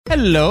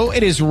Hello,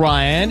 it is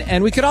Ryan,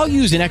 and we could all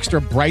use an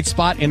extra bright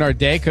spot in our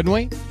day, couldn't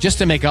we? Just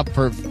to make up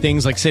for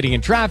things like sitting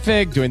in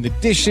traffic, doing the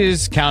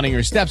dishes, counting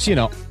your steps,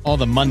 all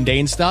the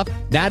mundane stuff.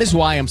 That is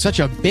why I'm such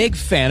a big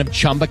fan of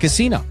Chumba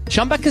Casino.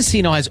 Chumba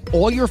Casino has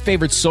all your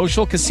favorite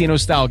social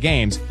casino-style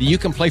games that you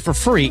can play for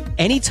free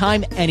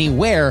anytime,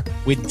 anywhere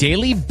with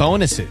daily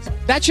bonuses.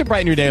 That should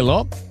brighten your day a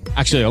little.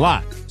 Actually, a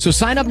lot. So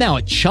sign up now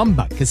at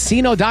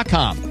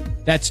ChumbaCasino.com.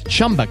 That's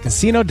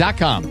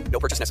ChumbaCasino.com. No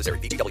purchase necessary.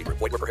 VGW Group.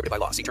 Void where prohibited by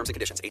law. See terms and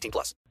conditions. 18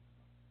 plus.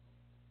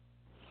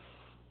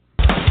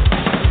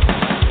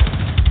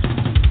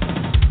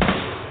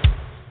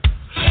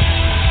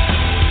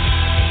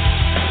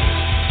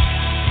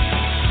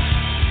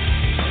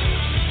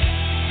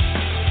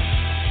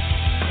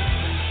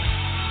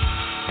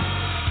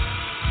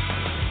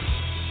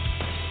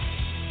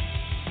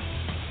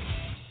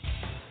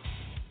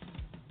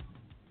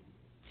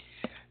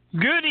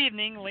 Good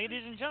evening,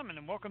 ladies and gentlemen,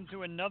 and welcome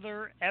to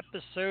another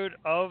episode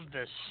of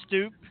the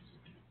Stoop,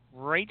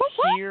 right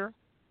here,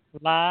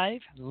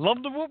 live.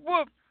 Love the whoop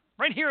whoop,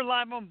 right here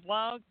live on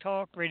Blog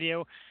Talk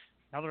Radio.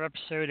 Another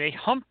episode, a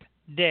Hump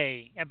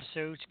Day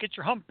episode. So get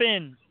your hump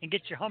in and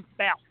get your hump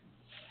out.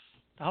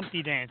 The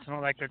Humpty Dance and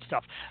all that good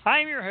stuff. I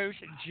am your host,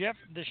 Jeff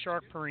the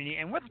Shark Perini,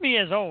 and with me,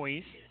 as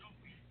always,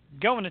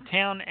 going to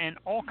town and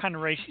all kind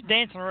of race. She's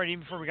dancing already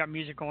before we got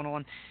music going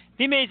on.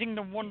 The amazing,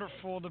 the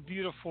wonderful, the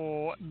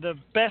beautiful, the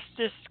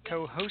bestest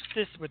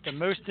co-hostess with the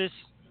mostest,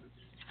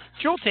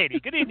 Jewel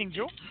Tatey. Good evening,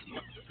 Jewel.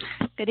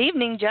 Good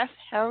evening, Jeff.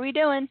 How are we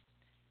doing?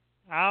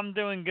 I'm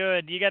doing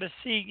good. You got to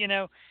see,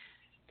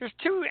 there's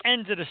two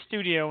ends of the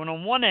studio, and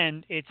on one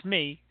end, it's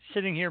me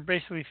sitting here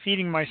basically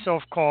feeding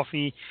myself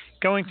coffee,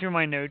 going through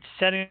my notes,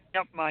 setting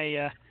up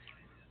my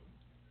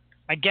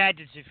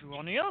gadgets, if you will.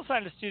 On the other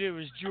side of the studio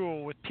is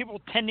Jewel, with people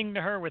tending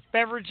to her with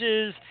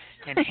beverages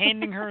and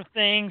handing her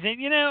things.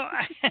 And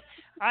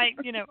I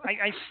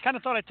kind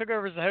of thought I took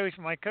over as the host,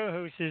 but my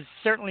co-host is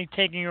certainly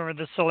taking over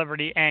the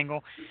celebrity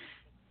angle,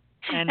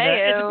 and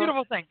it's a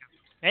beautiful thing.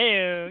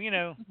 Hey,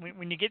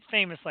 when you get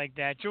famous like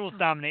that, Jewel's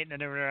dominating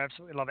it over there. I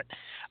absolutely love it.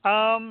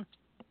 All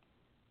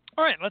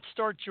right, let's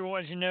start, Jewel.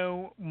 As you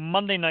know,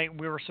 Monday night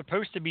we were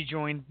supposed to be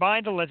joined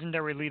by the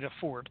legendary Lita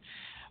Ford.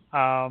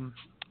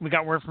 We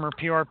got word from our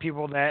PR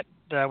people that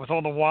with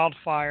all the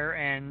wildfire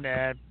and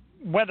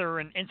weather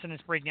and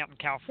incidents breaking out in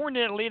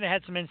California, Lita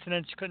had some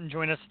incidents, couldn't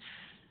join us.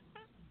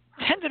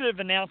 Tentative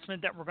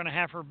announcement that we're going to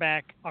have her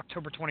back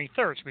October 23rd.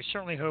 So we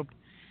certainly hope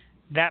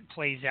that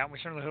plays out. We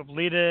certainly hope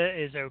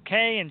Lita is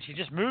okay, and she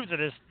just moved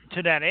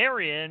to that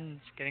area and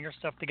is getting her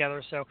stuff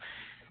together. So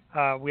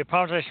we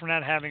apologize for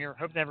not having her.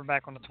 Hope to have her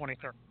back on the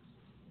 23rd.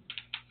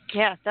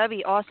 Yeah, that'd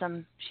be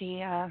awesome.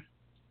 She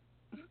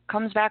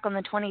comes back on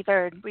the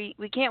 23rd.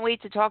 We can't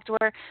wait to talk to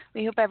her.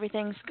 We hope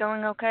everything's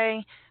going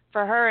okay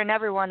for her and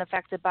everyone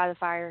affected by the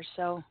fires.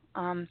 So,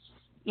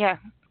 yeah,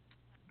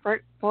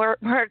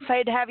 we're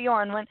excited to have you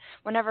on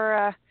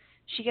whenever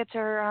she gets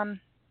her,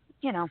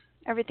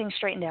 everything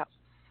straightened out.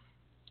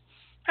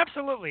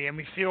 Absolutely, and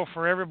we feel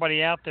for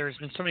everybody out there. There's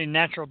been so many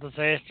natural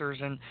disasters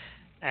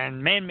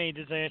and man-made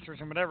disasters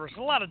and whatever. There's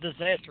a lot of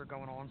disaster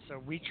going on, so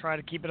we try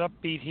to keep it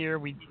upbeat here.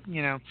 We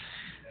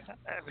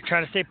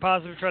try to stay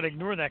positive, try to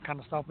ignore that kind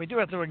of stuff. We do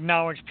have to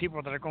acknowledge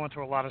people that are going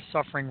through a lot of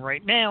suffering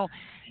right now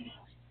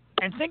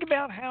and think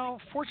about how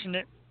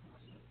fortunate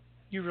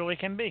you really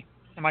can be.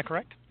 Am I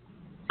correct?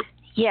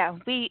 Yeah,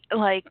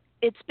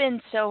 it's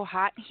been so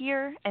hot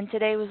here, and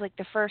today was like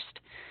the first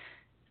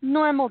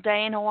normal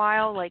day in a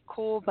while,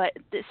 cool, but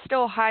it's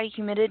still high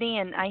humidity,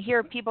 and I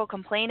hear people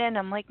complaining.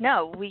 I'm like,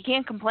 no, we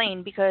can't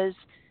complain because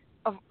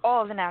of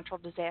all of the natural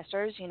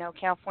disasters,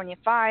 California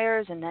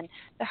fires and then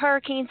the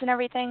hurricanes and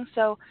everything.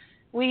 So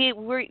we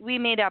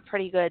made out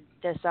pretty good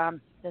this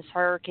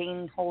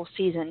hurricane whole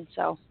season.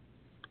 So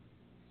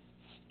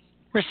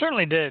we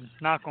certainly did,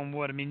 knock on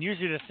wood. I mean,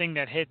 usually the thing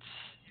that hits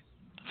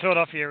the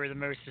Philadelphia area the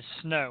most is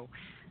snow,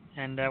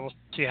 and we'll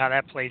see how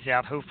that plays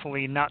out.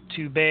 Hopefully not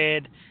too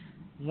bad.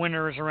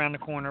 Winter is around the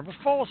corner, but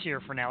fall's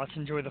here for now. Let's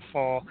enjoy the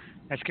fall.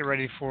 Let's get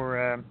ready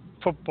for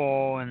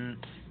football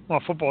and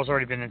football's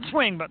already been in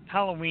swing, but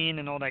Halloween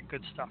and all that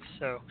good stuff.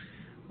 So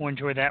we'll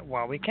enjoy that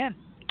while we can.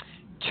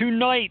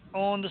 Tonight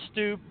on the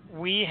Stoop,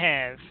 we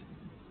have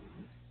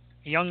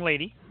a young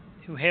lady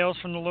who hails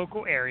from the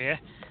local area.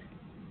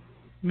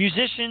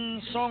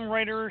 Musician,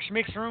 songwriter, she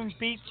makes her own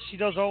beats. She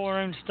does all her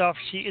own stuff.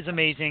 She is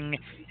amazing.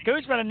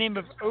 Goes by the name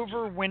of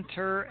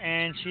Overwinter,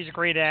 and she's a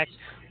great act.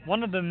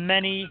 One of the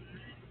many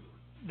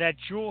that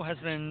Jewel has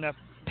been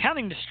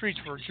pounding the streets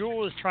for.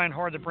 Jewel is trying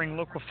hard to bring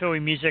local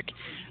Philly music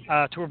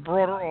to a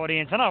broader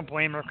audience, and I don't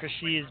blame her because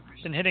she has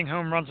been hitting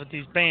home runs with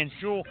these bands.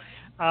 Jewel,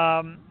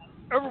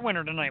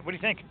 Overwinter tonight. What do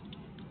you think?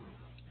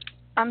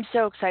 I'm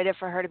so excited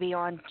for her to be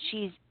on.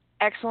 She's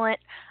excellent.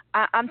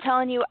 I'm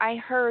telling you, I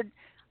heard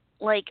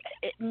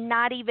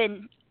not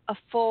even a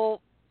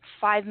full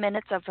 5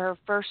 minutes of her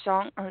first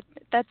song. Or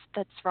that's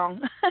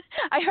wrong.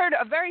 I heard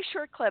a very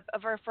short clip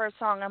of her first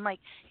song. I'm like,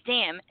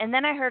 damn. And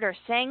then I heard her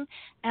sing,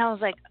 and I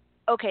was like,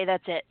 okay,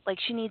 that's it. Like,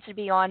 she needs to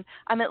be on.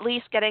 I'm at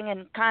least getting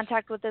in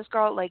contact with this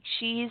girl. Like,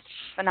 she's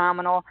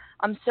phenomenal.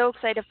 I'm so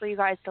excited for you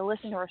guys to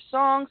listen to her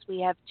songs. We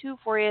have 2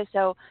 for you,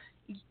 so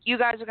you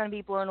guys are going to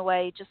be blown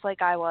away just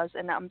like I was.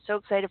 And I'm so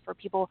excited for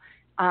people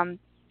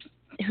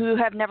who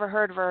have never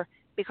heard of her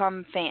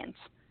become fans.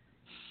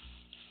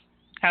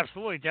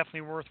 Absolutely,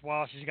 definitely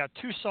worthwhile. She's got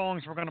 2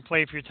 songs we're going to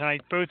play for you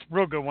tonight, both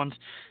real good ones.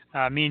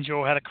 Me and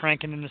Joel had a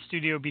cranking in the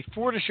studio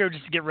before the show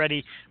just to get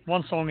ready.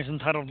 One song is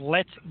entitled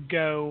Let's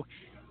Go,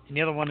 and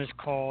the other one is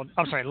called,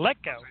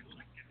 Let Go.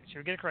 Should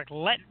we get it correct?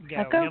 Let Go.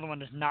 Let Go. And the other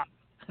one is Not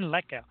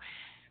Let Go.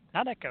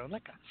 Not Echo,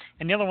 Let Go.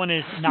 And the other one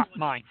is Not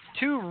Mine.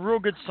 2 real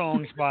good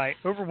songs by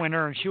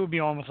Overwinter, and she will be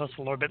on with us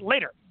a little bit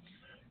later.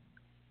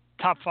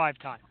 Top 5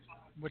 time,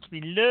 which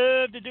we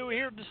love to do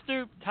here at the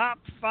Stoop. Top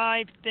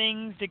 5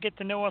 things to get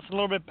to know us a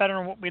little bit better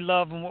and what we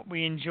love and what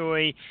we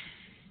enjoy.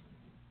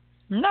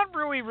 Not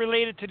really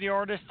related to the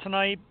artist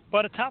tonight,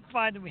 but a top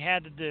 5 that we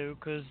had to do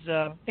because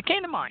it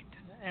came to mind.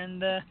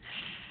 And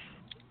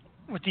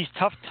with these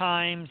tough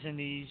times and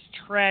these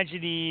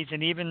tragedies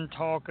and even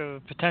talk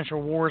of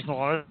potential wars and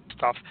all that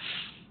stuff,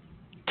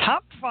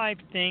 top 5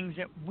 things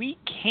that we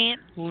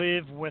can't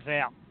live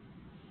without.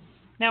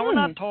 Now, we're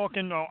not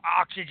talking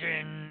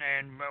oxygen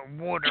and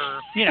water,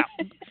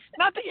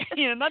 not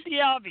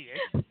the obvious.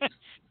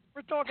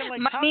 We're talking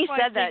like top 5 Mommy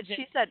said that. things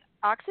She said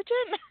oxygen?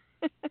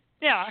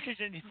 Yeah,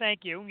 oxygen,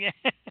 thank you. Yeah.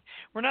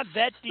 We're not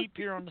that deep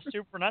here on the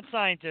Stoop. We're not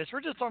scientists. We're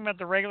just talking about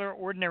the regular,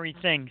 ordinary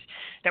things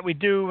that we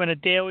do on a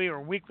daily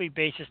or weekly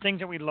basis, things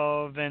that we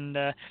love, and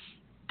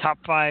top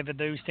 5 of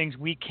those things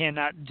we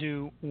cannot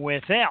do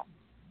without.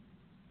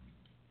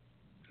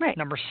 Right.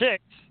 Number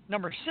six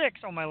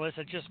on my list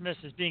I just missed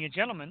is being a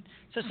gentleman.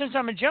 So since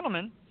I'm a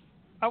gentleman,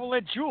 I will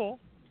let Jewel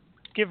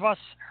give us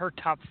her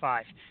top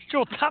 5.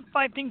 Jewel, top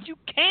 5 things you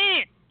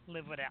can't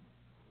live without.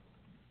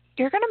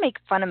 You're going to make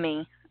fun of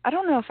me. I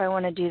don't know if I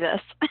want to do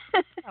this.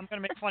 I'm going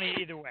to make fun of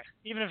you either way,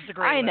 even if it's a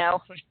great I know.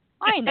 list.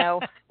 I know.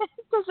 It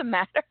doesn't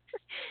matter.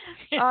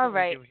 All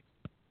right.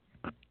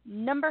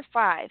 Number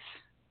 5,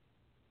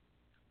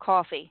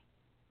 coffee.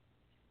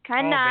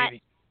 Cannot,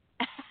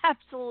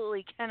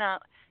 absolutely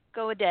cannot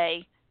go a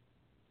day.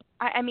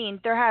 I mean,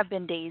 there have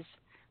been days,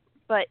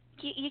 but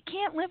you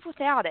can't live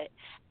without it.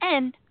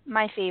 And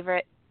my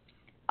favorite,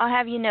 I'll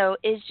have you know,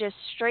 is just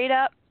straight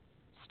up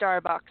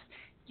Starbucks.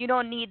 You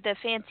don't need the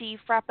fancy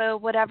frappo,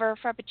 whatever,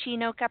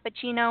 frappuccino,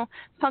 cappuccino,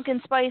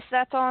 pumpkin spice,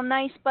 that's all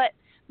nice, but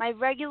my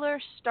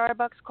regular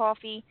Starbucks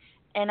coffee,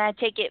 and I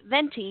take it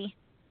venti,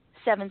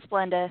 7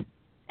 Splenda,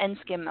 and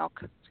skim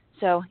milk.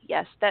 So,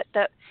 yes, that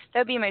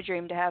would be my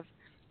dream, to have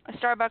a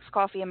Starbucks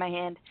coffee in my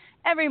hand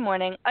every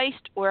morning,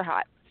 iced or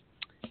hot.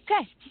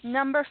 Okay,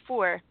 number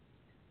 4,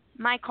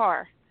 my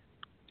car.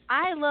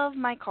 I love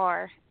my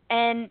car,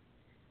 and,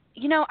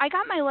 I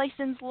got my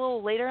license a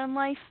little later in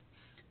life,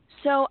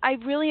 so I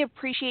really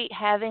appreciate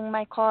having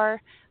my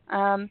car.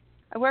 I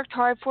worked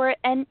hard for it,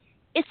 and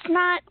it's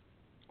not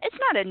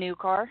a new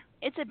car.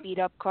 It's a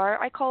beat-up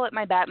car. I call it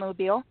my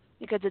Batmobile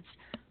because it's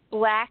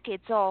black.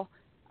 It's all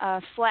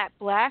flat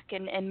black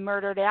and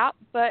murdered out,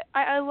 but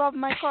I love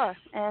my car,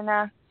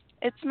 and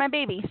it's my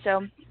baby,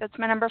 so that's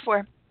my number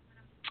 4.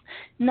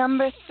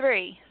 Number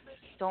 3,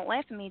 don't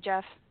laugh at me,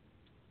 Jeff.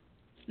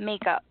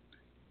 Makeup.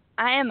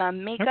 I am a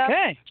makeup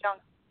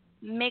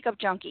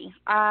junkie.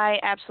 I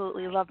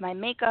absolutely love my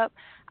makeup.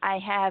 I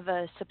have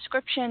a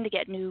subscription to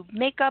get new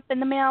makeup in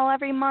the mail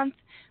every month.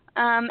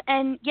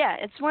 And yeah,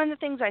 it's one of the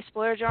things I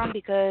splurge on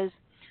because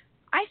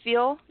I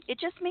feel it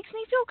just makes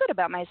me feel good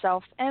about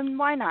myself. And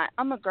why not?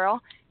 I'm a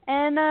girl,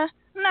 and I'm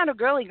not a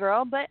girly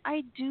girl, but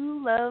I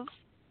do love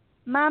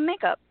my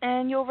makeup,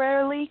 and you'll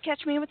rarely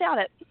catch me without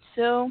it.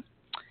 So,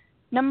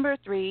 number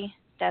 3,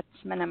 that's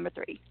my number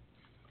 3.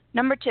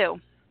 Number 2,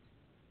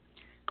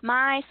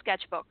 my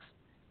sketchbooks.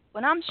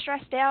 When I'm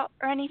stressed out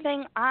or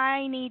anything,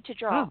 I need to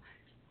draw.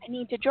 I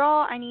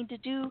need to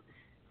do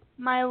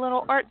my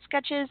little art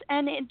sketches,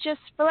 and it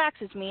just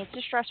relaxes me. It's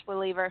a stress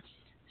reliever.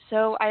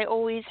 So I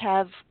always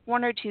have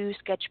 1 or 2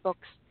 sketchbooks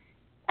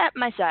at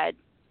my side.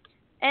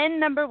 And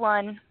number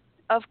 1,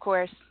 of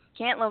course,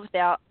 can't live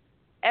without,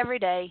 every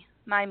day,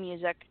 my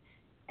music.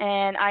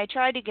 And I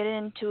try to get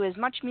into as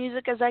much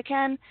music as I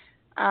can,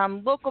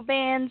 local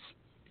bands,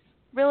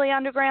 really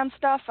underground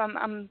stuff.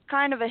 I'm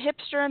kind of a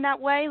hipster in that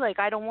way. Like,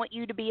 I don't want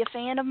you to be a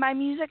fan of my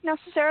music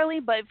necessarily,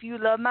 but if you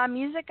love my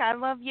music, I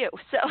love you.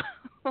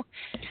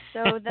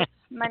 So that's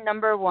my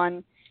number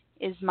 1,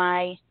 is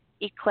my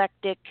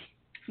eclectic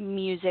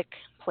music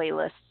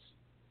playlists.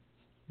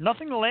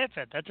 Nothing to laugh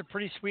at. That's a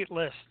pretty sweet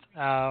list.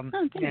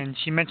 And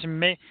she mentioned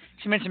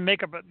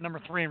makeup at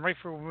number 3, and right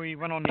before we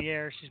went on the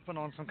air, she's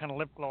putting on some kind of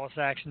lip gloss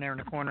action there in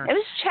the corner. It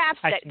was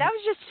chapstick. That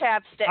was just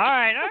chapstick. All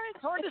right.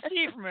 It's hard to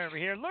see from over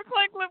here. Look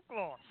like lip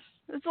gloss.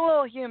 It's a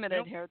little humid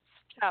in here.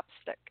 It's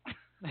chapstick.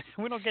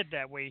 We don't get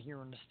that way here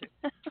on the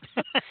Stoop.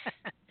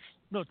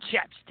 No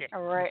chapstick.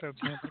 All right.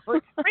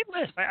 Great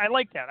list. I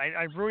like that.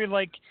 I really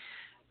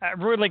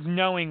like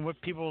knowing what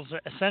people's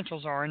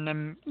essentials are, and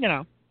then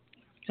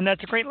and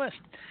that's a great list.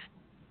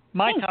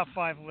 My top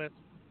 5 list.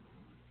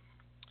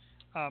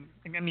 I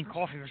mean,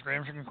 coffee was great.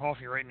 I'm drinking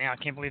coffee right now. I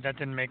can't believe that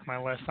didn't make my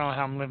list. I don't know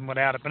how I'm living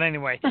without it. But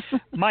anyway,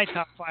 my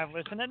top 5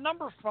 list. And at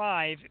number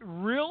 5,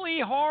 really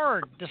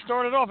hard to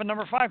start it off at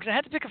number 5 because I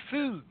had to pick a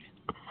food.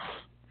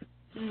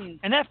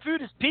 And that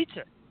food is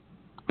pizza.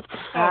 Oh,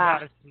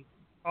 God, it's pizza.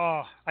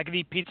 Oh, I could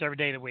eat pizza every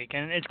day of the week.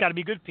 And it's got to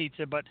be good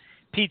pizza, but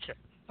pizza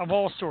of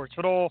all sorts.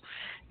 But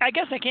I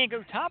guess I can't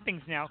go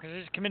toppings now because I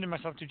just committed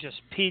myself to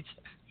just pizza.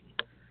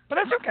 But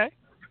that's okay.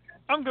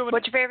 I'm good with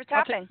What's your favorite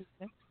topping?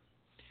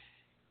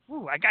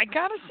 Ooh, I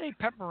gotta say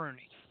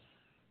pepperoni.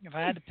 If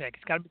I had to pick,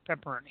 it's gotta be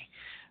pepperoni.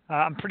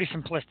 I'm pretty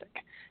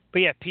simplistic, but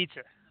yeah,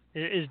 pizza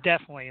is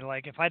definitely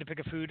like if I had to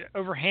pick a food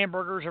over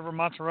hamburgers, over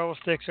mozzarella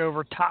sticks,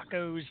 over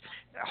tacos,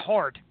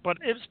 hard. But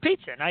it was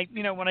pizza,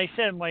 and when I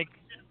said like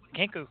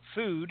can't go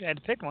food, I had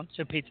to pick one,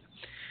 so pizza.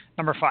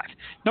 Number 5.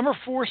 Number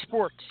 4,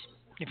 sports.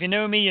 If you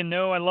know me, you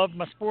know I love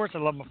my sports. I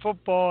love my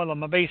football. I love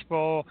my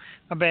baseball,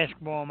 my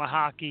basketball, my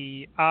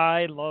hockey.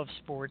 I love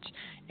sports.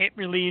 It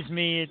relieves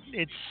me.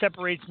 It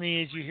separates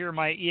me as you hear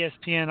my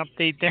ESPN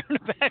update there in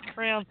the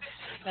background.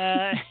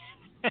 Yeah,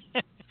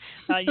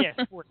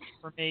 sports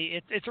for me.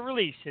 It's a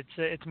release.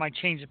 It's my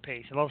change of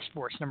pace. I love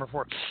sports. Number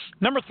 4.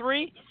 Number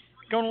 3,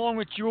 going along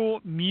with Jewel,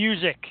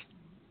 music.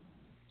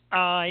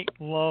 I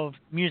love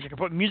music. I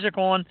put music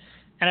on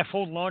and I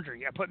fold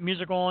laundry. I put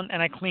music on and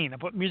I clean. I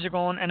put music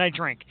on and I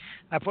drink.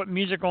 I put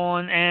music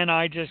on and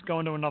I just go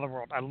into another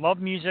world. I love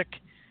music,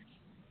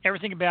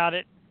 everything about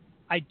it.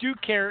 I do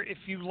care if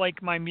you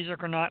like my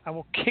music or not. I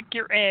will kick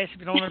your ass if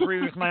you don't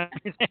agree with my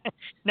music.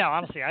 No,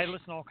 honestly, I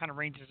listen to all kind of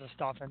ranges of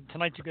stuff, and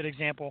tonight's a good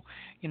example.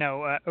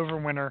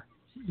 Overwinter,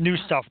 new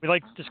stuff. We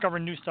like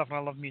discovering new stuff, and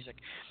I love music.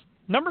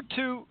 Number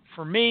 2,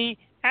 for me,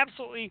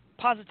 absolutely,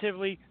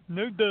 positively,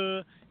 no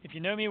duh, if you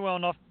know me well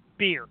enough,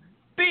 beer.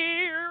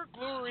 Beer,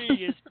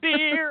 glorious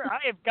beer.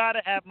 I have got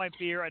to have my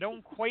beer. I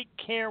don't quite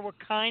care what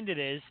kind it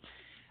is.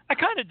 I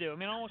kind of do. I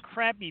mean, I don't want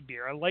crappy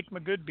beer. I like my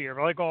good beer.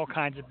 I like all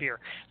kinds of beer.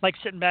 I like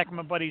sitting back with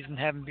my buddies and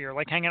having beer. I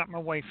like hanging out with my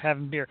wife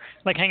having beer.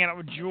 I like hanging out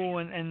with Jewel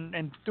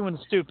and doing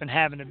the stoop and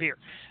having a beer.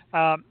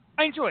 I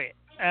enjoy it.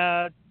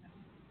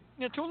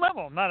 To a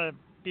level. I'm not a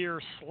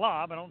beer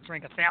slob. I don't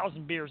drink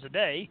 1,000 beers a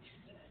day.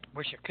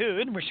 Wish I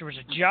could. Wish there was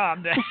a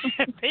job that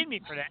paid me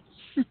for that.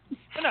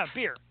 But no,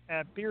 beer.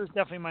 Beer is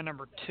definitely my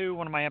number 2,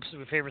 one of my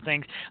absolute favorite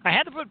things. I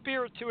had to put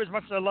beer at 2 as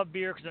much as I love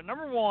beer because at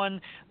number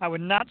 1, I would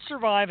not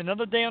survive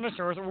another day on this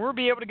earth or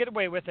be able to get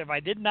away with if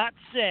I did not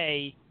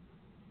say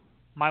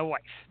my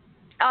wife.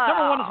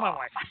 Number 1 is my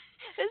wife.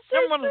 So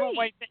number 1 sweet. is my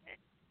wife.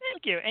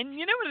 Thank you. And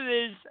you know what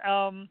it is?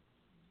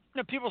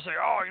 People say,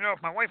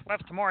 if my wife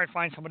left tomorrow, I'd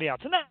find somebody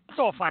else. And that's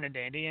all fine and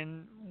dandy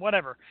and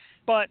whatever.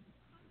 But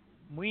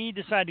we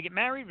decided to get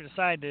married. We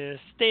decided to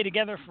stay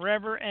together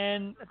forever,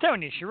 and I'm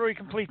telling you, she really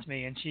completes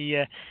me. And she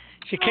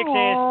kicks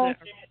ass.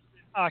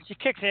 She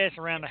kicks ass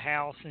around the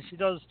house, and she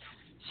does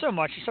so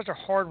much. She's such a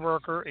hard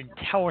worker,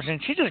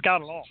 intelligent. She just got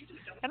it all.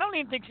 I don't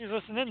even think she's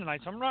listening in tonight,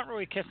 so I'm not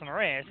really kissing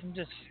her ass. I'm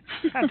just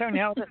kind of telling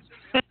you how it is.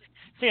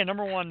 So yeah,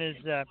 number 1 is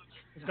going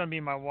to be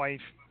my wife.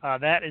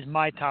 That is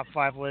my top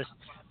 5 list.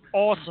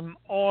 Awesome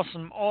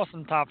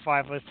top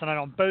 5 list tonight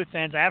on both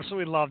ends. I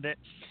absolutely loved it.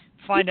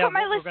 You put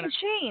my list in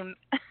shame.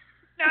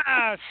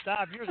 Nah,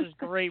 stop. Yours is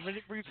great.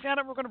 We found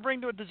out we're going to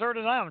bring to a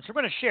deserted island. So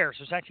we're going to share.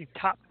 So it's actually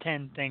top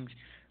 10 things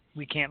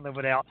we can't live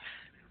without.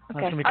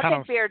 Okay. I'll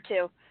take beer,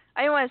 too.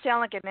 I don't want to sound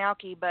like an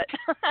alky, but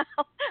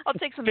I'll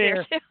take some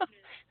beer, too.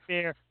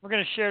 Beer. We're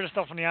going to share the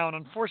stuff on the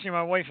island. Unfortunately,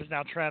 my wife is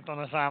now trapped on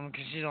this island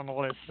because she's on the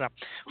list. So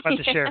we'll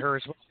have to share her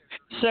as well.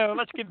 So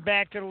let's get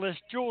back to the list.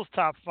 Jewel's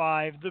top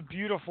 5, the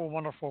beautiful,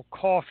 wonderful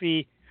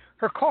coffee.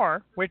 Her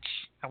car, which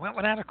I went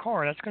without a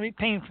car. That's going to be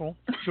painful.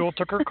 Jewel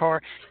took her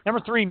car. Number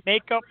 3,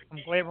 makeup. I'm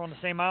glad we're on the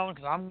same island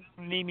because I'm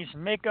going to need me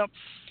some makeup.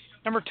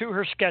 Number 2,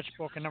 her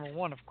sketchbook. And number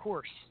 1, of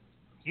course,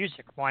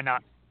 music. Why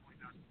not?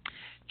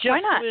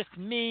 Why not? Just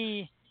with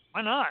me.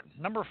 Why not?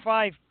 Number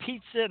 5,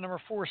 pizza. Number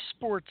 4,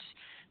 sports.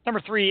 Number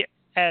 3,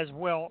 as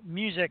well,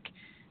 music.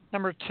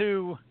 Number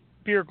 2,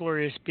 beer,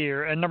 glorious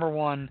beer. And number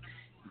 1,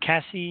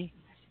 Cassie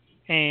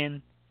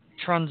Ann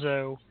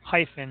Trunzo -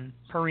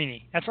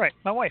 Perini. That's right,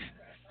 my wife.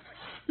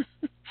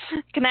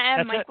 Can I add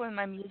That's Michael in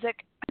my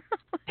music?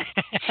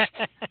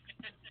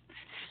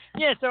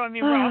 Yeah, so I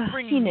mean, I'm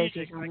bringing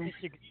music. He's on I guess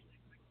you could,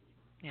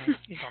 yeah,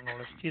 he's on the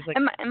list. He's like,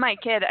 and my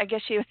kid, I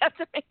guess she would have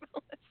to make the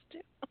list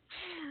too.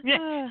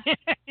 yeah,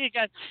 you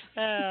got.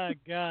 Oh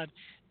God,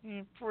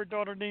 poor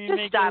daughter didn't Just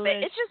make stop the it.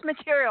 list. It's just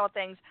material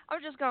things.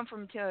 I'm just going for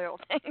material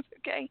things,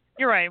 okay?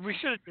 You're right. We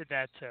should have did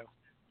that too.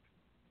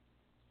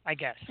 I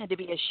guess. Had to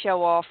be a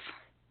show off.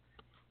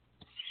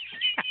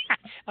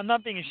 I'm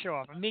not being a show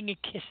off. I'm being a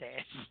kiss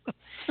ass.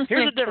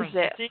 Here's the difference.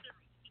 See,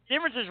 the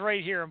difference is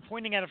right here. I'm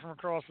pointing at it from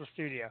across the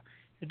studio.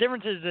 The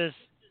difference is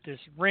this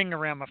ring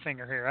around my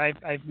finger here.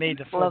 I've made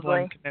the full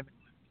blown commitment.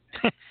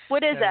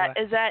 What is that?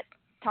 Is that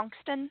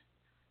tungsten?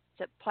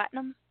 Is it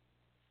platinum?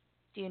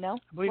 Do you know?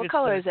 What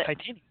color is it?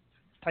 Titanium.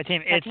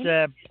 Titanium. It's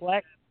a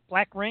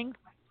black ring,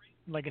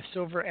 like a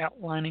silver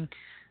outlining.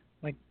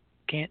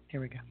 Here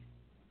we go.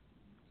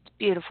 It's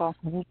beautiful.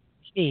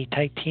 Okay,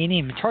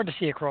 titanium. It's hard to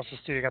see across the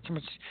studio. Got so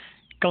much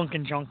gunk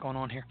and junk going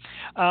on here.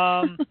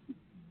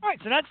 All right,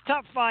 so that's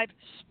top 5.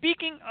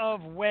 Speaking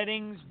of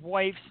weddings,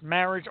 wives,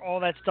 marriage, all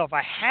that stuff,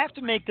 I have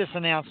to make this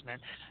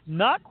announcement.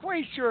 Not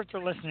quite sure if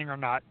they're listening or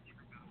not.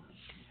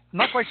 I'm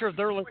not quite sure if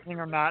they're listening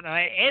or not. And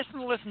I asked them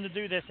to listen to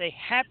do this. A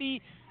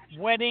happy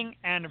wedding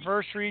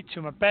anniversary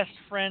to my best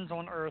friends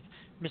on earth,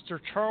 Mr.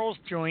 Charles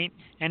Joint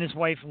and his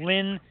wife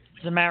Lynn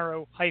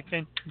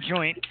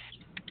Zamaro-Joint.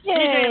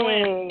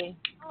 Yay!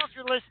 If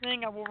you're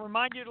listening, I will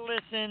remind you to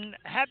listen.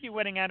 Happy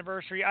wedding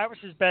anniversary. I was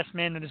his best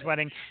man at his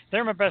wedding.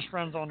 They're my best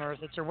friends on earth.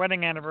 It's their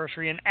wedding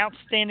anniversary. An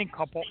outstanding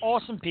couple.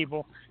 Awesome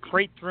people.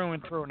 Great through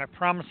and through. And I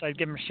promise I'd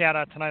give them a shout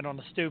out tonight on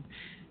the Stoop.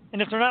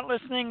 And if they're not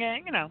listening,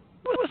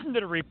 we'll listen to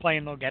the replay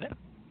and they'll get it.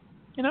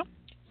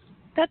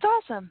 That's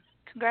awesome.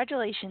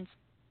 Congratulations.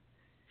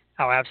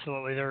 Oh,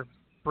 absolutely. They're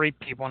great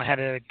people, and I had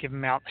to give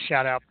them out a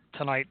shout out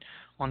tonight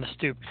on the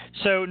Stoop.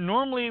 So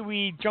normally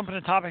we jump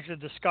into topics of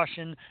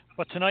discussion,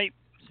 but tonight,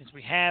 since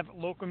we have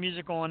local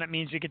music on, that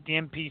means we get the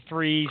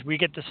MP3s, we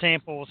get the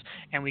samples,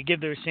 and we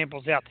give those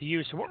samples out to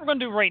you. So what we're going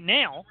to do right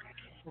now,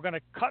 we're going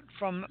to cut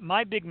from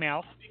my big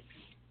mouth,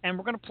 and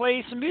we're going to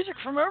play some music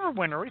from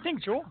Overwinter. What do you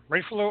think, Jewel?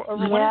 Ready for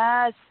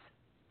Overwinter? Yes,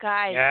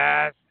 guys.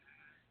 Yes.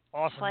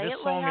 Awesome. Play this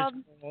it song loud.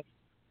 is called...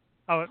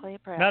 Oh, play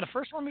it proud. no, the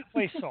first one we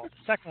play soft.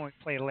 The second one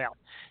we play loud.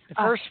 The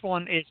first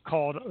one is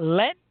called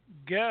Let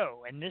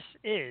Go, and this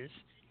is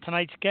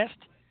tonight's guest,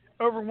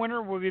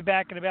 Overwinter. We'll be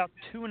back in about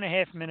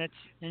 2.5 minutes.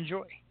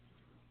 Enjoy.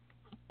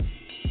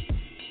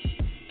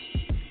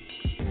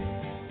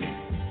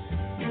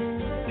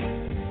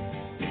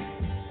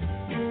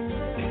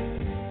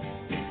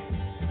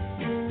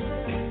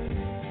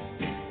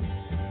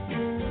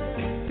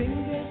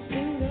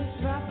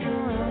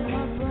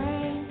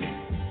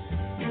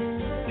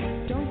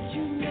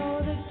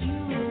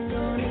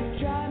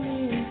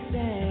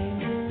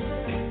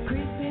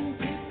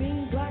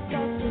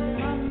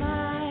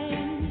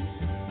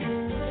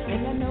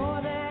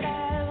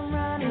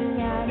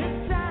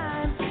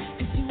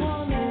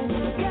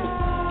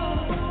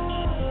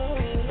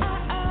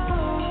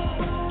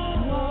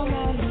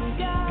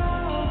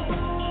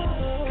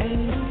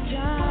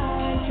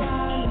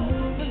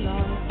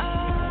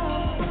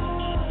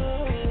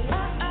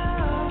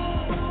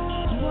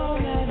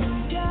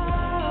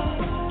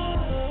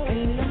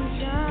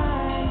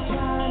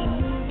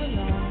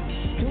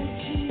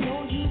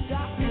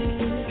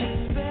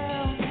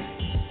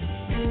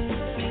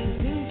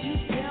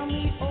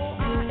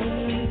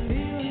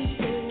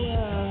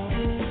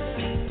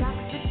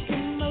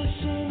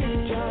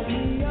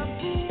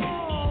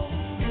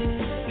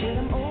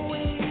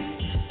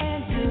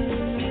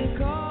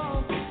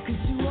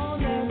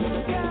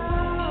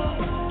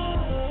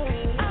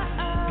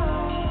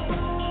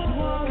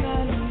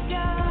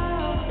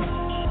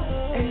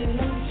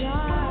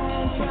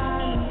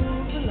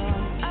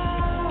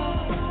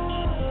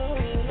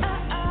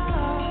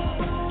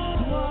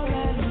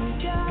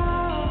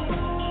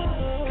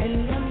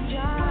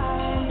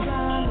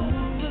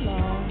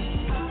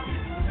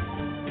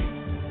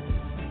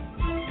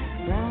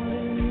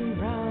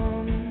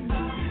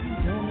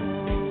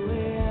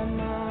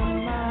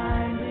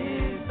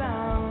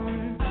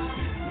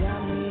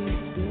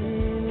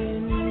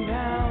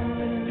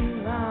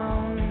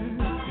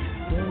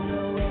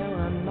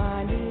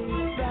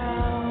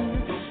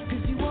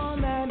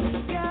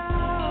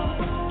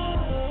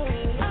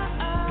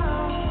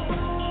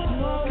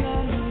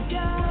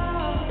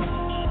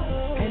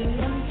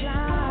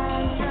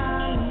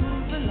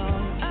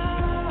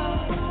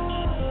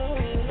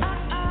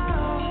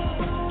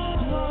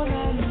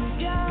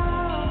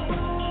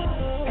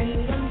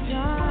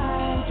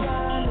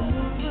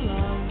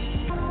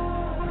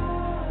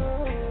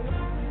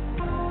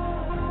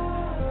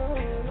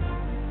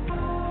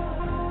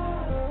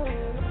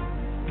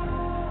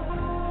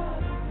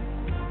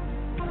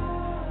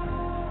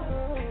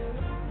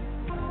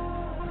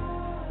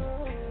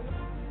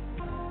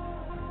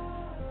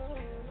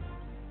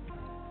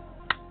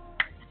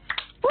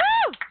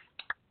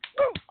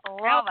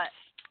 Love it.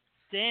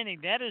 Outstanding.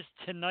 That is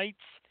tonight's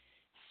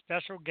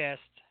special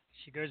guest.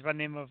 She goes by the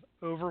name of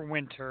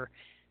Overwinter.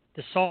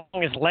 The song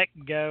is Let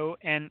Go,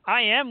 and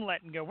I am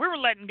letting go. We were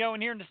letting go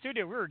in here in the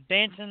studio. We were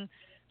dancing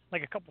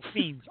like a couple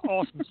fiends.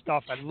 Awesome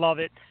stuff. I love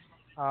it.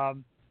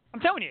 I'm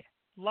telling you,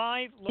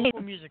 live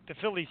local music, the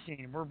Philly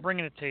scene. We're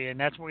bringing it to you, and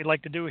that's what we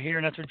like to do here,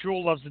 and that's what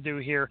Jewel loves to do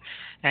here,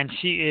 and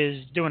she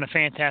is doing a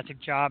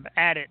fantastic job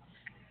at it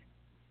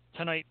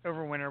tonight,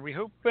 Overwinter. We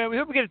hope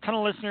we get a ton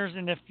of listeners,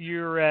 and if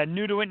you're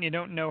new to it and you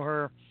don't know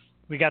her,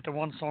 we got the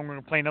one song. We're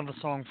going to play another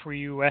song for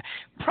you.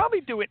 Probably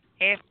do it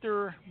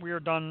after we are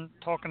done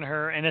talking to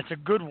her, and it's a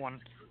good one.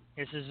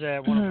 This is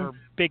one of her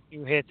big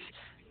new hits,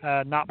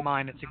 Not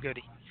Mine, It's a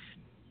Goodie.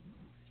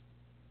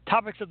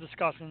 Topics of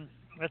discussion.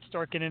 Let's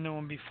start getting into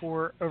them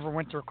before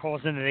Overwinter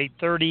calls in at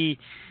 8:30.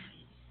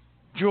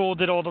 Jewel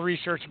did all the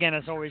research again,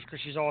 as always,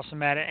 because she's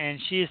awesome at it, and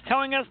she is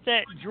telling us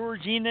that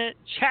Georgina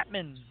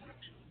Chapman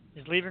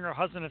is leaving her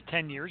husband of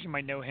 10 years. You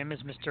might know him as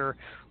Mr.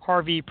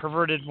 Harvey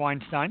Perverted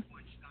Weinstein.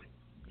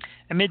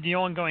 Amid the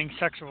ongoing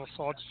sexual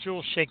assaults,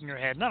 Jewel's shaking her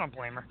head, and I don't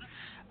blame her.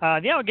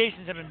 The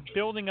allegations have been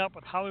building up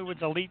with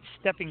Hollywood's elite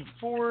stepping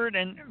forward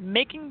and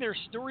making their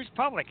stories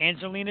public.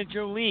 Angelina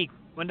Jolie,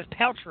 Gwyneth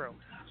Paltrow,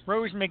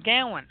 Rose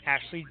McGowan,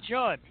 Ashley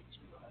Judd,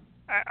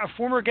 a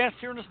former guest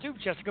here on the Stoop,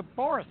 Jessica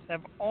Barth,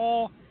 have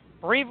all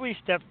bravely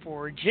stepped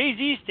forward.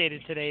 Jay-Z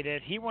stated today that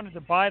he wanted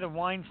to buy the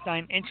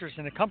Weinstein interest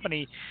in the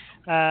company.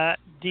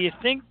 Do you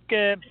think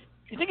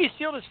he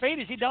sealed his fate?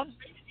 Is he done?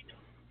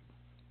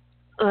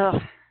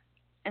 Ugh.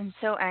 I'm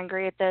so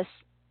angry at this.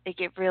 Like,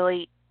 it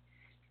really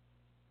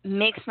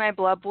makes my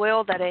blood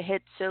boil that it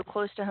hits so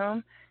close to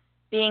home,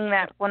 being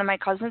that one of my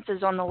cousins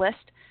is on the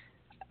list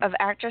of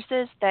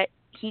actresses that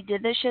he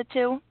did this shit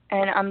to,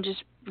 and I'm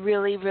just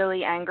really,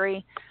 really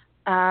angry.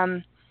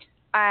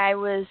 I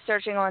was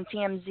searching on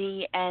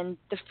TMZ, and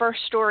the first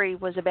story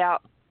was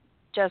about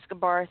Jessica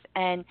Barth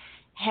and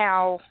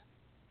how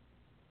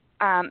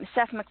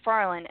Seth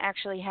MacFarlane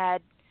actually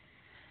had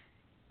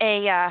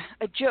a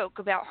joke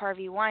about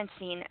Harvey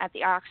Weinstein at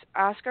the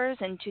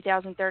Oscars in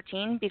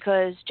 2013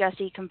 because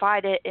Jesse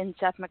confided in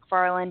Seth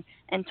MacFarlane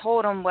and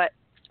told him what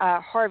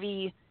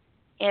Harvey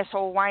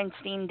asshole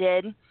Weinstein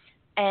did,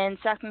 and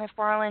Seth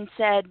MacFarlane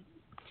said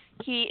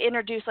he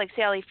introduced like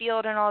Sally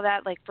Field and all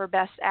that, like for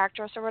Best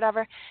Actress or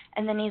whatever,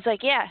 and then he's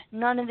like, yeah,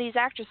 none of these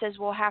actresses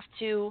will have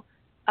to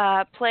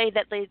play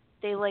that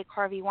they like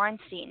Harvey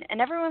Weinstein,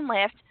 and everyone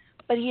laughed,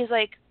 but he's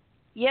like,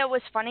 yeah, it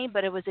was funny,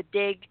 but it was a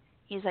dig.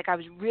 He's like, I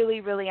was really,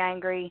 really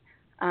angry.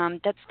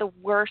 That's the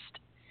worst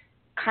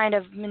kind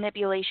of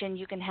manipulation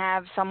you can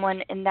have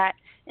someone in that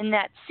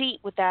seat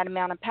with that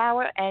amount of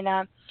power.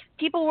 And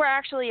people were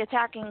actually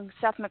attacking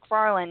Seth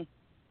MacFarlane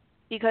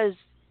because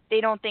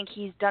they don't think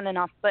he's done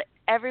enough. But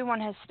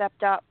everyone has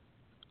stepped up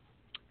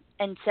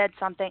and said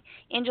something.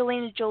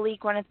 Angelina Jolie,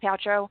 Gwyneth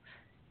Paltrow,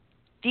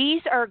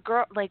 these are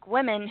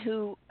women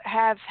who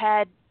have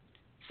had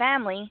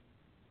family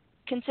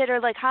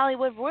considered like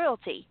Hollywood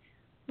royalty.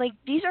 Like,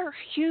 these are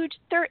huge,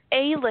 they're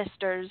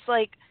A-listers.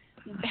 Like,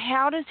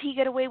 how does he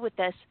get away with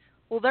this?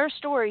 Well, their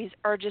stories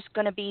are just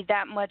going to be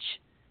that much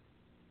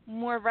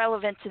more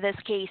relevant to this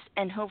case,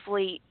 and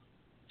hopefully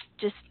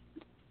just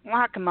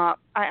lock him up.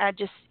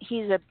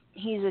 He's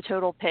a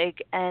total pig,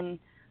 and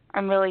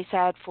I'm really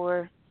sad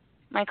for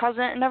my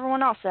cousin and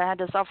everyone else that had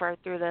to suffer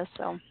through this.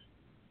 So,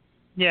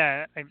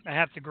 yeah, I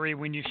have to agree.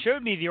 When you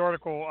showed me the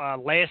article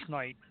last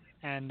night,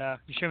 and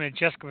you showed me that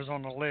Jessica was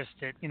on the list,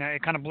 it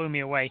kind of blew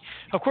me away.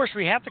 Of course,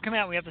 we have to come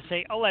out. We have to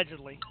say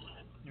allegedly.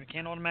 We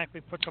can't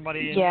automatically put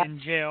somebody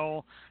in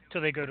jail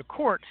till they go to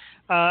court.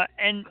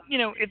 And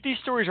if these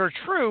stories are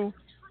true,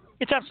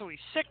 it's absolutely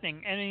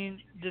sickening. I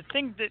mean, the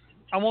thing that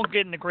I won't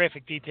get in the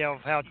graphic detail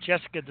of how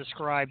Jessica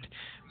described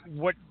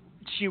what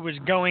she was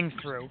going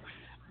through.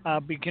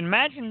 But you can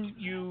imagine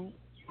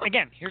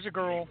here's a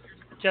girl,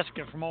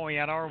 Jessica, from all the way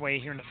out our way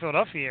here in the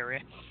Philadelphia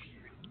area,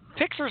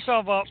 picks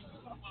herself up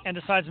and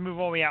decides to move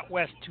all the way out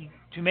west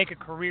to make a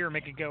career,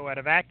 make a go out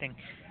of acting.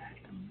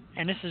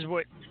 And this is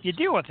what you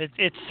deal with.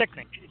 It's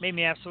sickening. It made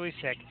me absolutely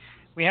sick.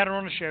 We had her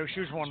on the show. She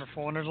was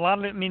wonderful. And there's a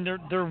lot of,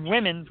 they're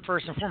women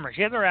first and foremost.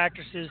 You have their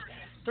actresses,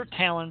 their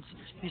talents.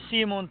 You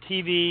see them on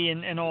TV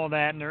and all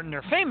that, and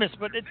they're famous,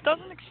 but it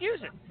doesn't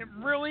excuse it. It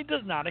really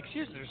does not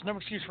excuse it. There's no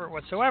excuse for it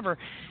whatsoever.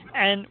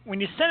 And when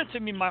you sent it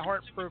to me, my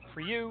heart broke for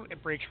you.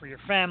 It breaks for your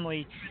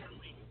family.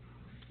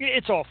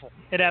 It's awful.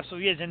 It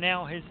absolutely is. And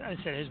now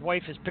his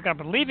wife is picking up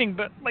and leaving,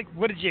 but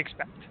what did you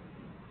expect?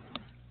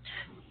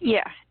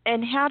 Yeah.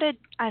 And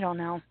I don't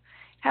know.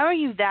 How are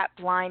you that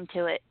blind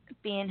to it,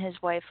 being his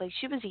wife? Like,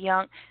 she was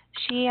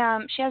she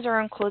has her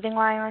own clothing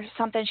line or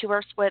something. She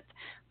works with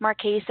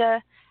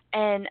Marquesa.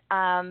 And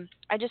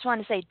I just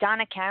want to say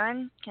Donna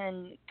Karen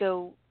can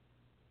go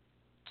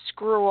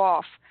screw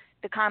off.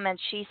 The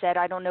comments she said,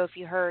 I don't know if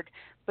you heard,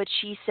 but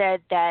she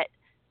said that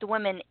the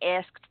women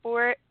asked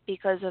for it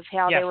because of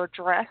how they were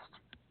dressed.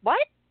 What?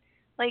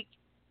 Like,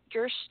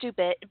 you're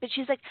stupid. But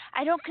she's like,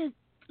 I don't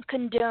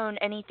condone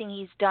anything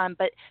he's done,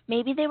 but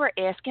maybe they were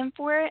asking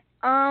for it.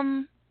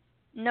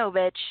 No,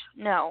 bitch.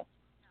 No.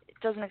 It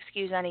doesn't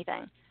excuse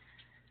anything.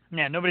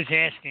 Yeah, nobody's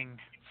asking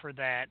for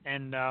that,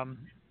 and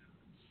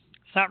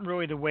it's not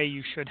really the way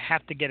you should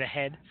have to get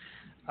ahead.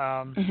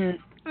 I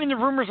mean, the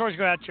rumors always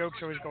go out, jokes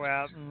always go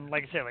out, and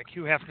like I said, like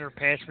Hugh Hefner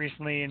passed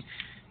recently, and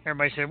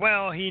everybody said,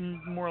 well, he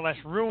more or less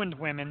ruined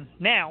women.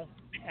 Now,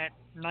 at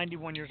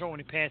 91 years old when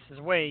he passes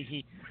away,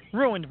 he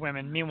ruined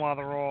women. Meanwhile,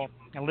 they're all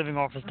living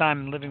off his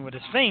time and living with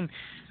his fame.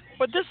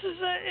 But this is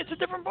it's a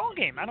different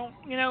ballgame.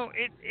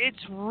 It's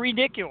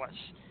ridiculous.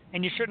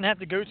 And you shouldn't have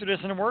to go through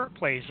this in a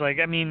workplace.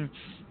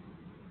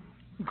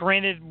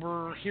 Granted,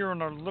 we're here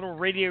on a little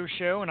radio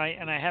show, and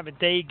I have a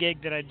day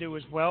gig that I do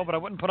as well, but I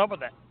wouldn't put up with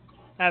that.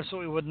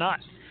 Absolutely would not.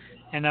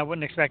 And I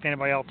wouldn't expect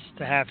anybody else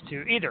to have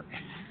to either.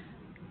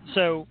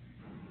 So,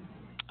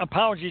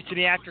 apologies to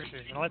the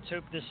actresses, and let's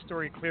hope this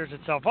story clears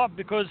itself up,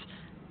 because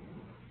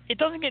it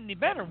doesn't get any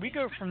better. We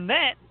go from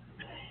that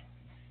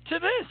to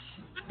this.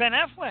 Ben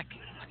Affleck.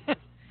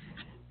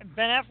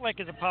 Ben Affleck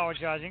is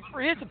apologizing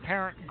for his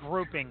apparent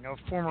groping of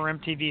former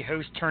MTV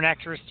host turned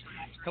actress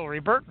Hillary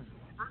Burton.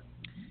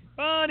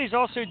 But he's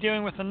also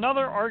dealing with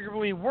another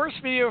arguably worse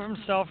video of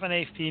himself and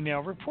a female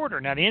reporter.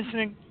 Now, the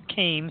incident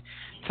came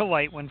to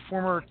light when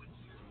former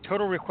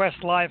Total Request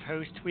Live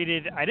host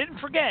tweeted, "I didn't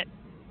forget,"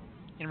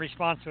 in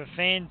response to a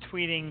fan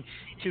tweeting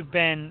to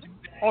Ben,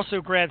 "Also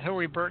grabbed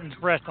Hillary Burton's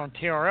breast on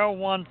TRL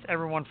once.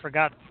 Everyone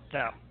forgot,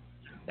 though,"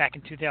 back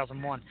in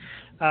 2001.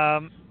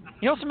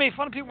 He also made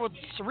fun of people with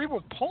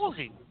cerebral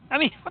palsy. I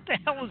mean, what the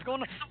hell is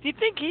going on? Do you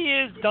think he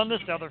has done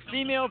this to other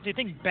females? Do you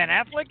think Ben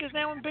Affleck is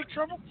now in big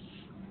trouble?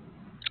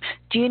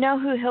 Do you know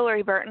who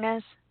Hillary Burton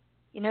is?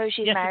 You know who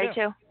she's Yes, I married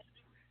do. to?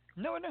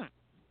 No, I don't.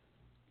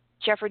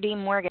 Jeffrey Dean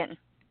Morgan.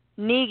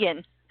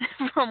 Negan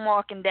from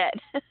Walking Dead.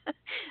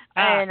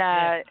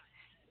 Yeah.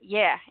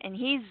 Yeah, and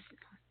he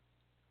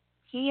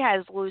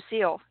has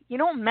Lucille. You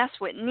don't mess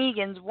with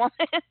Negan's woman.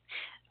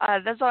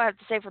 That's all I have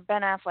to say for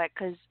Ben Affleck,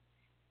 because,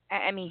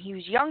 I mean, he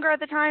was younger at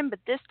the time, but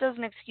this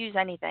doesn't excuse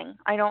anything.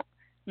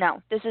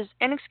 No, this is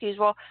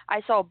inexcusable. I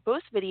saw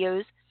both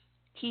videos.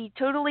 He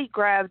totally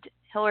grabbed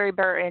Hillary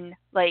Burton,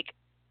 like,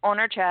 on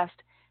her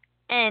chest,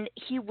 and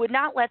he would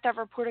not let that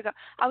reporter go.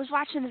 I was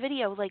watching the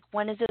video, like,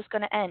 when is this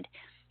going to end?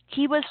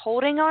 He was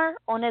holding her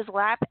on his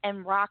lap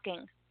and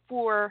rocking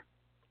for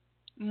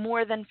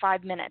more than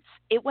 5 minutes.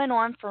 It went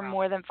on for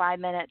more than 5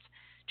 minutes,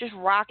 just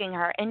rocking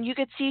her. And you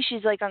could see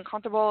she's, like,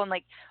 uncomfortable and,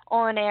 like,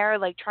 on air,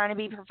 like, trying to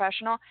be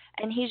professional.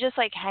 And he's just,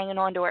 like, hanging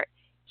on to her.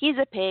 He's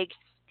a pig.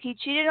 He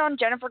cheated on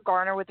Jennifer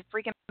Garner with a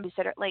freaking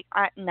babysitter. Like,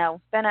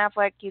 no. Ben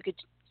Affleck, you could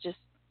just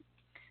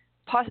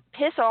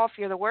piss off.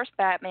 You're the worst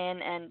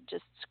Batman, and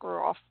just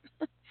screw off.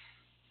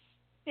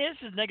 Yeah,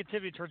 this is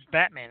negativity towards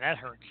Batman. That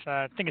hurts.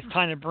 I think it's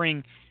time to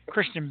bring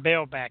Christian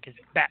Bale back as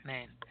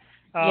Batman.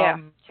 Yeah,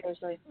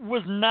 seriously.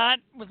 Was not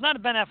a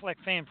Ben Affleck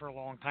fan for a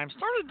long time.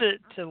 Started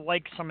to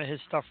like some of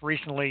his stuff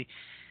recently,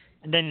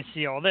 and then you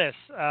see all this.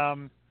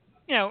 And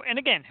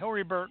again,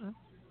 Hillary Burton,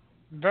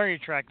 very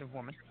attractive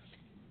woman,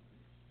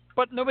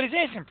 but nobody's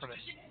asking for this.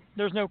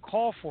 There's no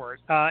call for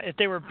it. If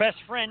they were best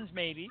friends,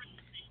 maybe,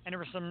 and there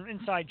was some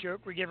inside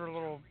joke, we give her a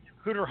little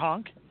hooter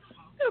honk.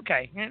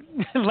 Okay,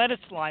 let it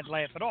slide,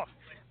 laugh it off.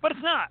 But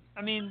it's not.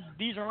 I mean,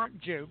 these aren't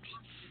jokes.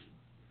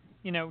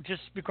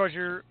 Just because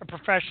you're a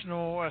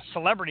professional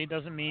celebrity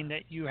doesn't mean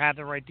that you have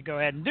the right to go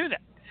ahead and do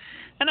that.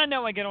 And I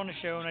know I get on the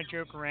show and I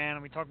joke around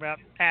and we talk about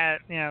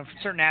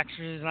certain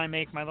actresses and I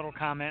make my little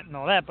comment and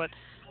all that. But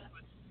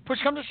push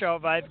comes to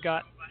shove, I've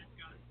got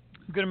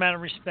a good amount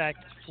of respect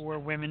for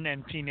women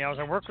and females.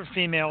 I work with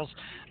females.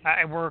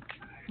 I work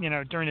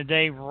during the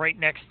day right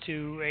next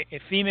to a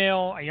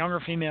female, a younger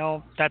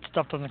female. That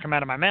stuff doesn't come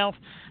out of my mouth.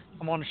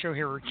 I'm on the show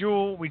here with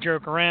Jewel. We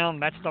joke around.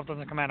 That stuff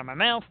doesn't come out of my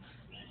mouth.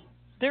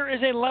 There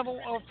is a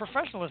level of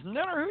professionalism.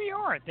 No matter who you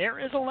are, there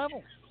is a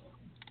level.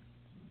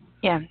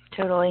 Yeah,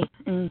 totally.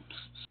 And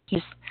he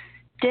just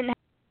didn't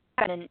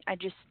happen, and I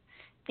just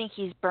think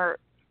he's burnt.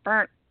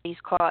 He's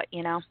caught,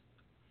 Yeah,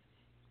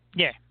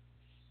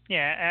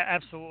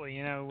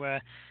 absolutely.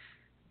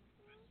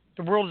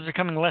 The world is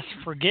becoming less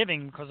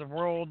forgiving because the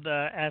world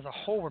as a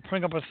whole, we're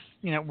putting up with,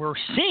 we're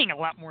seeing a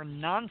lot more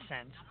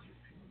nonsense.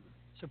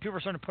 So people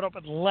are starting to put up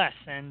with less.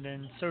 And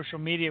in social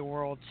media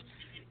worlds,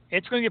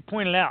 it's going to get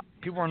pointed out.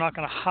 People are not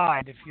going to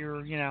hide if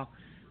you're,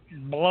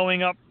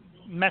 blowing up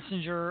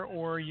Messenger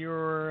or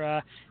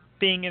you're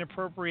being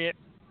inappropriate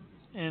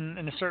in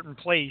a certain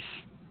place.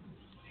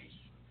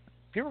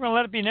 People are going to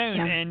let it be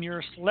known, and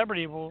your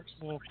celebrity will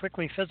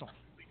quickly fizzle.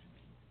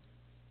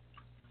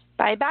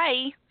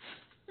 Bye-bye.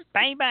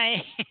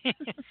 Bye-bye.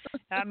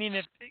 I mean,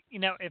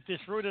 if this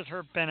really does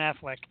hurt Ben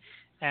Affleck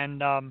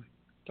and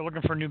they're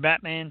looking for a new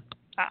Batman,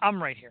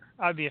 I'm right here.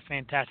 I'd be a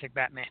fantastic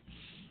Batman.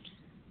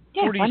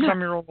 Yeah,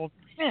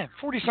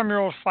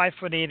 40-some-year-old,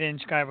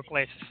 5'8" guy with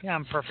glasses. Yeah,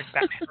 I'm perfect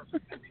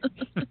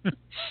Batman.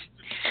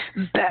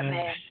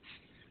 Batman.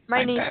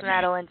 My niece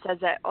Madeline says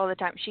that all the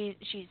time. She's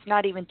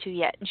not even 2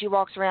 yet, and she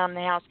walks around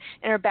the house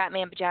in her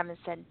Batman pajamas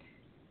and said,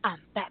 "I'm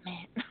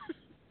Batman."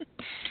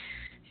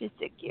 She's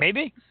so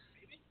cute.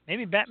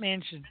 Maybe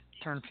Batman should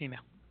turn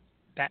female.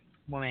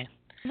 Batwoman.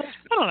 I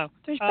don't know.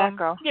 There's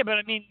Batgirl. Yeah, but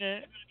I mean,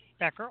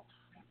 Batgirl.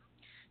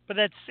 But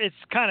it's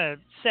kind of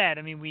sad.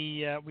 I mean,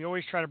 we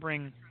always try to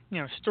bring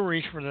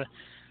stories for the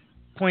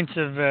points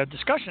of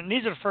discussion.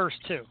 These are the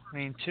first two. I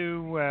mean,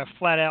 two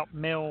flat out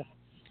male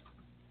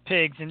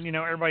pigs, and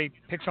everybody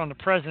picks on the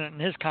president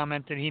and his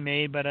comment that he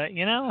made. But it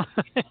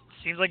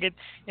seems like it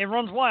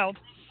runs wild.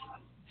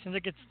 Seems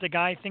like it's the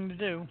guy thing to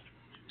do.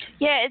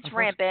 Yeah, it's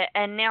rampant,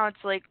 and now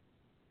it's like,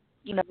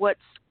 what's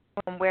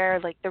going where.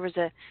 Like there was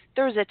a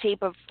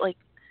tape of like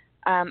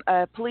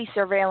a police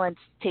surveillance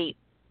tape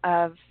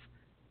of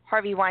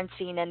Harvey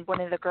Weinstein and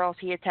one of the girls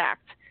he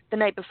attacked the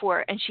night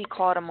before, and she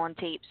caught him on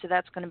tape. So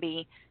that's going to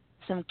be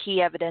some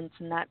key evidence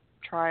in that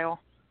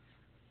trial.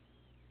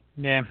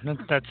 Yeah,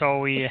 that's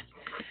all we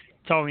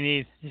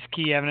need is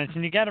key evidence.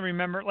 And you got to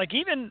remember, like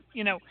even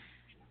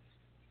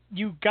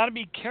you got to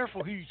be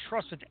careful who you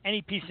trust with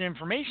any piece of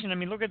information. I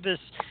mean, look at this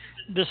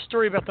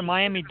story about the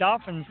Miami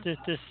Dolphins. This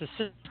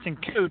assistant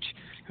coach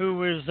who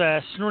was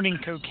snorting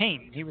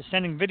cocaine. He was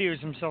sending videos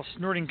of himself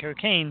snorting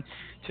cocaine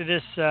to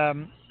this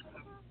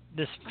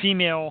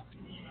female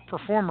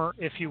performer,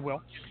 if you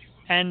will.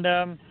 And,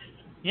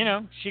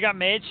 she got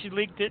mad. She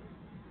leaked it.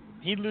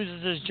 He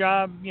loses his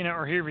job,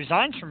 or he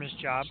resigns from his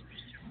job.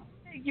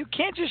 You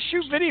can't just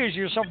shoot videos of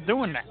yourself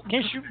doing that. You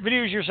can't shoot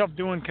videos of yourself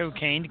doing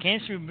cocaine. You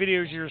can't shoot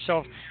videos of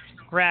yourself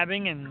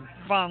grabbing and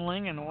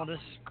fondling and all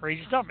this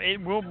crazy stuff.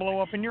 It will blow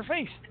up in your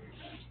face.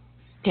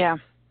 Yeah,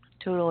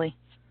 totally.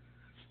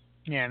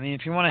 Yeah, I mean,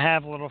 if you want to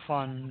have a little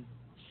fun,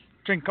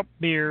 drink a couple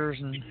beers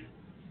and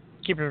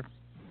keep your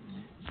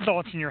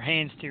thoughts in your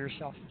hands to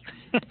yourself.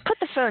 Put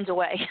the phones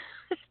away.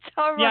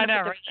 Tell Yeah, I everyone to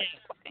know, put the right?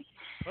 phones away.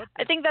 Yeah.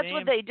 I think that's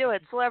what they do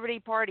at celebrity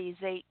parties.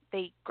 They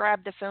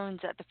grab the phones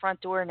at the front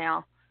door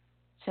now,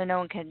 so no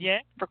one can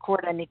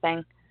record anything.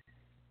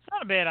 It's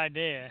not a bad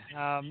idea.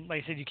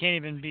 Like I said, you can't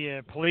even be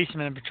a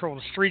policeman and patrol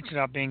the streets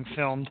without being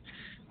filmed.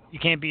 You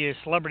can't be a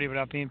celebrity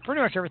without being.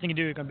 Pretty much everything you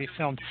do is going to be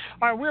filmed.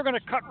 All right, we're going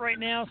to cut right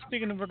now.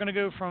 Speaking of, we're going to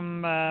go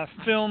from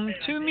film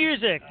to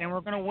music, and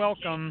we're going to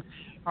welcome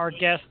our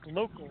guest,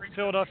 local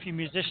Philadelphia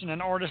musician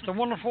and artist, the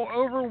wonderful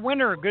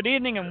Overwinter. Good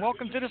evening, and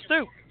welcome to the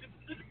Stoop.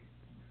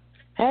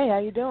 Hey, how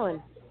you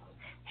doing?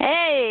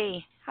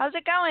 Hey, how's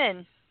it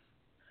going?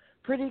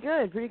 Pretty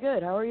good.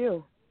 How are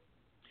you?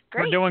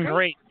 Great. We're doing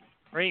great.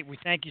 Great. We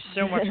thank you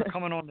so much for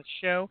coming on the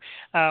show.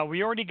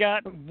 We already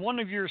got one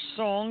of your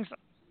songs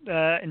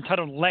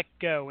entitled Let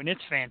Go, and it's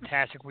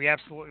fantastic. We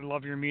absolutely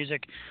love your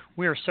music.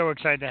 We are so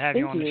excited to have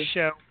you on the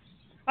show.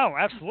 Oh,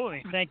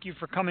 absolutely. Thank you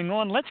for coming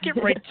on. Let's get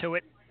right to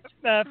it.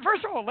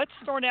 First of all, let's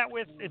start out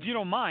with, if you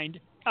don't mind,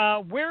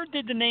 where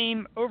did the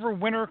name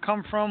Overwinter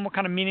come from? What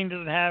kind of meaning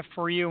does it have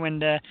for you?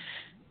 And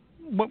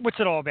what's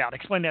it all about?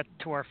 Explain that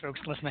to our folks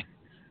listening.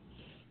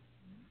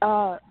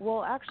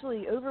 Well,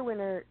 actually,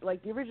 Overwinter,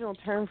 like, the original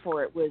term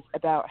for it was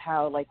about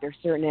how, like, there's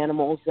certain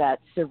animals that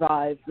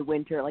survive the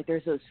winter. Like,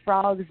 there's those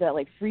frogs that,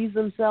 like, freeze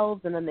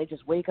themselves and then they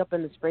just wake up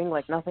in the spring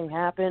like nothing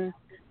happened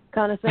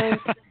kind of thing.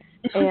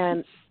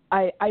 And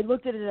I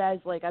looked at it as,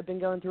 like, I've been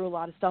going through a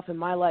lot of stuff in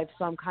my life,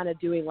 so I'm kind of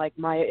doing, like,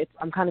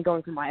 I'm kind of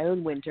going through my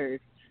own winter.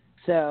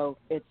 So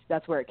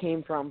that's where it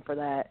came from for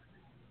that.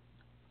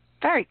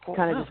 Very cool.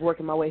 Kind of just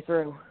working my way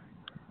through.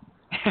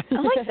 I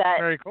like that.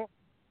 Very cool.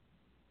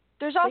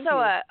 There's also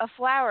a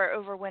flower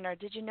Overwinter.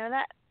 Did you know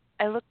that?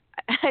 I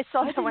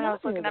saw that when I was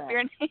looking up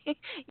your name.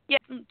 Yeah,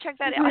 check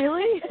that out.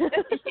 Really?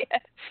 Yeah.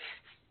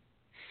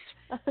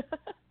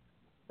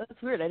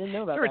 That's weird. I didn't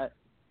know about that.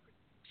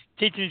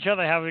 Teaching each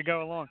other how we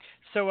go along.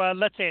 So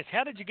let's ask,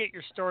 how did you get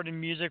your start in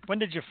music? When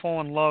did you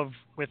fall in love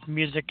with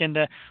music? And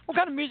what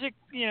kind of music,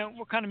 did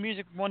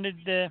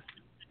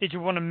you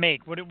want to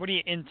make? What are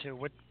you into?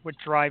 What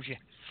drives you?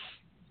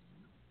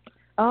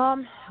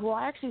 Well,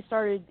 I actually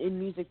started in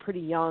music pretty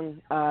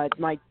young.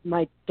 My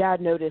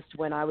dad noticed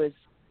when I was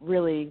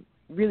really,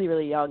 really,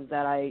 really young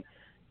that I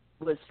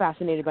was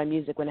fascinated by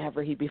music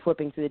whenever he'd be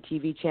flipping through the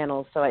TV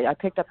channels. So I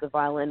picked up the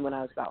violin when I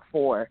was about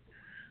 4.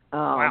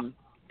 Wow.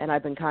 And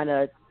I've been kind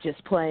of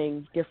just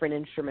playing different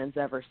instruments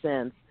ever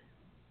since.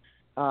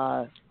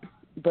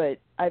 But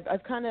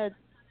I've kind of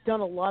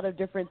done a lot of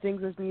different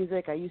things with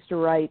music. I used to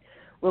write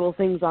little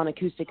things on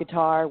acoustic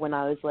guitar when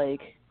I was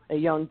like a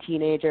young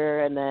teenager,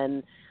 and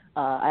then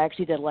I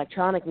actually did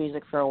electronic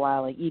music for a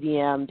while, like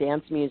EDM,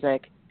 dance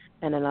music,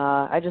 and then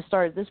I just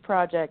started this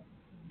project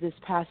this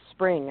past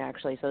spring,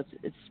 actually, so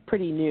it's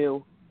pretty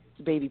new. It's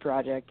a baby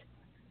project.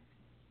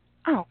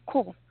 Oh,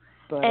 cool.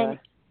 But,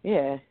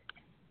 yeah.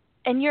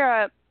 And you're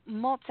a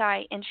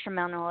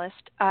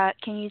multi-instrumentalist.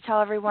 Can you tell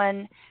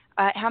everyone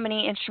how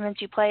many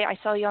instruments you play? I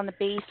saw you on the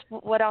bass.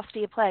 What else do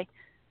you play?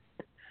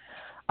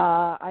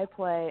 I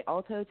play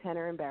alto,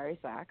 tenor, and bari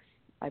sax.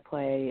 I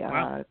play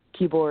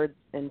keyboard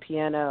and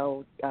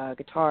piano,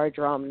 guitar,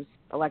 drums,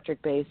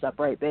 electric bass,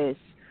 upright bass.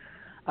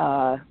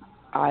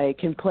 I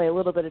can play a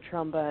little bit of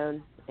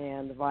trombone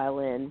and the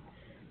violin.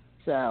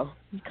 So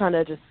kind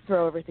of just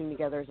throw everything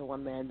together as a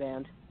one-man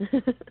band.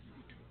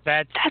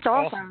 That's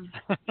awesome.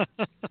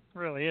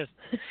 Really is.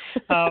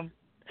 And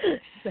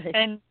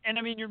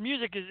I mean, your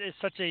music is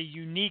such a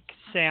unique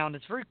sound.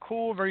 It's very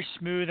cool, very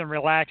smooth and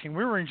relaxing.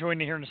 We were enjoying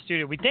it here in the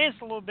studio. We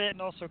danced a little bit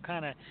and also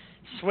kind of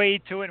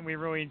swayed to it, and we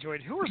really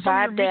enjoyed it. Who are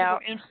some of your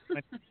musical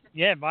influences?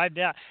 Yeah, vibed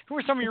out. Who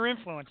are some of your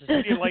influences?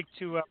 Who do you like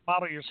to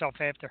model yourself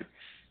after?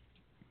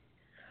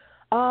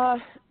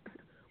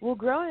 Well,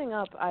 growing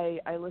up, I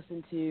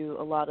listened to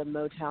a lot of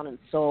Motown and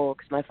soul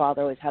because my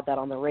father always had that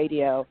on the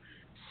radio.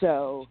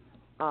 So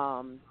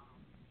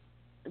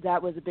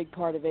that was a big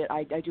part of it.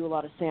 I do a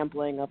lot of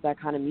sampling of that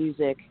kind of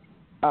music.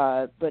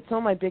 But some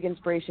of my big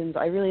inspirations,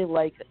 I really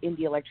like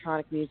indie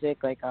electronic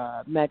music like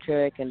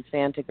Metric and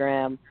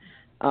Fantagram,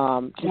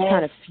 just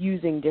kind of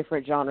fusing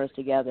different genres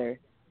together.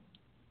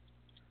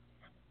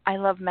 I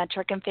love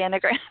Metric and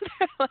Fantagram.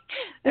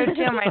 They're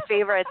two of my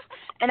favorites.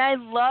 And I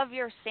love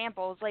your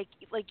samples. Like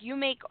you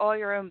make all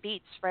your own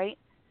beats, right?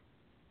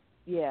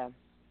 Yeah.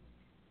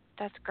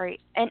 That's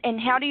great.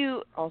 And how do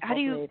you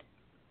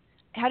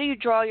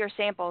draw your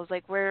samples?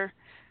 Like where,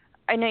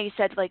 I know you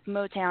said like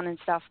Motown and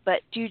stuff,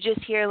 but do you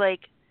just hear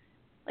like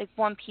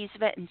one piece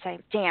of it and say,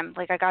 damn,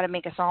 like I got to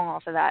make a song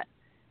off of that?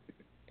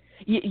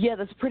 Yeah,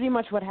 that's pretty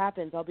much what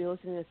happens. I'll be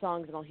listening to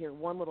songs and I'll hear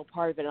one little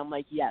part of it. And I'm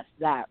like, yes,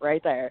 that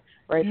right there,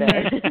 right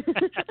there.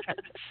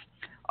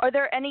 Are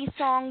there any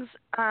songs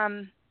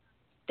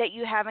that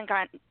you haven't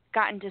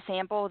gotten to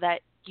sample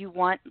that you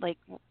want? Like,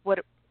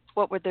 what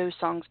would those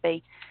songs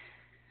be?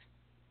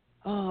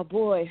 Oh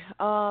boy,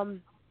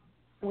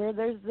 where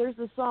there's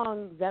a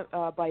song that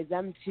by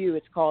them too.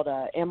 It's called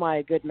 "Am I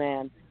a Good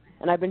Man,"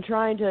 and I've been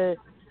trying to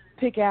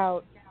pick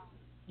out,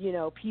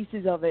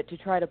 pieces of it to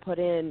try to put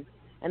in,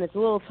 and it's a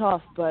little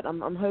tough, but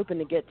I'm hoping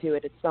to get to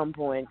it at some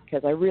point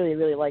because I really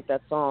really like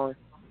that song.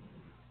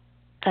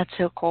 That's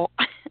so cool.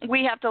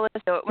 We have to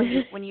listen to it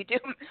when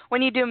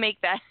you do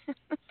make that.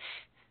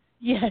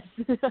 Yes,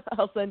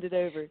 I'll send it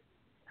over.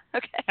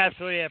 Okay.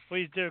 Absolutely, yeah,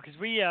 please do, because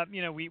we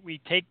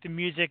take the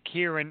music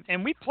here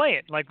and we play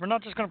it. Like, we're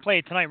not just going to play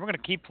it tonight. We're going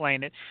to keep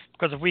playing it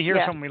because if we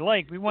hear something we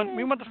like, we want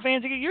the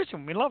fans to get used to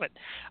it. We love it,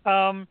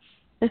 and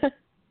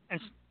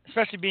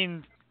especially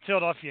being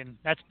Philadelphian,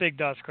 that's big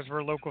to us because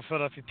we're local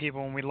Philadelphia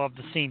people and we love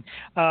the scene.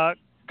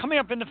 Coming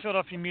up in the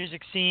Philadelphia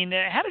music scene,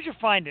 how did you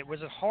find it?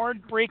 Was it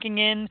hard breaking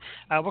in?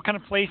 What kind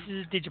of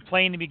places did you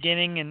play in the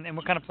beginning, and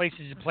what kind of places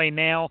you play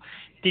now?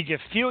 Did you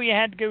feel you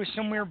had to go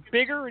somewhere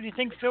bigger, or do you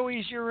think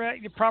Philly's your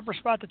proper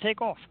spot to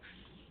take off?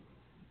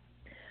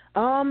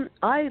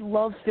 I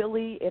love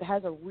Philly. It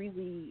has a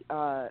really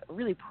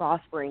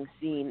prospering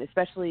scene,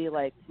 especially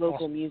like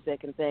local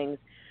music and things.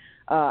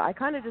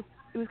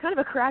 It was kind of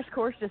a crash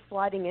course just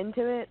sliding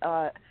into it.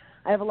 I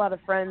have a lot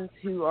of friends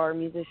who are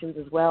musicians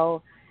as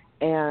well.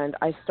 And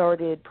I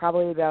started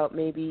probably about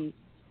maybe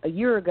a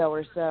year ago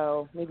or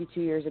so, maybe 2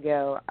 years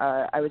ago,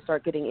 I would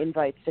start getting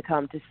invites to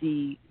come to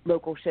see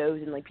local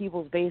shows in like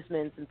people's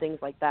basements and things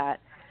like that.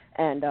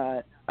 And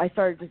I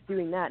started just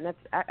doing that. And that's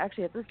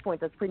actually at this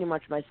point, that's pretty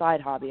much my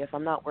side hobby. If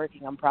I'm not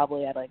working, I'm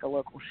probably at like a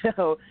local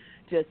show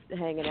just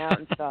hanging out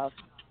and stuff.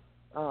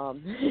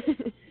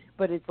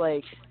 But it's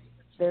like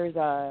there's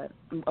a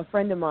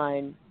friend of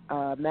mine,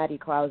 Matty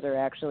Klauser,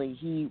 actually,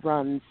 he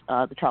runs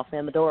the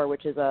Tralfamadore,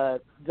 which is a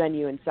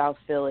venue in South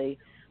Philly,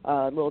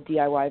 a little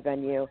DIY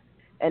venue.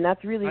 And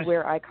that's really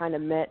where I kind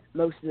of met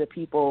most of the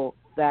people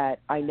that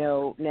I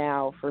know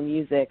now for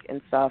music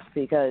and stuff,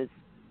 because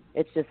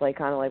it's just like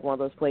kind of like one of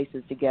those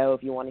places to go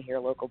if you want to hear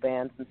local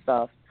bands and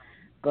stuff.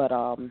 But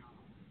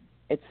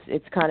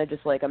it's kind of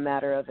just like a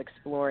matter of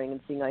exploring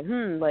and seeing like,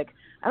 like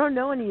I don't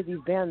know any of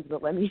these bands,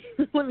 but let me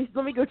let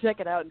me go check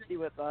it out and see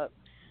what's up,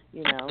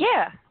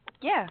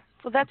 Yeah.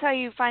 Well, that's how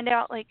you find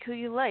out like who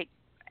you like,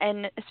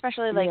 and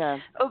especially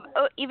like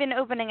even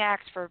opening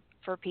acts for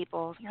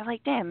people. You're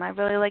like, damn, I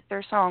really like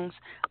their songs.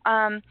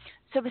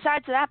 So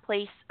besides that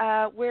place,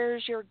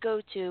 where's your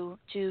go-to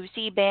to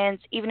see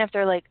bands, even if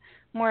they're like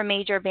more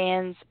major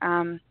bands?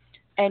 And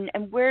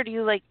where do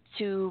you like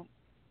to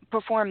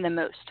perform the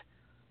most?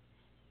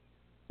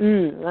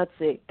 Let's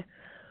see.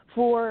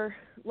 For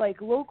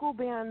like local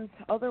bands,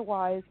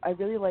 otherwise, I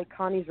really like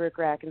Connie's Rick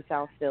Rack in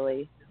South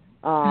Philly.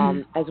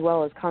 As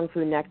well as Kung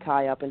Fu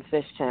Necktie up in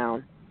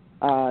Fishtown.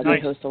 They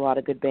host a lot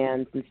of good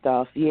bands and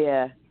stuff.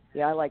 Yeah,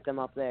 I like them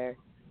up there.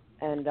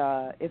 And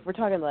if we're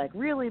talking like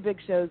really big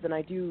shows, then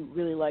I do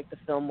really like the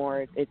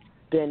Fillmore.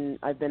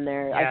 I've been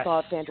there. Yes. I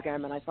saw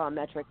Phantogram and I saw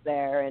Metric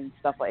there and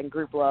stuff like, and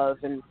Group Love,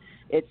 and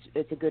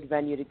it's a good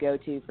venue to go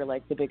to for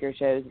like the bigger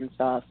shows and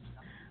stuff.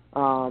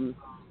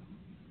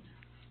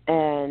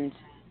 And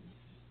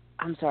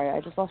I'm sorry,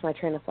 I just lost my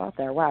train of thought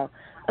there. Wow.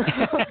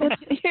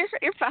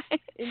 You're fine.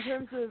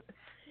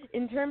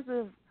 In terms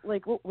of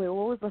like, what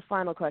was the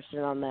final question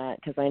on that?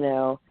 Because I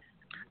know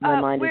my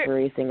mind is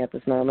racing at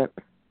this moment.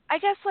 I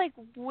guess like,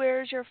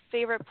 where's your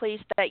favorite place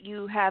that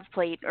you have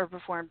played or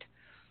performed?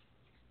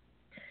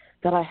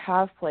 That I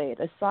have played,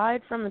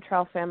 aside from the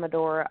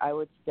Tralfamadore, I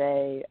would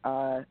say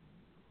I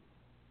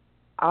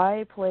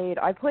played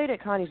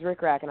at Connie's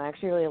Rick Rack, and I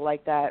actually really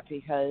liked that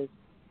because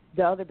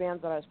the other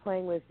bands that I was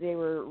playing with, they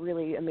were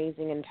really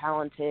amazing and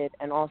talented,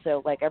 and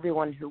also like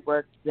everyone who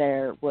worked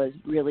there was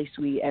really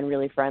sweet and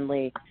really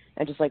friendly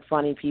and just like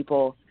funny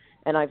people.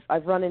 And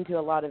I've run into a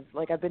lot of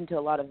like, I've been to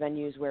a lot of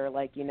venues where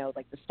like,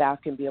 like the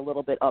staff can be a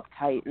little bit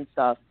uptight and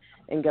stuff,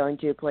 and going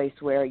to a place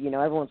where,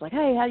 everyone's like,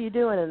 hey, how you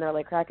doing? And they're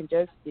like cracking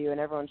jokes with you and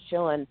everyone's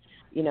chilling,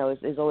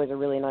 is always a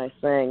really nice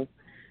thing.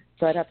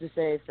 So I'd have to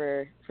say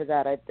for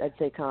that, I'd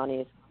say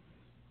Connie's.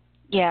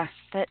 Yeah,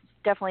 that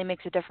definitely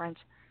makes a difference.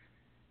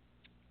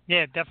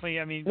 Yeah, definitely.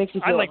 I mean,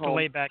 I like the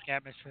laid-back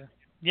atmosphere.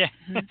 Yeah,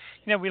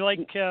 we like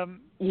because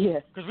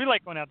we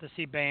like going out to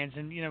see bands,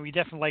 and we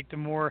definitely like the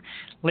more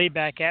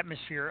laid-back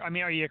atmosphere. I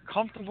mean, are you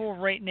comfortable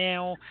right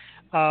now?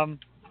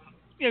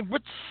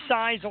 What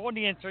size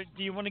audience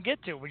do you want to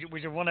get to?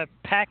 Would you want to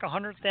pack a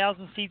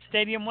 100,000 seat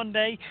stadium one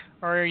day,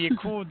 or are you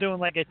cool doing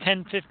like a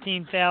 10,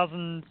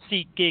 15,000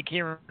 seat gig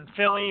here in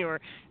Philly,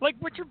 or like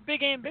what's your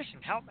big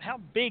ambition?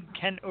 How big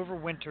can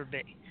Overwinter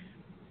be?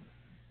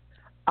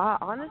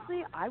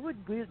 Honestly, I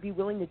would be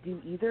willing to do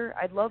either.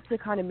 I'd love to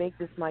kind of make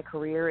this my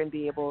career and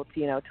be able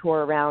to,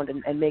 tour around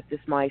and make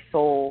this my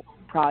sole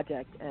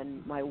project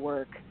and my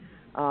work.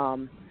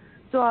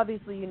 So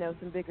obviously,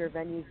 some bigger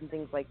venues and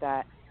things like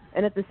that.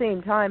 And at the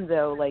same time,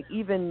 though, like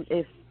even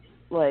if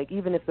like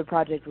even if the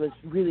project was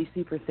really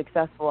super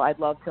successful, I'd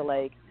love to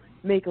like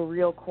make a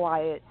real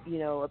quiet,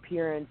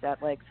 appearance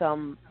at like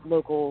some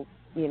local,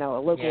 a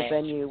local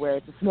venue where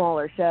it's a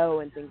smaller show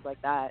and things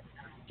like that,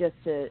 just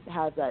to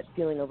have that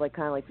feeling of like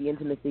kind of like the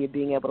intimacy of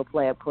being able to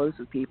play up close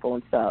with people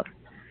and stuff.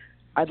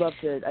 I'd love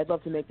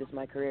to make this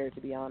my career,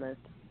 to be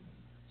honest.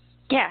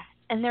 Yeah,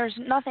 and there's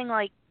nothing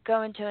like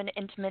going to an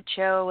intimate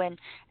show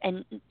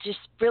and just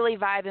really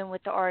vibing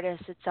with the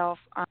artist itself.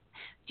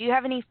 Do you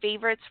have any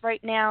favorites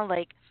right now?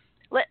 Like,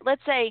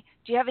 let's say,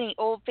 do you have any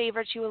old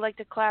favorites you would like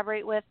to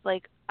collaborate with,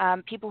 like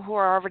people who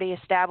are already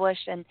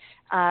established, and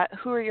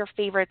who are your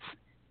favorites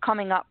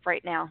coming up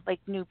right now, like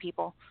new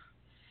people?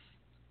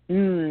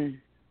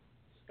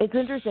 It's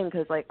interesting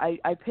because like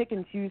I pick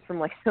and choose from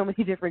like so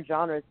many different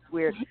genres. It's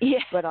weird. Yeah.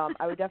 But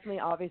I would definitely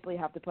obviously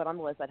have to put on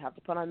the list. I'd have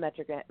to put on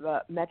Metric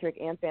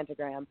and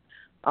Fantagram.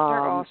 They're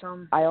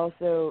awesome.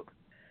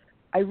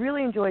 I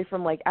really enjoy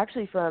from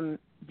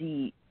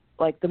the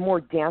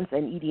more dance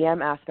and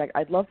EDM aspect.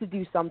 I'd love to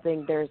do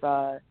something.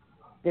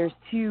 There's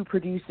two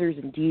producers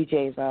and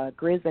DJs,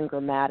 Grizz and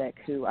Grammatic,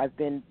 who I've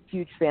been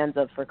huge fans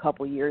of for a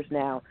couple years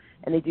now,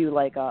 and they do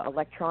like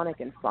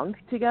electronic and funk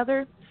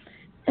together.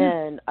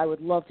 And I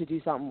would love to do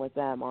something with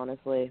them,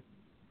 honestly.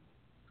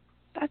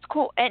 That's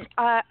cool. And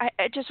I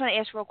just want to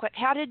ask real quick,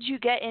 how did you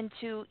get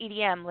into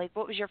EDM? Like,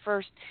 what was your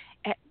first,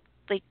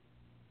 like,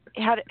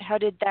 how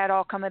did that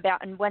all come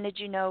about? And when did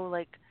you know,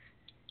 like,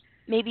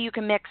 maybe you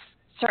can mix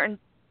certain,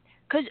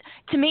 because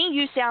to me,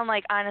 you sound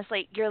like,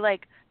 honestly, you're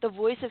like the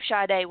voice of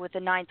Sade with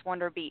the Ninth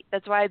Wonder beat.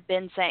 That's why I've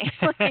been saying,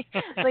 like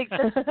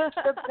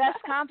the best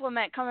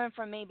compliment coming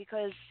from me,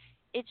 because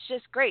it's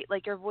just great.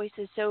 Like, your voice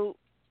is so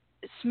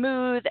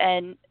smooth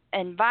and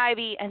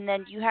vibey, and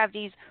then you have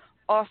these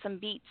awesome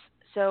beats.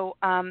 So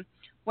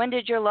when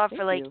did your love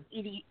for like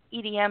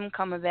EDM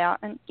come about?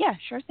 And yeah,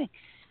 sure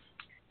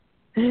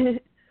thing.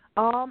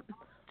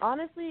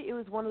 Honestly, it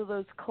was one of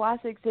those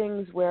classic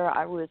things where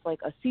I was like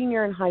a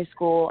senior in high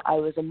school. I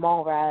was a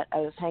mall rat. I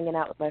was hanging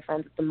out with my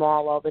friends at the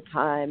mall all the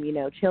time,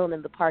 chilling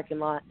in the parking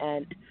lot,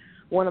 and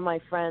one of my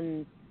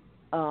friends,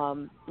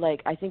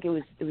 I think it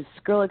was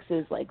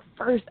Skrillex's like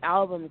first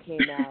album came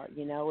out,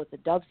 with the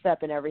dubstep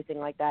and everything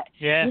like that.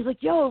 Yeah. He was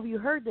like, "Yo, have you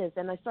heard this?"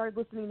 And I started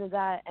listening to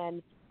that,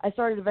 and I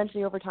started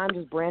eventually over time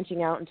just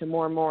branching out into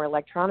more and more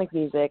electronic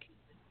music.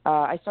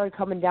 I started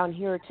coming down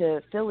here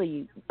to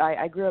Philly.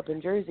 I grew up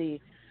in Jersey,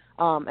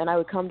 and I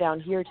would come down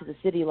here to the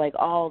city like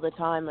all the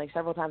time, like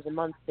several times a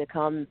month to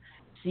come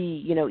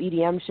see,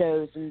 EDM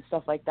shows and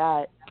stuff like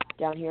that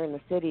down here in the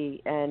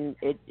city, and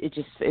it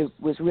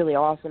was really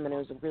awesome, and it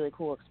was a really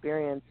cool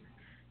experience.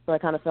 So I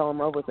kind of fell in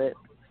love with it.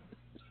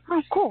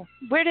 Oh, cool.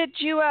 Where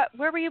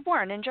were you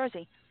born in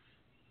Jersey?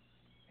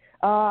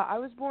 I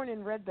was born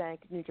in Red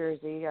Bank, New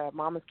Jersey,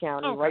 Monmouth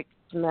County, right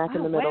smack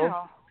in the middle.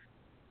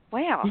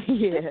 Wow.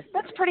 Yeah.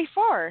 That's pretty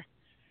far.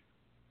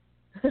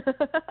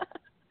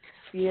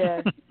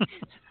 Yeah.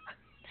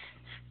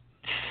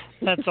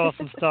 That's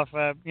awesome stuff.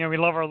 We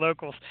love our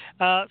locals.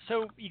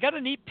 So you got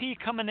an EP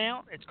coming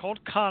out. It's called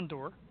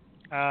Condor.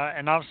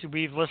 And obviously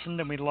we've listened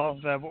and we love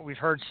what we've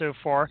heard so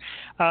far.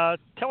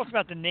 Tell us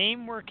about the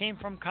name, where it came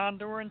from,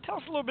 Condor, and tell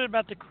us a little bit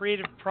about the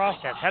creative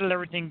process. How did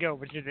everything go?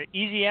 Was it an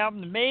easy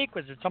album to make?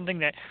 Was it something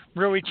that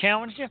really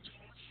challenged you?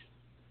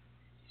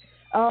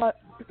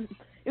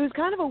 It was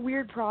kind of a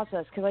weird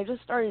process because I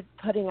just started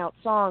putting out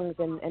songs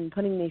and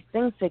putting these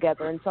things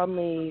together, and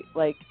suddenly,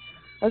 I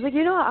was like,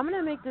 what? I'm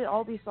going to make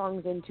all these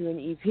songs into an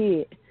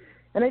EP.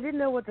 And I didn't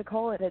know what to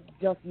call it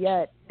just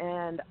yet.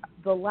 And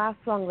the last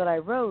song that I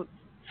wrote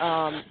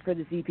for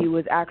this EP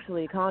was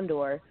actually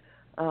Condor.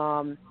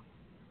 And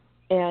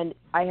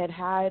I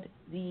had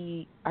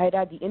the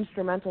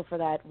instrumental for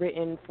that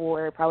written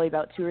for probably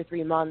about 2 or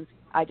 3 months.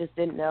 I just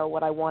didn't know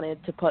what I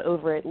wanted to put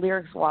over it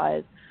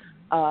lyrics-wise.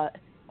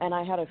 And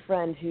I had a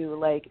friend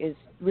who, is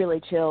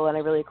really chill and I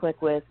really click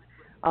with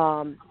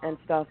and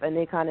stuff. And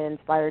they kind of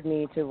inspired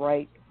me to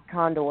write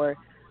Condor.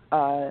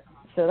 So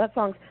this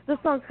song's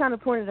kind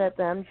of pointed at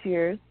them.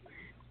 Cheers.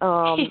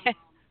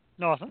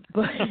 Awesome.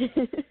 But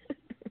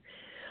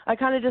I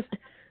kind of just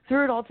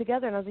threw it all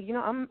together, and I was like,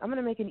 I'm going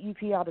to make an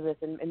EP out of this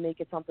and make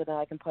it something that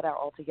I can put out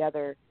all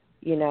together,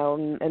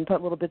 and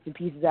put little bits and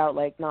pieces out,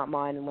 like Not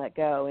Mine and Let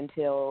Go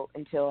until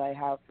I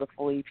have the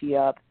full EP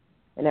up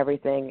and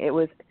everything. It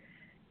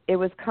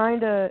was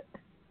kind of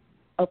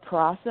a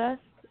process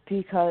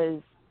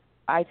because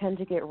I tend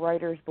to get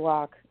writer's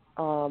block.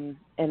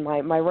 And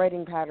my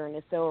writing pattern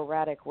is so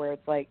erratic where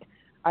it's like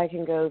I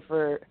can go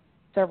for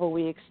several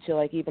weeks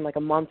to even a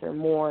month or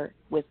more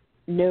with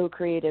no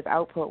creative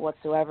output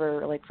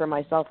whatsoever, for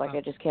myself.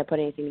 I just can't put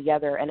anything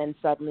together. And then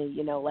suddenly,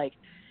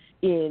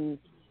 in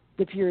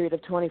the period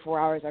of 24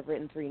 hours, I've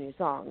written 3 new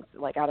songs,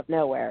 out of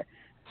nowhere.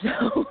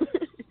 So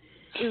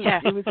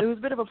it was a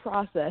bit of a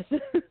process,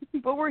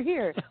 but we're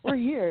here.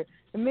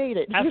 I made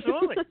it.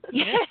 Absolutely.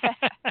 Yeah.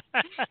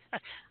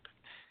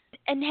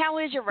 And how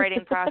is your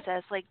writing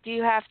process? Do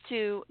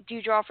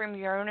you draw from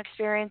your own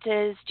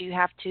experiences? Do you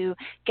have to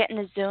get in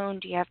the zone?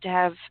 Do you have to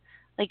have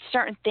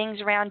certain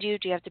things around you?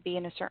 Do you have to be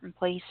in a certain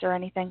place or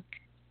anything?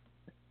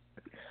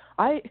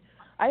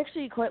 I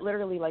actually quite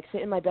literally like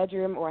sit in my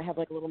bedroom, or I have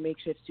like a little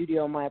makeshift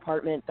studio in my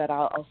apartment that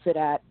I'll sit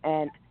at,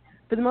 and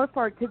for the most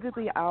part,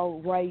 typically I'll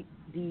write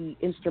the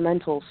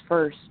instrumentals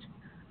first,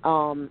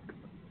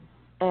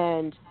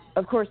 and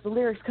of course the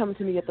lyrics come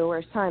to me at the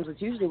worst times.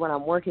 It's usually when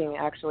I'm working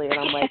actually, and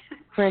I'm like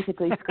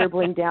frantically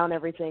scribbling down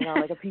everything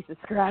on like a piece of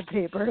scrap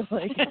paper,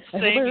 like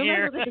Same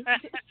here.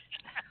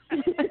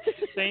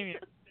 Same here.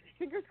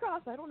 Fingers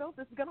crossed. I don't know if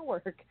this is gonna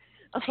work,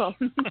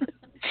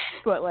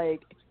 but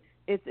like.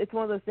 It's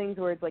one of those things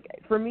where it's like,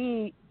 for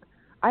me,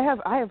 I have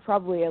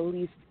probably, at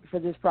least for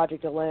this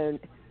project alone,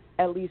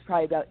 at least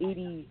probably about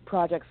 80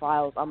 project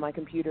files on my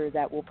computer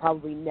that will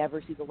probably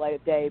never see the light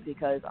of day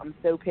because I'm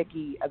so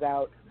picky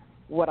about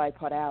what I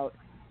put out,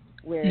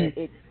 where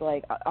it's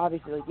like,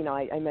 obviously, like, you know,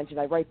 I mentioned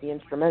I write the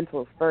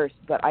instrumentals first,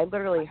 but I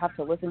literally have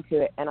to listen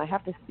to it, and I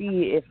have to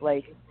see if,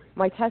 like,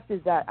 my test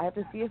is that I have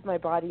to see if my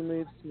body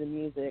moves to the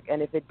music,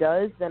 and if it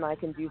does, then I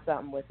can do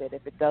something with it.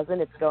 If it doesn't,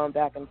 it's going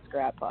back in the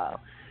scrap pile.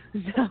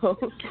 So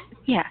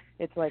yeah,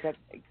 it's like I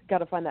got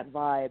to find that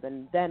vibe,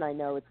 and then I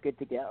know it's good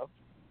to go.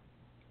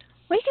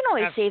 Well, you can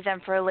always save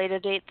them for a later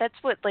date. That's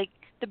what like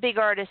the big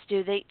artists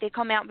do. They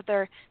come out with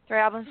their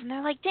albums, and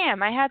they're like,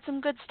 damn, I had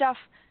some good stuff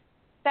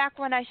back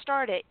when I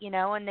started, you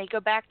know, and they go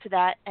back to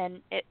that,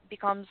 and it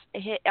becomes a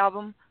hit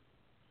album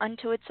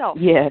unto itself.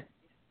 Yeah.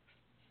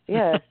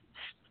 Yeah.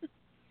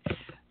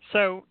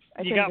 So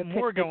you got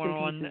more going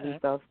on. And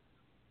stuff.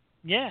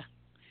 Yeah.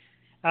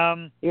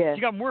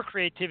 You got more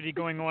creativity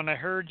going on. I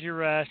heard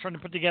you're starting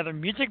to put together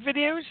music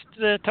videos.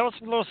 Tell us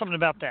a little something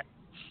about that.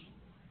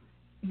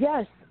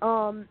 Yes.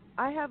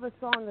 I have a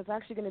song that's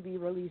actually going to be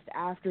released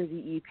after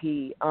the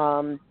EP,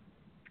 and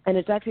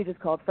it's actually just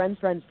called Friends,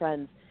 Friends,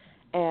 Friends.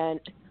 And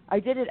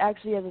I did it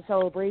actually as a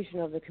celebration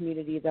of the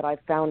community that I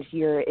found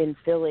here in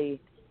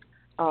Philly.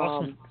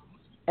 Awesome.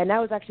 And that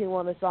was actually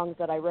one of the songs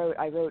that I wrote.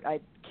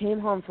 I came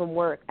home from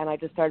work, and I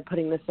just started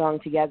putting this song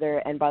together,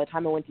 and by the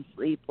time I went to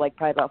sleep, like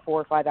probably about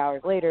 4 or 5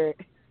 hours later,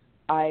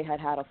 I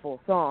had a full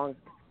song.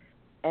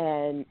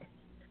 And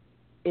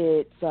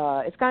it's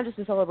kind of just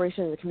a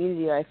celebration of the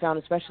community that I found,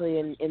 especially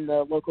in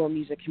the local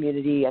music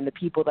community and the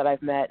people that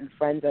I've met and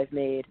friends I've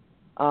made.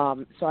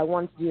 So I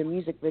wanted to do a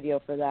music video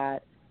for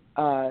that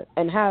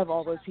and have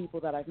all those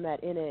people that I've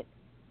met in it,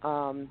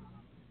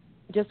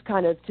 just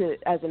kind of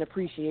as an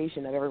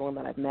appreciation of everyone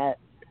that I've met.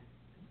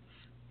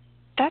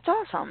 That's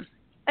awesome.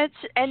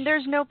 And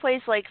there's no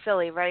place like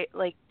Philly, right?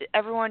 Like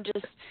everyone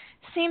just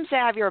seems to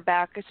have your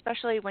back,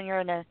 especially when you're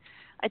in a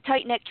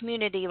tight-knit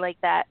community like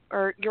that,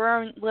 or your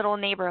own little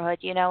neighborhood,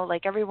 you know,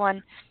 like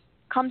everyone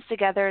comes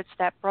together. It's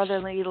that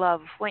brotherly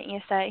love, wouldn't you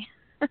say?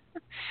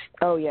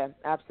 Oh yeah,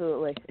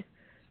 absolutely.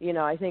 You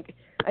know, I think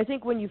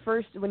when you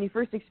first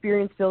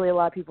experience Philly, a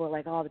lot of people are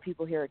like, oh, the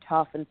people here are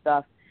tough and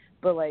stuff,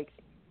 but like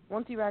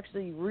once you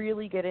actually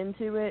really get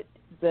into it,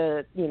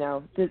 the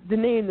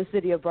name, the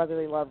city of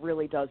brotherly love,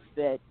 really does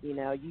fit. You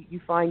know, you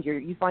find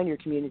your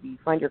community, you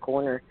find your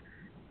corner.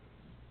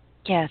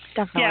 Yes,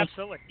 definitely. Yeah,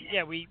 absolutely.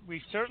 Yeah, we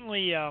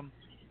certainly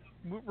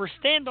we're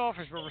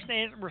standoffish, but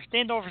we're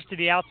standoffish to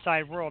the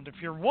outside world. If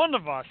you're one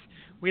of us,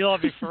 we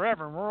love you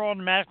forever, and we're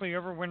automatically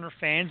Overwinter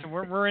fans, and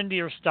we're into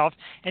your stuff.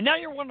 And now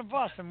you're one of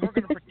us, and we're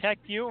going to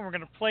protect you, and we're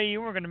going to play you,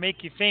 and we're going to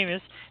make you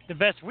famous the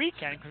best we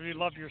can because we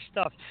love your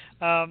stuff.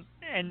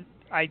 And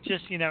I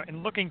just, you know,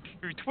 in looking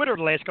through Twitter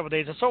the last couple of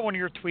days, I saw one of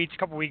your tweets a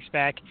couple of weeks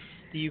back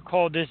that you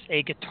called this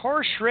a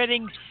guitar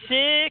shredding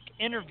sick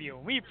interview.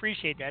 We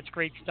appreciate that. It's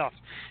great stuff.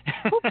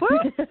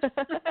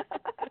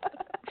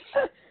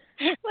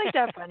 Like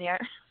that fun, yeah.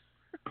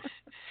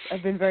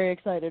 I've been very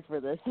excited for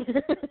this.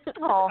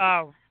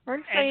 We're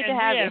excited to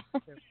have you.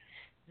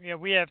 Yeah,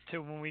 we have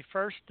too. When we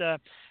first,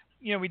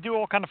 we do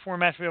all kind of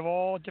formats. We have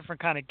all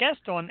different kind of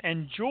guests on.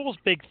 And Jules'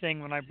 big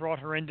thing when I brought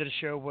her into the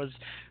show was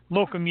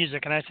local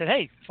music. And I said,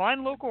 hey,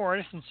 find local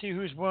artists and see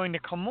who's willing to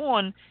come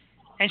on.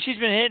 And she's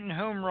been hitting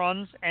home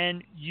runs,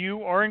 and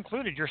you are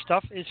included. Your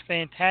stuff is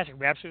fantastic.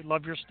 We absolutely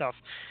love your stuff.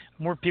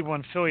 More people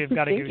in Philly have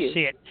got to go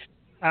see it.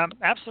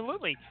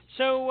 Absolutely.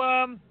 So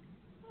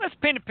let's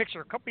paint a picture.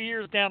 A couple of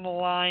years down the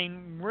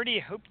line, where do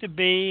you hope to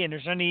be? And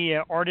is there any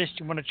artists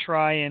you want to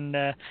try and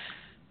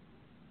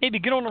maybe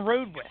get on the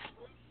road with?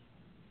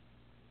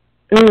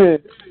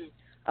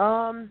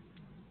 A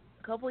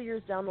couple of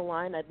years down the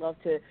line, I'd love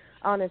to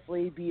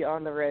honestly be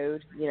on the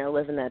road, you know,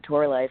 living that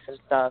tour life and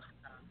stuff.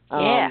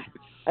 Yeah.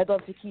 I'd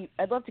love to keep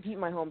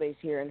my home base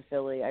here in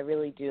Philly. I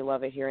really do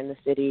love it here in the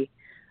city.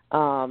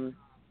 And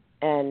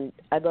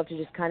I'd love to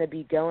just kind of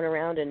be going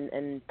around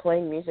and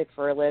playing music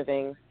for a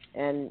living.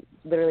 And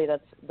literally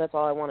that's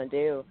all I want to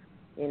do.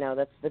 You know,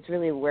 that's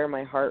really where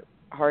my heart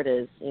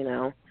is, you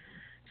know.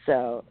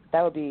 So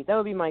that would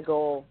be my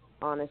goal,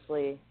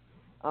 honestly.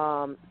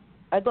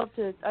 I'd love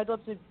to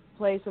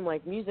play some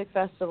like music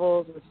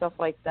festivals and stuff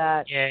like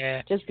that.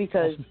 Yeah. Just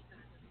because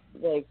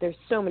like there's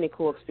so many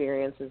cool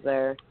experiences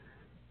there.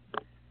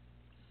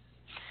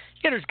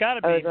 Yeah, there's got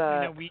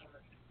to be.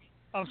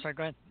 I'm sorry.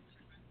 Go ahead.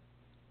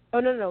 Oh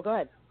no, go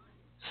ahead.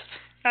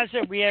 I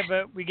said we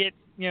get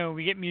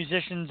we get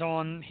musicians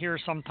on here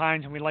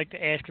sometimes, and we like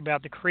to ask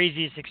about the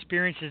craziest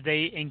experiences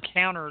they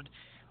encountered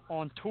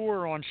on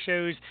tour, on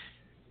shows.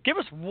 Give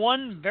us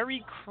one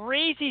very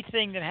crazy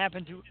thing that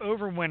happened to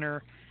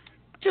Overwinter,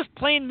 just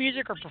playing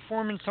music or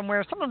performing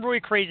somewhere. Something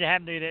really crazy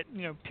happened to you that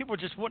people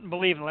just wouldn't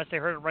believe unless they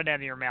heard it right out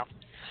of your mouth.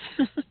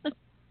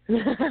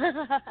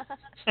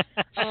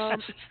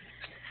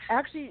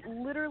 Actually,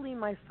 literally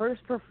my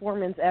first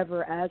performance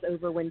ever as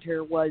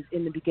Overwinter was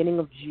in the beginning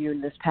of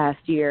June this past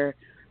year.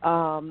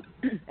 And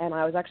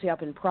I was actually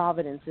up in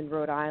Providence in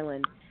Rhode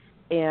Island.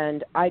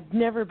 And I'd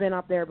never been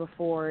up there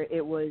before.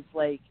 It was,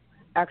 like,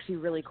 actually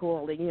really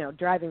cool,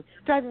 driving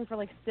for,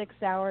 like, 6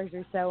 hours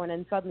or so and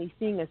then suddenly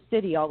seeing a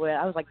city all the way.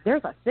 I was like,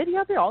 there's a city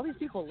up there? All these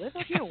people live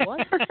up here?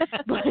 What?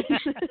 But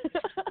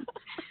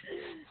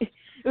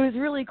it was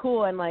really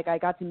cool. And, like, I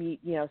got to meet,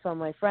 some of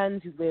my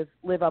friends who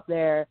live up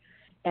there.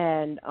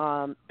 And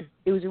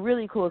it was a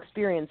really cool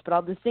experience, but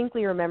I'll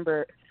distinctly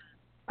remember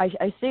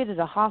I stayed at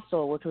a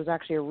hostel, which was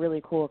actually a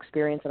really cool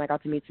experience, and I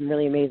got to meet some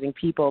really amazing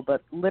people.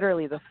 But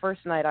literally the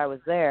first night I was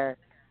there,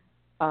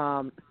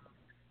 I'm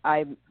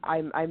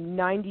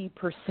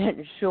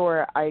 90%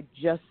 sure I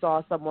just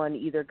saw someone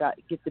either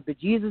get the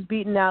bejesus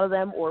beaten out of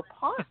them or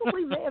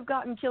possibly may have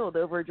gotten killed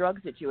over a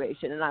drug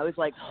situation. And I was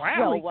like,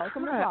 wow, well,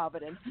 welcome to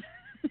Providence.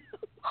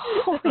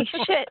 Holy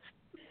shit.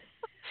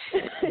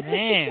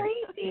 Man.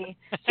 Crazy.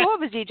 So what,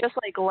 was he just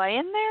like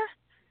laying there?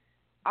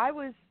 I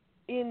was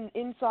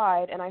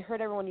inside, and I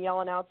heard everyone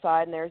yelling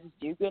outside, and there's this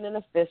dude getting in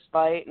a fist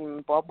fight,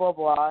 and blah, blah,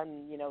 blah.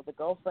 And, the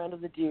girlfriend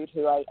of the dude,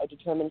 who I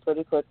determined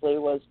pretty quickly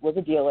was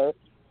a dealer,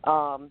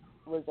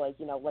 was like,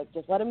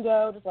 just let him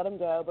go, just let him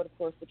go. But, of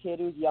course, the kid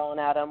who was yelling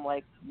at him,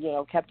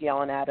 kept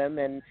yelling at him,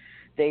 and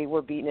they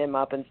were beating him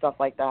up and stuff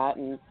like that.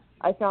 And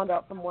I found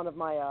out from one of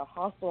my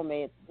hostel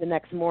mates the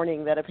next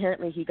morning that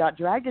apparently he got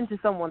dragged into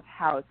someone's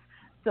house.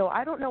 So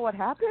I don't know what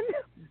happened,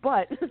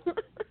 but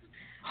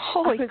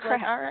holy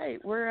crap! Like, all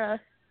right, we're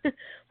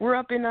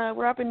up in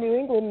New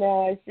England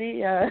now. I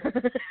see.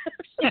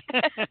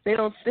 They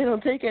don't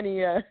take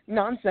any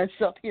nonsense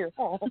up here.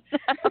 Oh.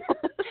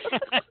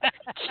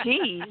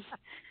 Jeez.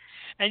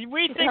 And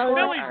we think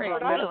Philly's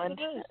Rhode Island.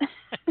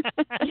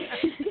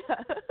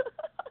 Yeah.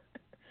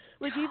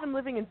 Like even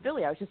living in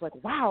Philly, I was just like,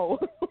 wow.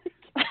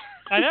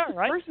 I know,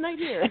 right? First night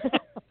here.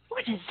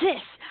 What is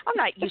this? I'm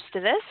not used to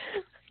this.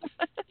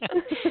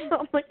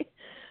 I'm like,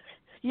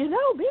 maybe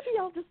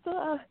I'll just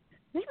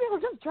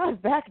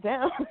drive back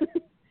down.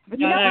 But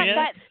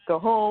that go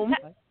home.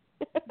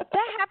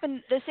 That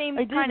happened the same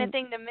kind of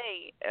thing to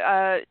me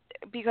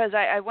because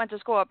I went to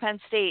school at Penn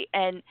State,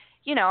 and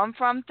I'm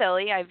from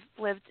Philly. I've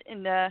lived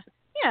in the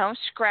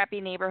scrappy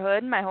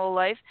neighborhood my whole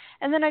life,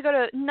 and then I go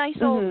to nice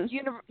old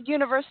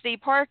University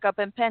Park up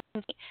in Penn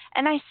State,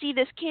 and I see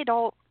this kid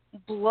all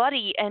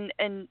bloody and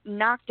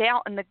knocked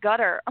out in the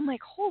gutter. I'm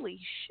like, holy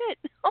shit,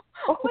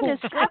 what is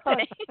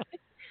happening?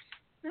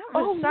 That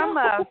was some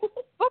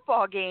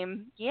football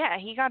game. Yeah,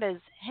 he got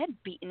his head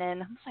beaten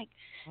in. I was like,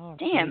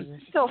 damn,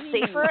 Jesus. Still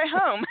safer at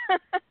home.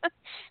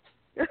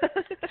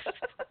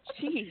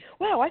 Jeez.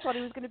 Wow, I thought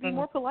he was going to be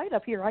more polite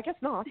up here. I guess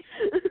not.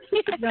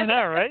 I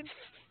know, right?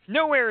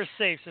 Nowhere is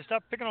safe, so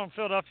stop picking on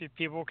Philadelphia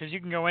people because you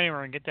can go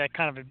anywhere and get that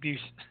kind of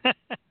abuse.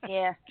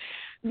 Yeah.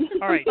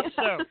 All right,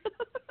 so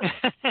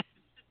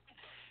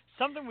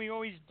something we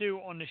always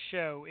do on the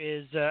show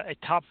is a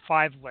top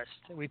 5 list.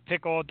 We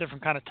pick all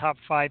different kind of top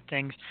 5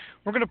 things.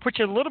 We're going to put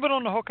you a little bit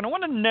on the hook, and I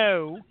want to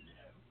know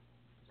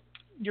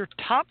your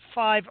top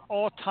 5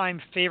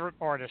 all-time favorite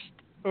artists.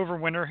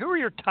 Overwinter, who are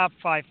your top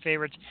 5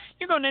 favorites?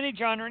 You go in any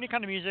genre, any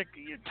kind of music,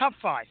 your top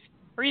 5,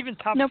 or even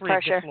top 3. No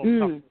pressure.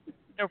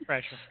 No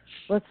pressure.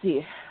 Let's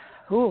see.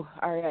 Ooh,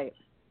 all right.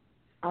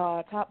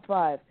 Top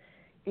 5.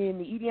 In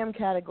the EDM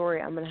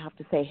category, I'm going to have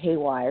to say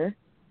Haywire,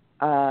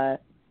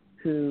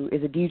 who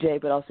is a DJ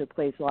but also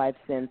plays live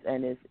synths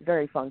and is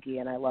very funky,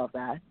 and I love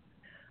that.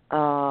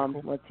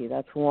 Let's see,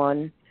 that's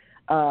one.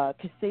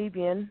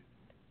 Kasabian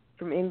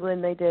from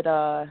England, they did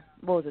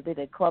They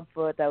did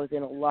Clubfoot. That was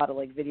in a lot of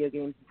like video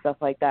games and stuff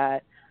like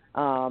that.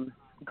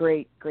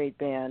 Great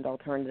band,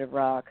 alternative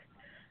rock.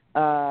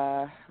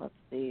 Let's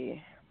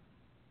see.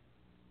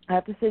 I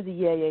have to say the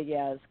Yeah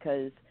Yeahs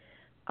because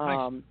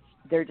nice.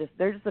 they're just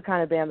the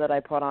kind of band that I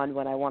put on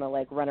when I want to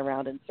like run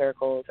around in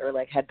circles or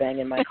like headbang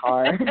in my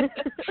car.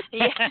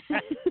 Yeah,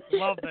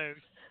 love those.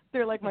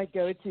 They're like my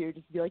go-to,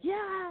 just to be like,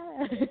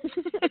 yeah.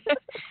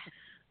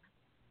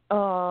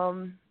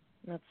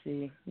 Let's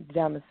see,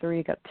 down to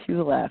 3, got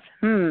 2 left.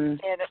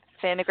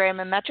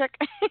 Phantogram and Metric.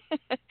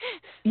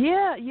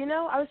 Yeah,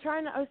 I was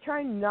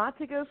trying not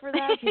to go for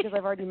that because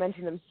I've already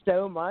mentioned them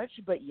so much,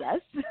 but yes.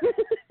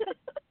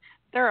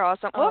 They're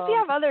awesome. Well, if you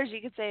have others,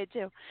 you could say it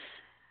too.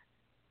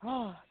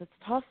 Oh, that's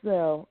tough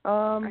though.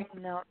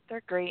 No,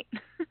 they're great.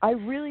 I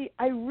really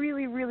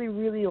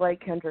like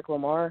Kendrick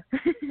Lamar.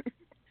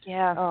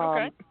 Yeah.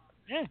 Okay.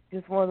 Yeah.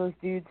 Just one of those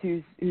dudes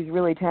who's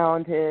really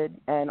talented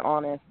and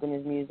honest in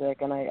his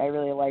music, and I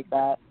really like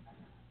that.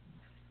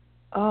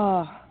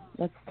 Oh,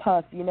 that's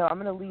tough. I'm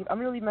gonna leave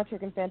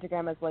Metric and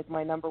Phantogram as like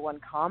my number 1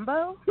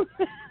 combo.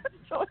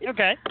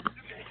 Okay.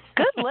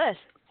 Good list.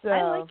 So,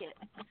 I like it.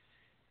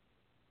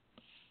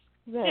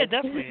 Yeah,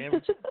 definitely. It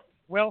was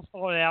well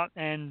thought out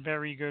and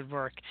very good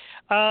work.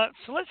 So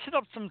let's hit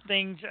up some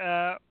things.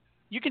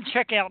 You can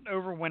check out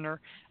Overwinter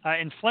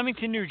in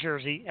Flemington, New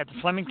Jersey at the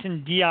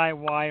Flemington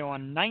DIY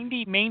on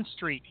 90 Main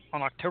Street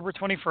on October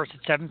 21st at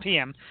 7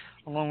 p.m.,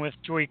 along with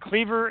Joy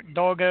Cleaver,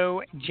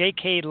 Doggo,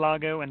 J.K.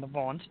 Lago, and the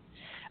Vaughns.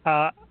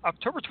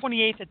 October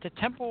 28th at the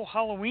Temple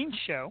Halloween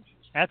Show.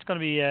 That's going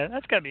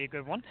to be a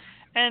good one.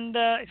 And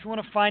if you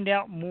want to find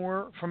out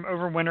more from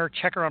Overwinter,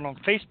 check her out on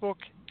Facebook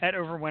at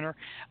Overwinter,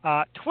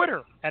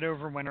 Twitter at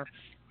Overwinter,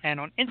 and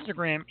on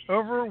Instagram,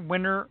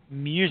 Overwinter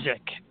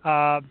Music.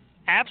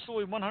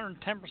 Absolutely 110%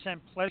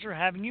 pleasure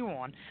having you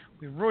on.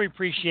 We really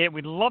appreciate it.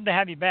 We'd love to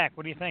have you back.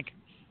 What do you think?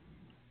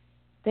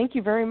 Thank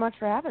you very much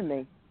for having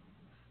me.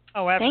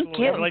 Oh, absolutely. Thank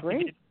you. I'd like Great.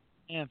 to get,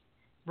 yeah.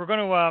 We're going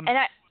to... And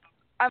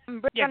I'm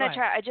really Yeah, going go to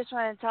try. I just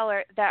want to tell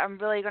her that I'm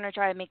really going to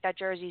try to make that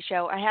Jersey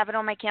show. I have it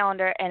on my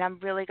calendar, and I'm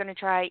really going to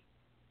try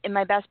in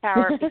my best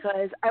power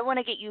because I want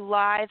to get you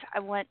live. I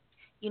want,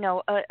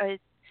 a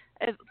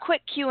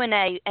quick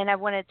Q&A, and I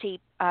want to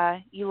tape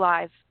you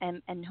live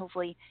and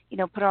hopefully,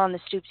 put it on the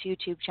Stoop's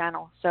YouTube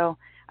channel. So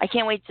I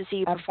can't wait to see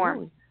you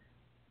perform. Absolutely.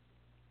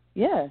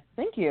 Yeah,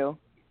 thank you.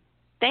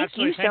 Thank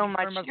you so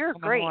much. Very You're for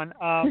great. coming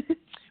on.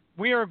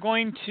 We are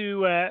going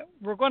to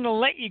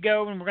let you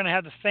go, and we're going to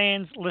have the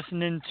fans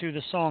listening to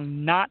the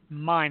song "Not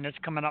Mine" that's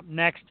coming up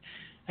next.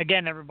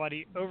 Again,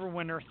 everybody,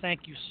 Overwinter,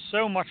 thank you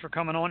so much for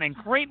coming on, and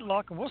great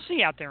luck. And we'll see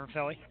you out there in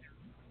Philly.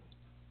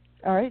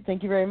 All right,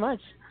 thank you very much.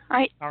 All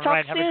right, All talk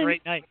right, have soon. a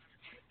great night.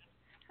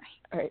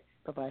 All right,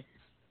 bye-bye.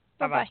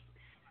 Bye-bye.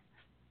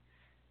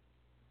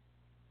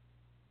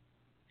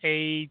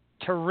 A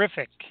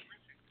terrific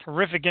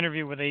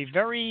interview with a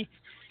very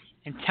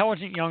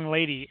intelligent young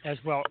lady as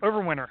well.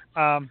 Overwinter,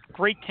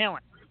 great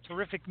talent,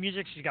 terrific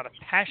music. She's got a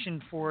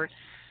passion for it.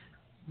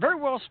 Very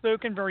well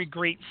spoken, very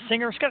great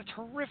singer. She's got a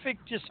terrific,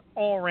 just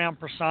all around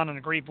persona and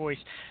a great voice.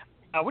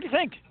 What do you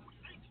think?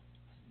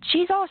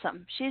 She's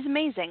awesome. She's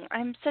amazing.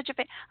 I'm such a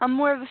fan. I'm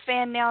more of a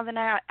fan now than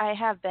I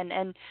have been,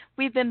 and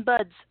we've been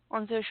buds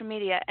on social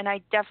media. And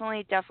I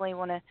definitely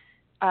want to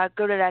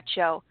go to that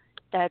show.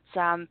 That's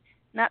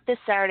not this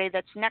Saturday.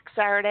 That's next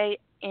Saturday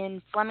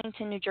in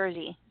Flemington, New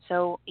Jersey.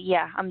 So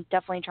yeah, I'm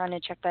definitely trying to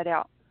check that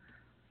out.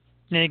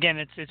 And again,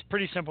 it's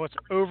pretty simple. It's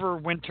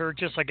Overwinter,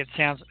 just like it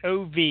sounds.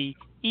 OVERWINTER.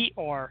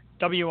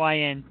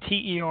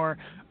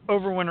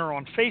 Overwinter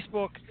on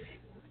Facebook,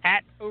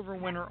 at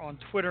Overwinter on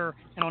Twitter,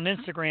 and on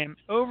Instagram,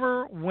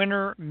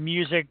 Overwinter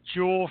Music.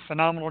 Jewel,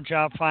 phenomenal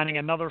job finding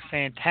another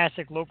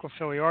fantastic local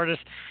Philly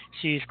artist.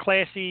 She's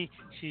classy,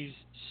 she's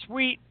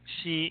sweet,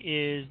 she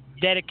is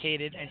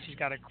dedicated, and she's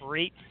got a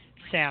great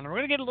sound. And we're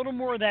going to get a little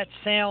more of that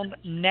sound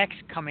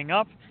next coming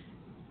up.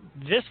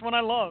 This one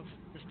I love.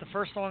 It's the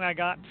first song I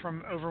got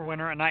from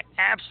Overwinter, and I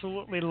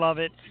absolutely love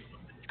it.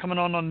 It's coming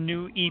on a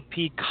new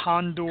EP,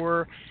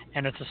 Condor,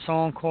 and it's a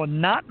song called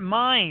Not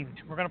Mine.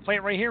 We're going to play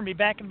it right here and be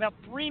back in about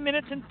 3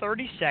 minutes and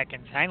 30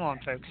 seconds. Hang on,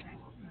 folks.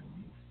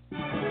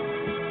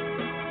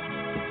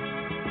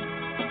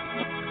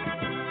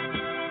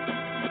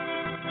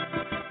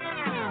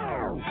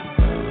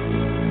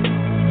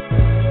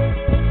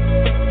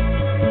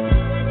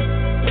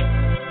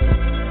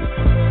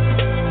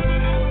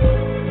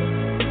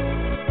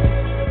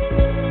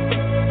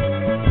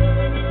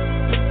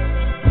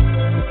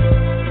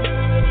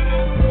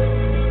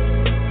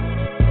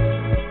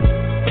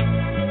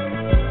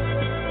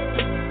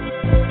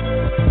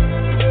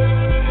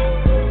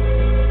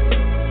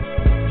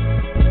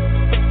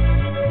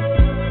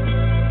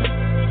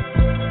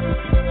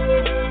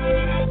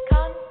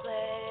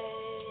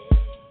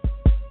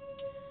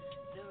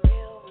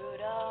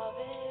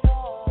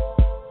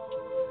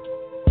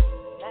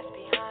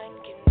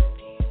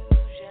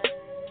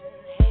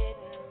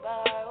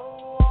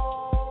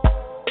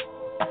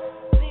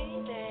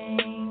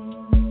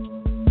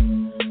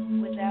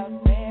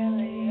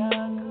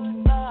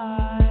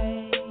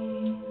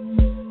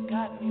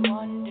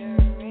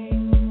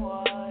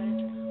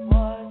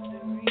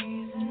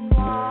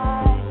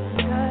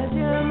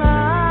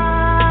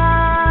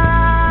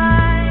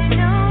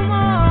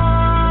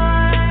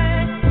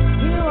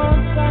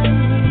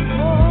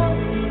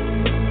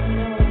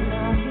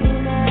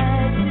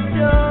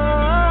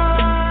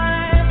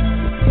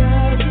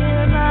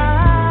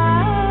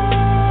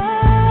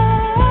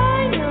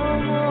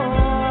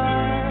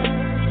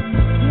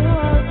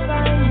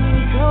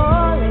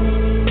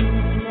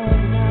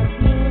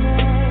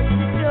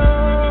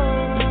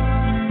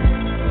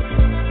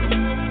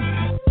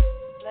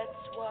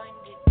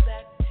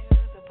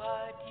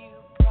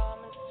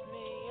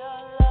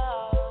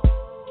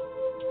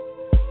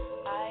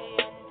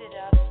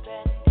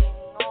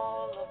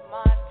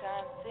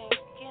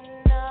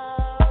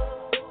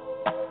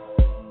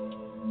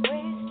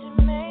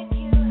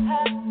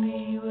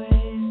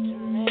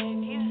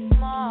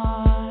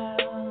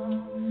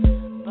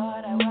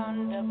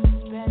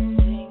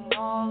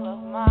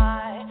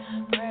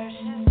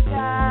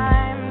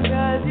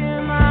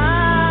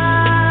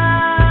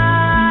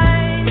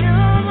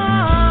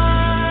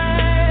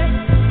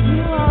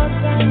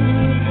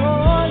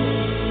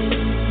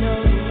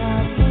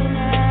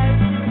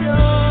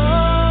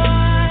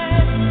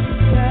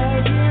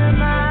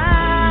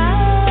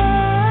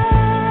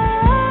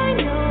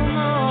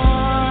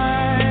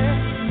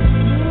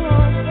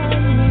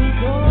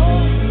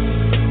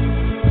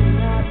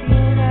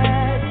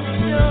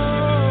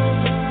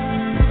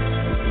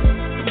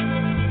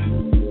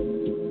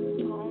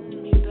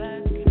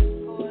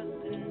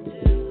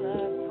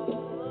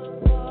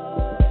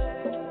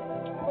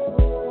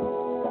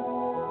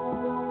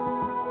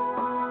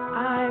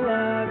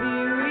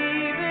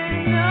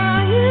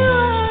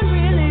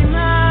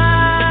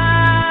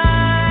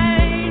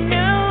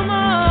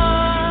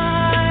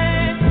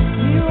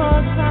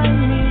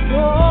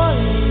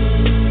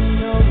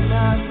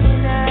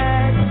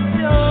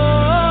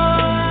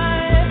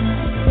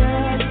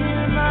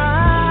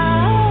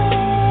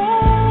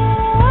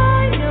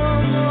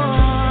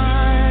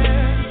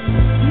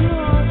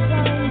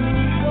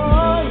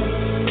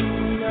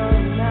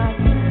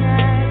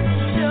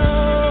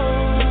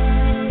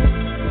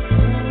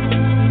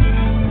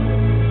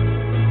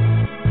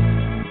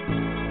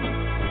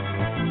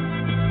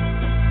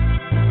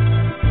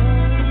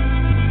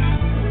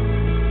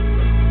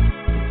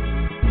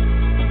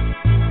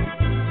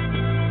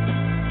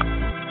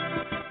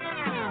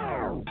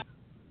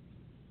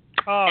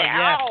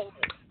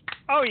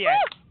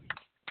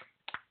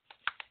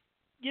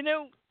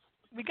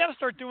 we got to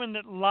start doing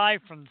it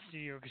live from the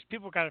studio because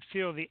people got to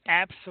feel the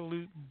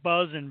absolute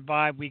buzz and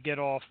vibe we get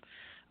off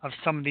of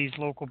some of these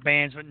local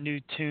bands with new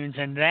tunes.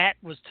 And that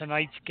was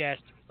tonight's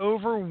guest,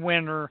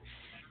 Overwinter,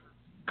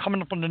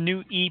 coming up on the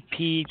new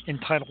EP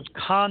entitled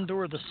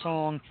Condor, the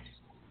song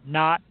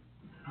Not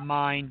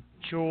Mine.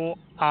 Jewel,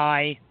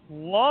 I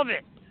love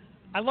it.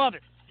 I love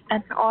it.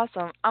 That's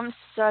awesome. I'm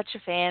such a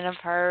fan of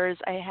hers.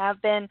 I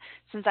have been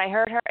since I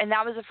heard her, and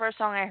that was the first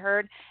song I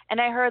heard. And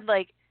I heard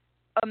like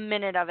a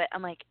minute of it.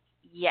 I'm like,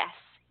 yes,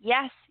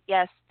 yes,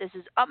 yes. This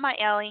is up my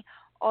alley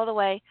all the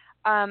way.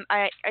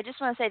 I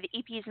just want to say the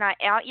EP is not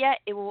out yet.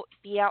 It will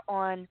be out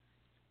on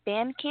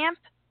Bandcamp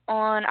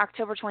on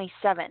October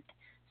 27th.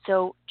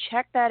 So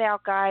check that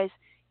out, guys.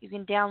 You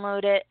can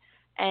download it,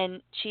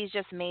 and she's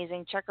just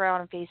amazing. Check her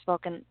out on Facebook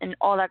and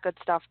all that good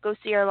stuff. Go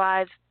see her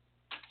live.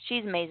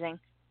 She's amazing.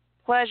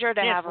 Pleasure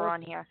to have her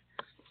on here.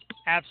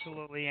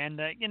 Absolutely. And,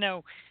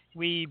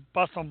 we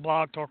bust on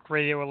Blog Talk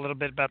Radio a little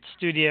bit about the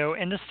studio,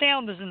 and the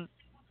sound isn't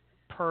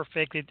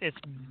perfect. It's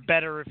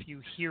better if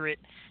you hear it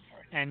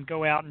and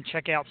go out and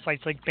check out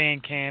sites like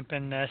Bandcamp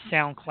and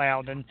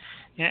SoundCloud. And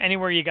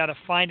anywhere you got to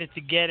find it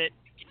to get it,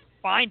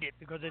 find it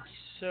because it's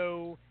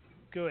so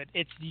good.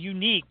 It's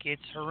unique.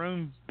 It's her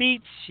own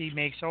beats. She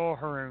makes all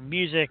her own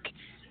music.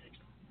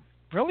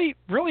 Really,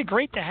 really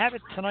great to have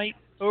it tonight.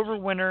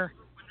 Overwinter,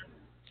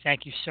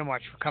 thank you so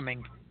much for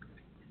coming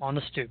on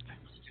the Stoop.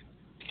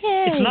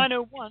 Yay. It's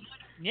 9:01.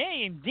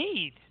 Yay,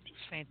 indeed. It's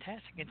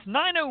fantastic. It's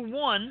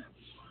 9:01.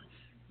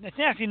 It's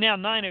actually now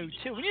 9:02.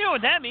 You know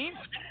what that means?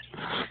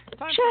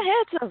 Shit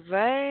hits a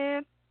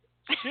van.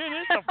 Shit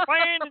hits a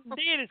fan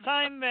indeed. It's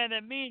time that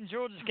me and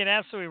Jewel just get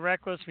absolutely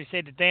reckless. We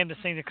say the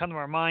damnedest things that come to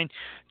our mind.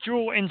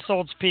 Jewel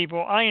insults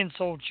people. I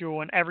insult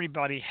Jewel, and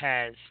everybody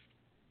has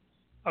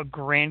a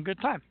grand good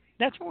time.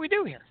 That's what we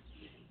do here.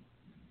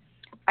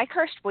 I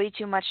cursed way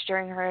too much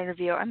during her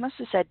interview. I must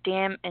have said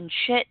damn and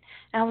shit.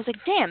 And I was like,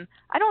 damn,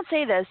 I don't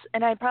say this.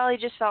 And I probably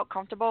just felt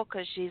comfortable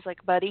because she's like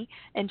a buddy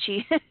and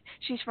she's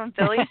from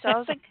Philly. So I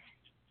was like,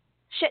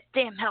 shit,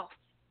 damn, hell.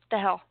 What the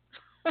hell?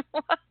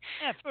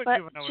 Yeah, people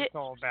know what it's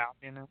all about,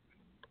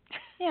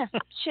 Yeah,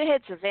 shit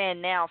hits a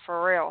van now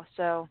for real.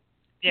 So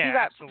yeah, you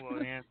got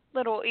absolutely. Yeah.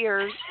 little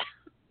ears.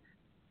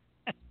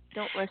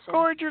 Don't listen.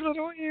 Cord your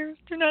little ears.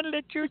 Do not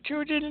let your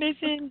children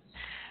listen.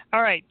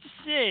 All right,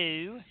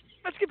 so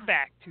let's get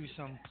back to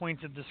some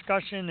points of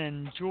discussion.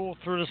 And Jewel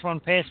threw this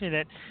one past me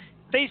that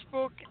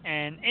Facebook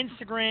and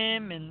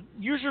Instagram and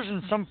users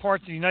in some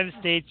parts of the United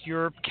States,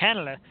 Europe,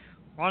 Canada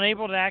are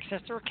unable to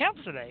access their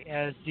accounts today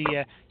as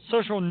the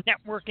social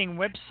networking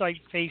website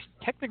faced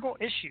technical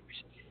issues.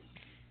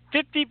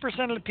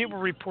 50% of the people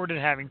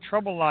reported having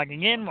trouble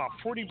logging in, while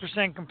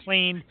 40%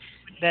 complained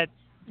that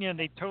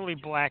they totally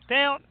blacked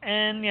out,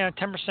 and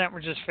 10% were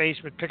just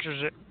faced with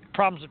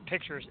problems with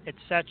pictures,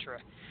 etc.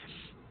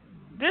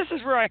 This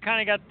is where I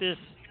kind of got this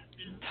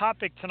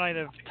topic tonight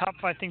of top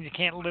 5 things you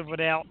can't live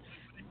without.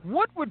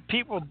 What would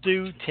people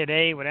do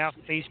today without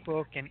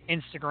Facebook and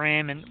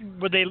Instagram? And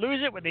would they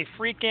lose it? Would they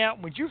freak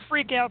out? Would you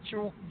freak out,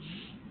 Jewel?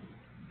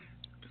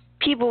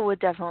 People would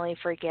definitely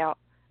freak out.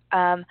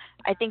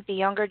 I think the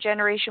younger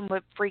generation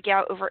would freak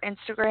out over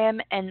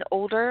Instagram and the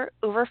older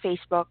over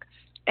Facebook.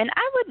 And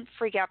I wouldn't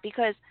freak out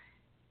because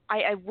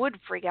I would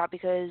freak out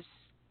because,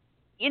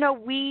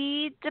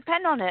 we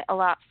depend on it a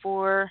lot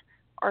for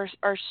our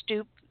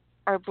Stoop,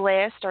 our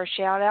blast, our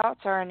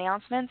shout-outs, our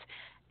announcements.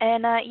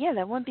 And,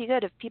 that wouldn't be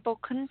good if people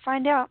couldn't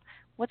find out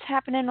what's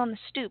happening on the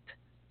Stoop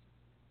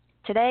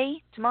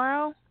today,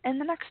 tomorrow,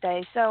 and the next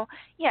day. So,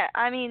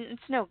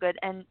 it's no good.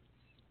 And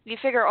you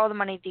figure all the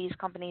money these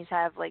companies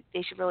have, like,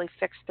 they should really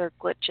fix their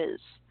glitches.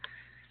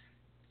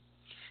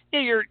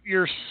 Yeah,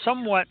 you're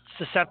somewhat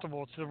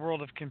susceptible to the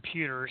world of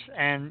computers.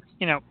 And,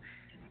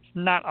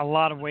 not a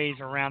lot of ways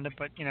around it,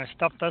 but,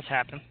 stuff does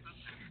happen.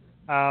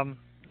 And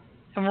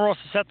we're all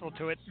susceptible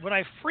to it. Would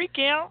I freak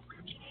out?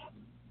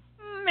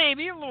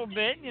 Maybe a little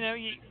bit.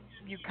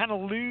 You kind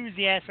of lose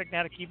the aspect of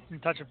how to keep in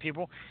touch with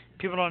people.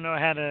 People don't know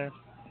how to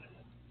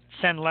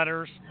send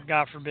letters,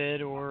 God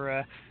forbid,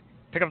 or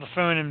pick up the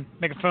phone and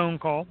make a phone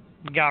call,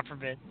 God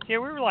forbid. Yeah,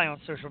 we rely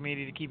on social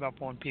media to keep up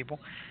on people.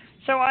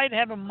 So I'd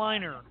have a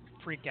minor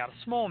freak out,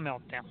 a small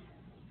meltdown.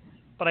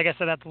 But I guess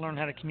I'd have to learn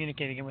how to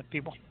communicate again with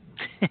people.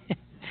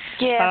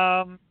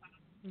 Yeah.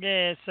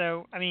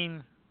 So,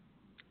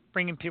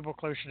 bringing people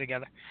closer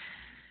together.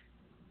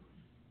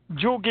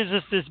 Jewel gives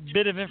us this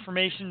bit of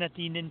information that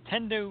the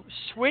Nintendo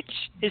Switch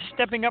is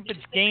stepping up its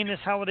game this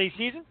holiday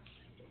season,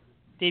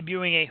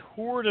 debuting a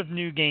horde of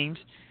new games,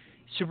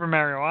 Super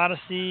Mario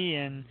Odyssey,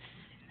 and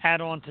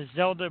add-on to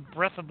Zelda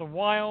Breath of the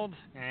Wild,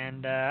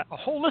 and a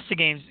whole list of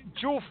games.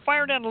 Jewel,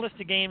 fire down the list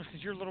of games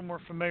because you're a little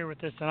more familiar with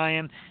this than I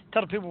am.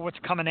 Tell the people what's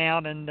coming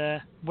out and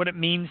what it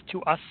means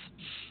to us.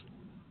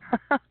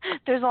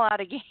 There's a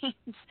lot of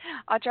games.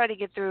 I'll try to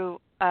get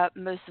through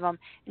most of them.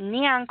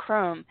 Neon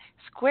Chrome,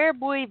 Square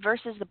Boy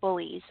versus the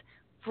Bullies,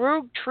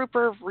 Rogue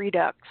Trooper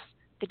Redux,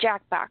 The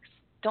Jackbox,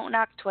 Don't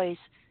Knock Twice,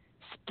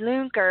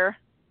 Splunker,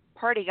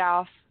 Party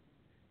Golf,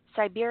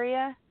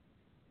 Siberia,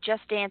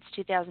 Just Dance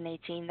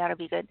 2018, that'll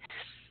be good,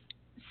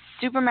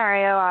 Super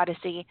Mario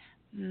Odyssey,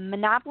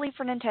 Monopoly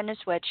for Nintendo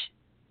Switch,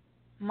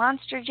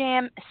 Monster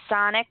Jam,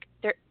 Sonic.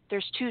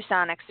 There's two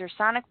Sonics. There's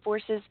Sonic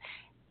Forces,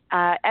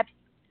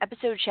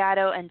 Episode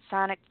Shadow, and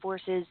Sonic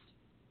Forces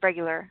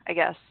regular, I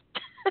guess.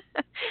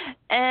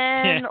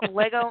 And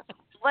Lego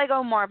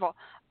Marvel.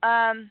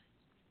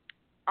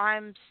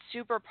 I'm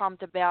super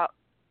pumped about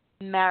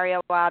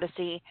Mario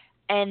Odyssey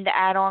and the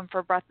add-on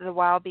for Breath of the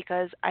Wild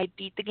because I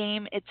beat the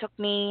game. It took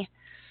me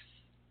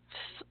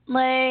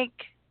like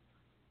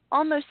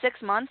almost 6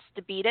 months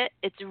to beat it.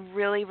 It's a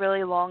really,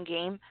 really long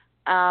game.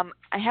 I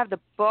have the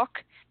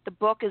book. The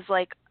book is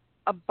like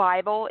a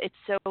Bible. It's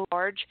so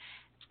large,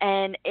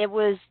 and it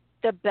was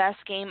the best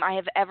game I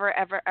have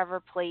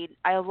ever played.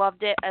 I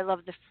loved it. I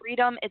love the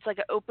freedom. It's like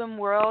an open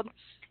world.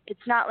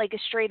 It's not like a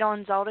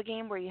straight-on Zelda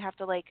game where you have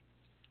to like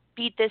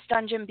beat this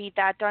dungeon, beat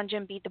that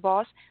dungeon, beat the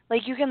boss.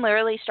 Like you can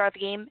literally start the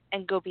game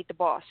and go beat the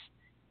boss.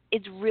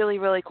 It's really,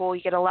 really cool.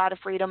 You get a lot of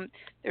freedom.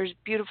 There's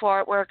beautiful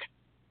artwork.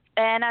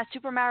 And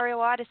Super Mario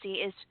Odyssey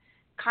is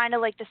kind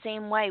of like the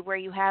same way where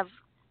you have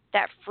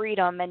that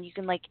freedom and you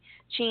can like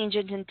change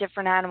into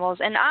different animals.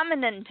 And I'm a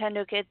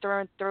Nintendo kid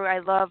through and through. I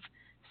love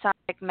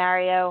Sonic,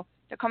 Mario.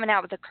 They're coming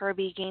out with a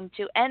Kirby game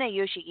too and a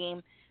Yoshi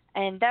game.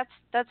 And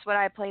that's what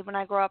I played when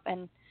I grew up.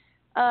 And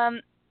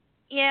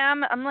yeah,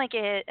 I'm like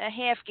a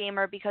half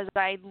gamer because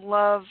I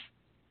love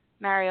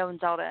Mario and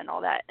Zelda and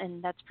all that,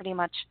 and that's pretty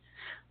much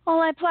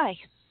all I play.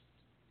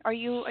 Are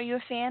you a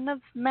fan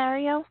of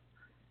Mario?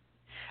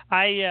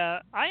 I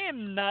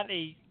am not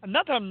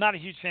that I'm not a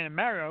huge fan of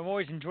Mario. I've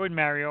always enjoyed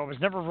Mario. I was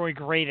never really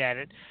great at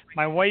it.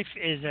 My wife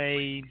is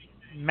a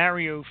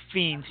Mario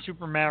fiend,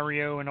 Super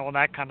Mario and all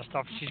that kind of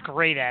stuff. She's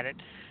great at it.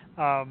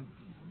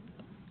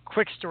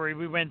 Quick story,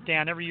 we went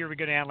down, every year we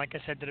go down, like I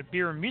said, to the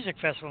Beer and Music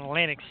Festival in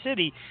Atlantic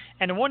City,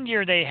 and one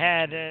year they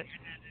had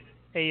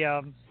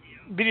a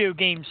video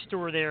game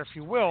store there, if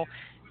you will,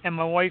 and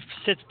my wife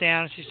sits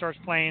down and she starts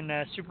playing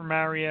Super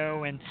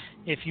Mario, and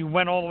if you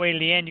went all the way to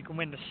the end, you can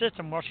win the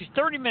system. Well, she's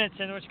 30 minutes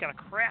into it, she's got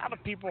a crowd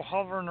of people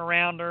hovering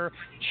around her,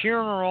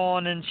 cheering her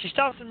on, and she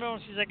stops in the middle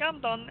and she's like,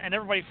 I'm done, and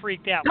everybody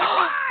freaked out. Like,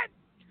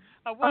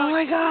 what? Well, oh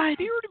my God!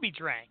 Beer to be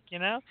drank, you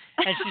know,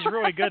 and she's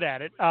really good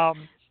at it.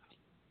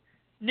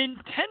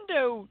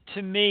 Nintendo,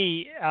 to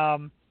me,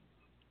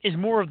 is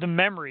more of the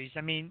memories.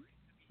 I mean,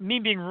 me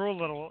being real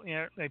little, you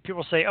know, like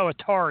people say, oh,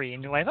 Atari,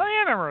 and you're like, oh,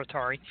 yeah, I remember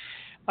Atari.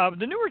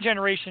 The newer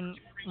generation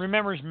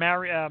remembers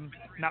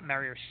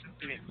remembers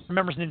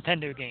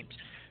Nintendo games.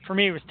 For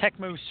me, it was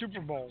Tecmo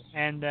Super Bowl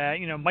and,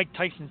 you know, Mike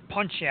Tyson's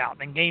Punch-Out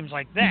and games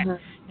like that.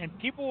 Mm-hmm. And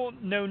people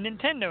know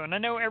Nintendo, and I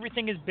know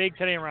everything is big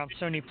today around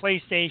Sony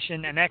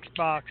PlayStation and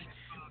Xbox,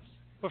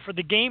 but for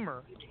the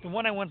gamer, the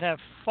one I want to have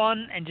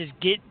fun and just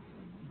get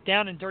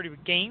down and dirty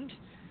with games,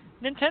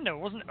 Nintendo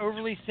wasn't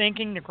overly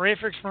thinking. The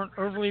graphics weren't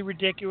overly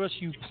ridiculous.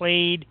 You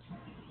played,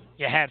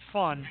 you had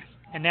fun,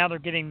 and now they're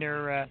getting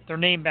their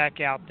name back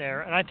out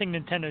there. And I think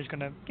Nintendo's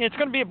it's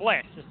gonna be a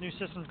blast. This new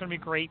system's gonna be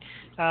great.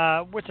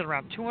 What's it,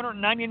 around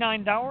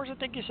 $299? I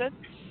think you said.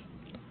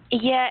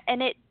 Yeah,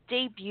 and it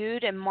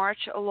debuted in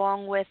March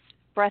along with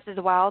Breath of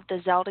the Wild, the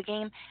Zelda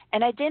game,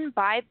 and I didn't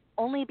buy it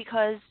only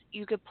because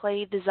you could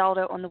play the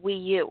Zelda on the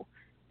Wii U,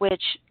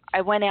 which I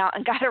went out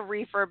and got a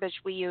refurbished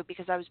Wii U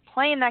because I was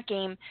playing that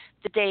game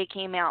the day it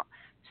came out.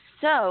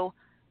 So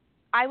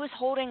I was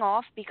holding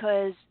off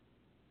because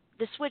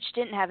the Switch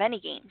didn't have any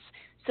games.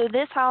 So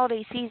this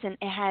holiday season,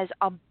 it has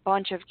a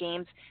bunch of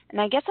games,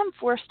 and I guess I'm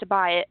forced to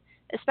buy it,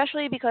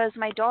 especially because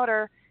my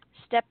daughter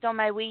stepped on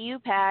my Wii U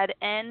pad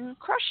and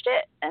crushed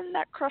it, and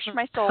that crushed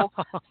my soul.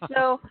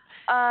 So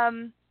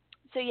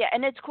yeah,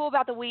 and it's cool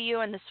about the Wii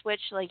U and the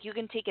Switch, like you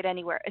can take it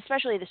anywhere,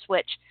 especially the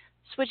Switch.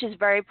 Switch is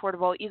very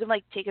portable. You can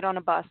like take it on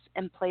a bus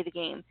and play the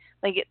game.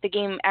 Like the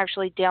game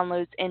actually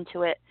downloads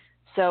into it.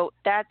 So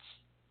that's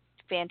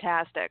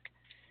fantastic.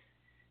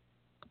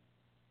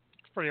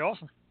 It's pretty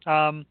awesome.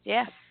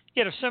 Yeah.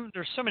 Yeah,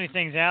 there's so many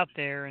things out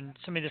there and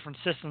so many different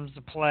systems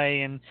to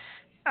play, and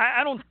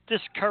I don't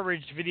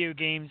discourage video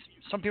games.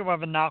 Some people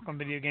have a knock on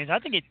video games. I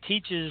think it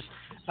teaches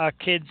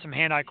kids some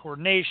hand-eye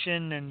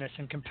coordination and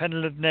some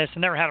competitiveness. I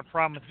never had a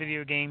problem with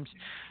video games.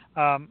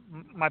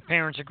 My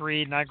parents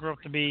agreed, and I grew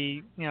up to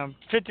be,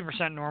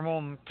 50% normal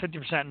and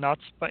 50%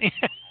 nuts. But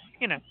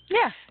you know.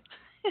 Yeah.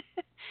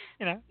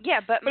 Yeah,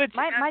 but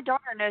my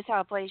daughter knows how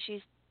to play.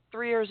 She's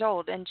 3 years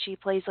old, and she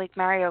plays like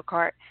Mario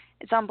Kart.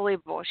 It's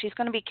unbelievable. She's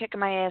going to be kicking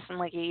my ass in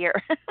like a year.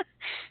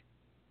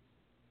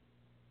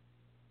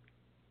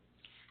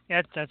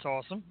 Yeah, that's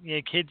awesome.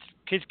 Yeah, kids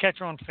catch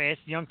on fast.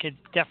 Young kids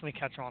definitely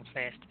catch on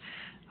fast.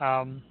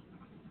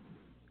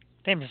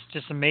 Damn, it's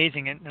just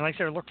amazing. And like I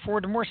said, I look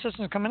forward to more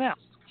systems coming out.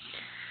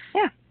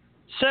 Yeah.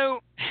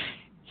 So,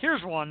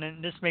 here's one,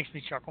 and this makes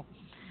me chuckle.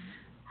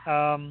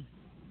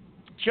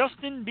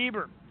 Justin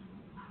Bieber,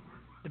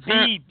 the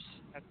Biebs,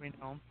 as we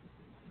know him.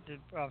 The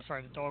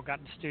dog got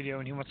in the studio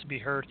and he wants to be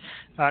heard.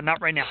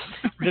 Not right now.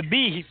 The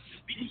Biebs.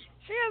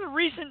 She had a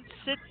recent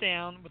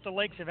sit-down with the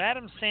likes of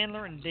Adam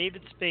Sandler and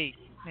David Spade.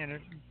 And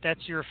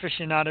that's your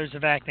aficionados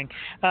of acting.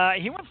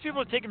 He wants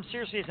people to take him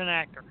seriously as an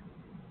actor.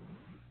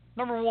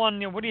 Number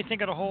one, what do you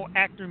think of the whole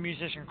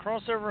actor-musician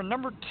crossover? And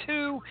number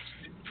two,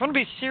 if you want to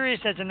be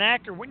serious as an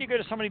actor, wouldn't you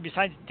go to somebody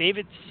besides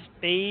David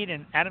Spade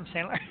and Adam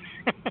Sandler?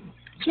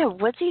 Yeah,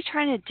 what's he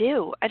trying to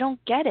do? I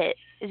don't get it.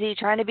 Is he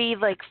trying to be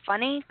like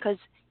funny? Because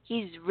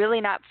he's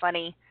really not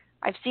funny.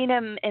 I've seen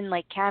him in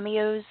like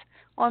cameos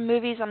on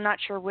movies. I'm not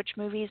sure which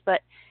movies,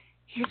 but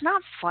he's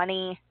not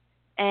funny.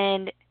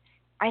 And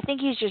I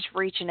think he's just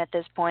reaching at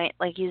this point.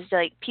 Like he's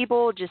like,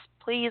 people just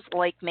please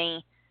like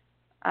me.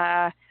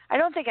 I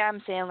don't think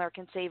Adam Sandler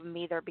can save him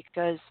either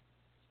because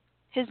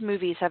his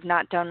movies have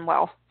not done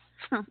well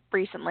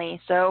recently.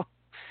 So,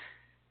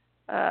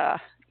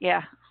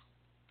 yeah.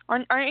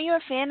 Aren't you a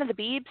fan of the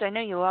Biebs? I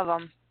know you love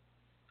them.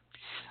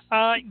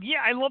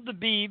 Yeah, I love the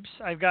Biebs.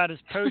 I've got his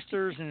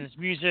posters and his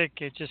music.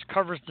 It just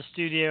covers the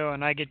studio,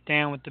 and I get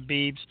down with the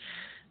Biebs.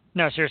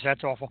 No, seriously,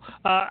 that's awful.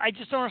 I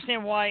just don't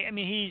understand why. I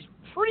mean, he's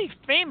pretty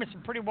famous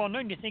and pretty well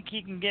known. You think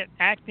he can get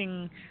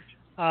acting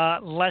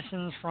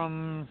lessons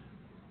from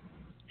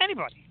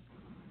anybody?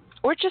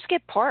 Or just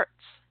get parts.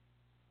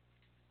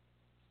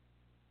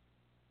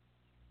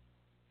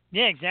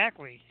 Yeah,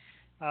 exactly.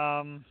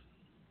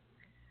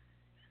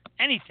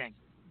 Anything.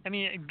 I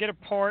mean, get a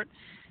part.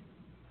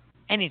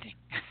 Anything.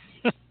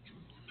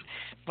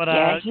 But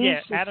yeah,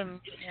 Adam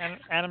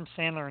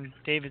Sandler and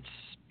David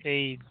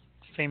Spade,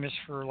 famous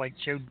for like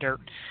Joe Dirt.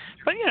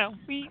 But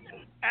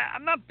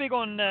I'm not big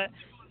on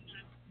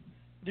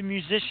the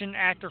musician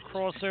actor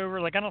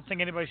crossover. Like I don't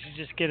think anybody should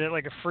just get it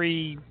like a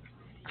free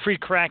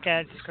crack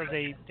at it just because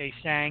they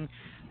sang.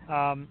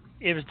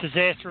 It was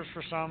disastrous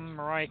for some.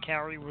 Mariah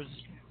Carey was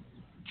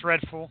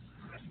dreadful.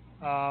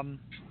 Um,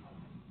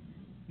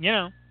 you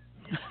know.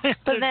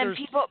 But then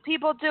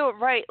people do it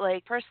right.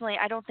 Like personally,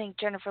 I don't think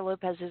Jennifer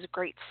Lopez is a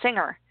great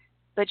singer,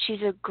 but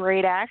she's a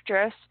great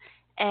actress.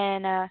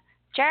 And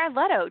Jared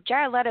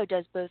Leto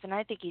does both, and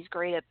I think he's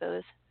great at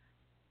both.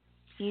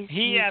 He's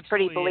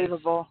pretty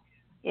believable.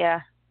 Is. Yeah.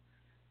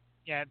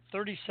 Yeah,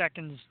 30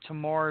 Seconds to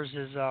Mars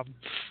is a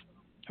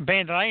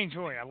band that I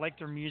enjoy. I like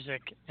their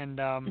music, and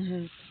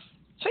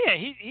so yeah,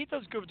 he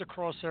does good with the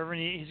crossover,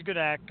 and he's a good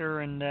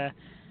actor, and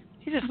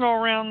he's just an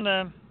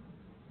all-around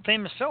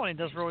famous fellow, and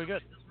he does really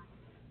good.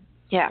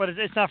 Yeah. But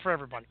it's not for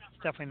everybody.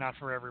 It's definitely not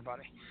for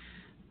everybody.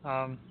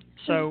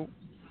 So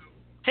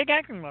take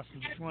acting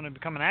lessons if you want to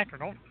become an actor.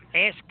 Don't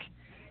ask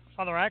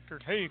other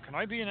actors, hey, can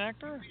I be an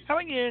actor? How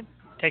about you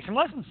take some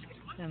lessons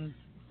and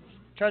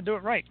try to do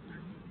it right?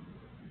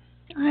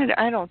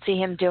 I don't see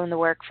him doing the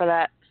work for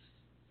that.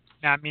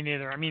 Not me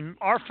neither. I mean,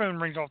 our phone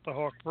rings off the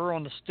hook. We're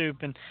on the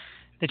Stoop, and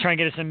they try and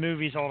get us in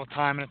movies all the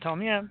time. And I tell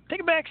them, yeah,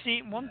 take a back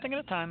seat, one thing at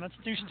a time. Let's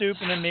do Stoop,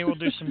 and then maybe we'll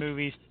do some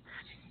movies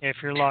if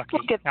you're lucky.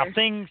 We'll get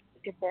there.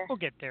 We'll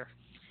get there.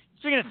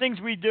 Speaking of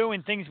things we do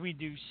and things we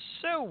do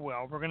so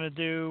well, we're going to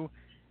do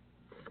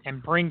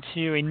and bring to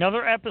you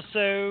another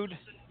episode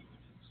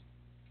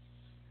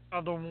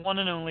of the one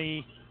and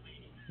only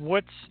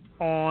What's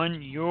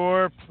on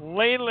Your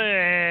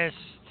Playlist.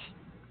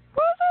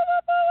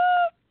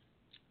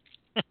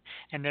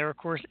 And there, of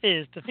course,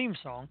 is the theme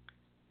song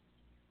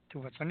to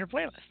What's on Your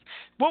Playlist.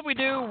 What we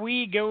do,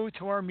 we go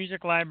to our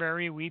music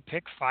library. We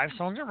pick 5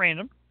 songs at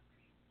random.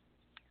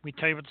 We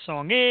tell you what the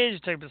song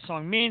is, tell you what the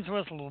song means to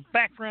us, a little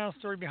background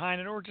story behind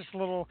it, or just a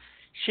little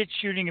shit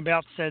shooting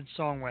about said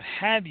song, what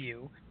have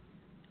you.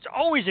 It's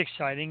always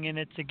exciting, and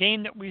it's a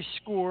game that we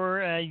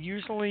score.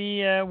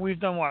 Usually we've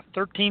done,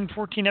 13,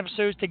 14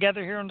 episodes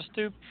together here on the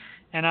Stoop,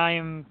 and I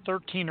am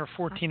 13 or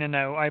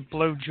 14-0. I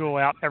blow Jewel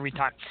out every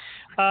time.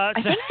 I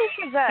think this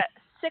is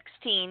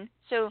 16,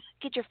 so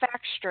get your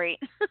facts straight.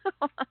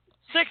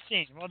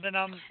 16. Well, then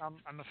I'm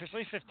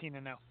officially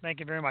 15-0. Thank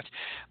you very much.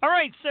 All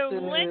right, so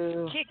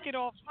let's kick it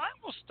off. I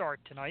will start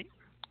tonight,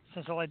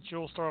 since I let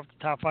Jewel start off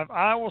the top 5.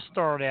 I will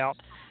start out,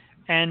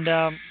 and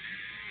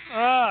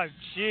oh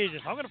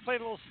Jesus, I'm going to play a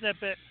little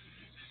snippet,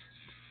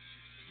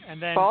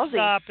 and then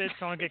stop it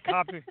so I don't get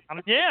copy.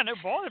 Yeah, no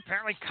balls.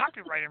 Apparently,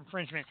 copyright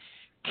infringement.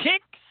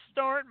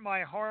 Kickstart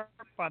My Heart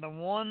by the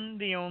one,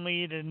 the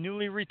only, the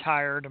newly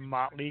retired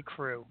Motley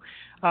Crue.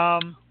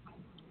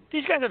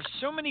 These guys have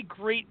so many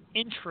great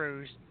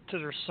intros to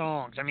their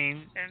songs. I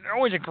mean, and they're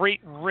always a great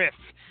riff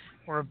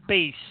or a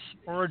bass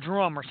or a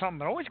drum or something.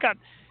 But always got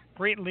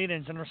great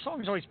lead-ins, and their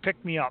songs always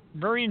pick me up.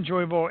 Very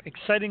enjoyable,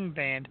 exciting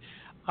band.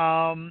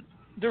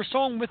 Their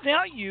song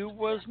Without You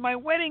was my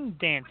wedding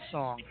dance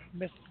song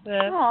with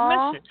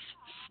Misses.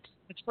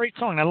 It's a great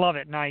song. I love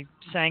it, and I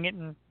sang it,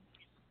 and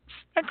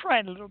I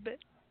cried a little bit.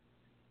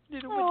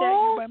 Little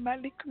Without You by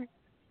Motley Crue.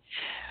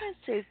 That's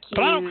so cute.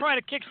 But I don't cry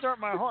to kickstart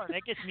my heart.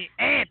 That gets me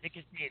amped. It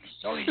gets me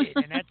excited.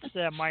 And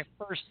that's my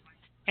first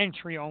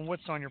entry on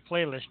What's on Your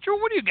Playlist.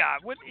 Drew, what do you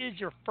got? What is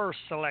your first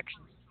selection?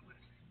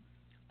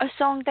 A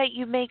song that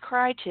you may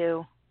cry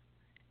to.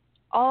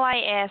 All I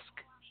Ask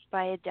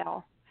by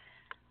Adele.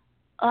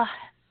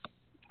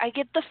 I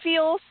get the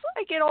feels.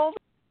 I get all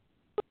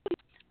the...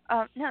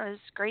 no,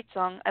 it's a great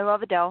song. I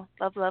love Adele.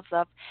 Love, love,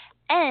 love.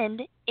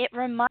 And it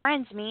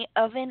reminds me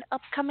of an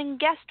upcoming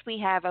guest we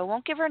have. I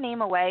won't give her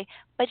name away,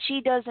 but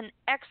she does an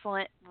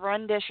excellent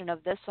rendition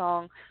of this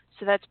song.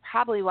 So that's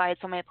probably why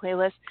it's on my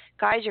playlist.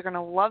 Guys, you're going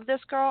to love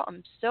this girl.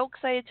 I'm so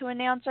excited to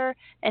announce her.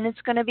 And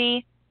it's going to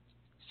be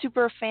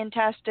super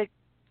fantastic,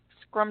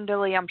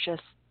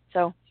 scrumdiddlyumptious.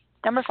 So,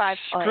 number 5.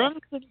 I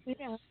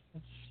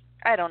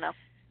don't know.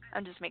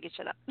 I'm just making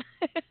shit up.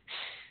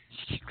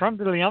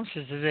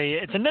 Scrumdiddlyumptious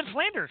it's a Ned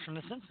Flanders from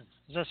The Simpsons.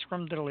 It's a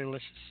scrumdiddlylicious.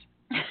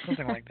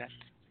 Something like that.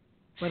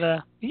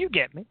 But you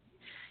get me.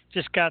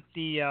 Just got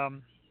the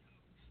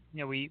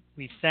we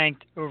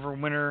thanked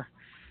Overwinter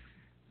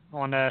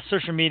on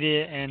social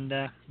media, and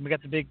we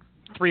got the big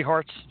 3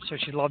 hearts, so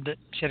she loved it.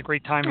 She had a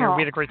great time here. Aww.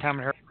 We had a great time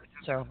with her.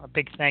 So a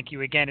big thank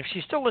you again. If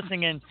she's still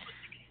listening in,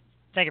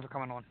 thank you for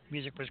coming on.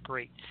 Music was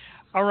great.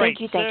 All right.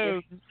 Thank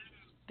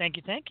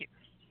you. Thank you.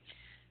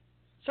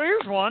 So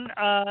here's one,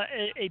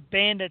 a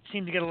band that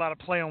seemed to get a lot of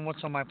play on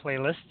what's on my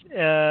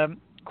playlist.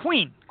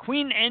 Queen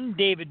and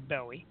David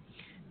Bowie.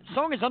 The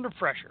song is Under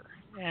Pressure,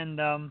 and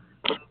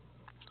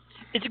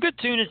it's a good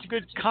tune. It's a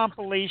good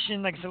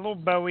compilation. Like I said, a little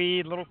Bowie,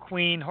 a little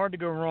Queen. Hard to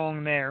go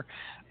wrong there.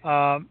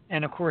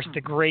 And, of course,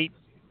 the great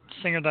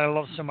singer that I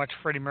love so much,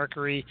 Freddie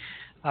Mercury.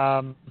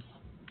 I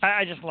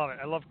just love it.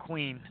 I love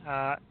Queen.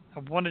 I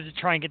wanted to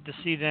try and get to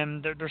see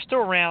them. They're still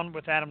around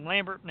with Adam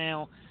Lambert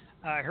now.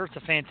 I heard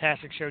it's a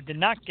fantastic show. Did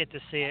not get to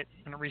see it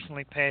when it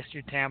recently passed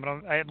through town,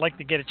 but I'd like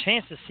to get a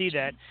chance to see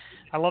that.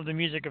 I love the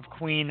music of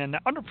Queen and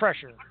Under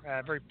Pressure,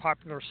 a very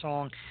popular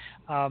song.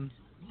 And,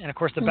 of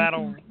course, the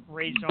battle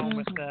raged on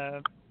with,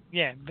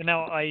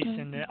 Vanilla Ice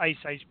and the Ice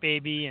Ice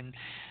Baby. And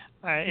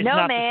it's no,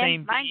 not man, the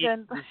same my beat.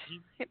 gun.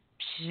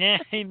 Yeah,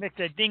 he makes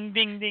a ding,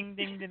 ding, ding,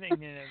 ding, ding,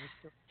 ding.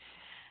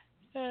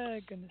 Oh,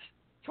 goodness.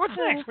 So what's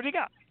next? What do you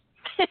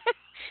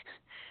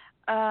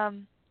got?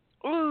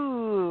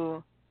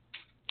 Ooh.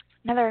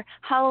 Another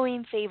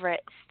Halloween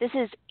favorite. This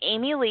is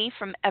Amy Lee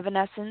from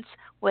Evanescence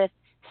with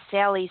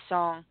Sally's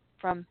Song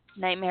from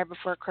Nightmare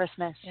Before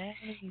Christmas.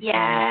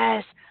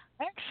 Yes.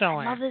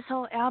 Excellent. I love this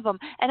whole album.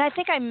 And I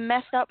think I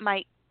messed up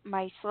my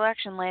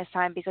selection last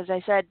time because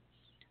I said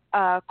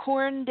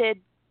Korn did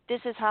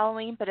This Is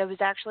Halloween, but it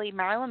was actually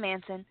Marilyn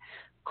Manson.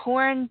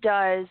 Korn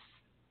does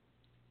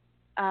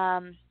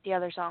the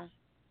other song,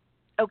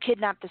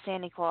 Kidnap the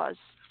Santa Claus.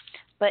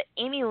 But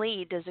Amy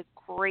Lee does a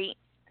great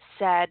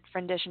sad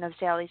rendition of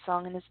Sally's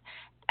Song, and it's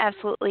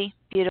absolutely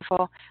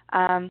beautiful.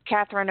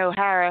 Catherine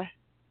O'Hara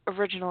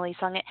originally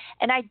sung it,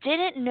 and I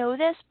didn't know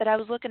this, but I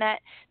was looking at,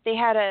 they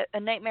had a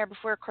Nightmare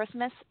Before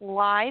Christmas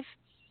live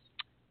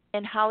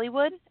in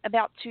Hollywood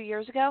about 2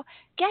 years ago.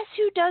 Guess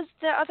who does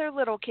the other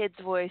little kid's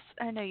voice?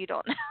 I know you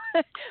don't know,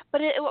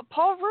 but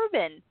Paul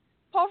Rubin.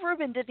 Paul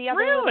Rubin did the other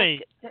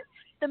really?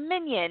 The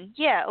Minion,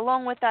 yeah,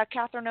 along with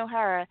Catherine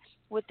O'Hara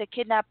with the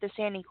Kidnap the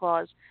Santa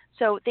Claus.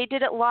 So they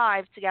did it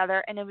live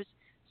together, and it was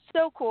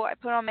so cool. I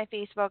put it on my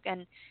Facebook,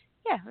 and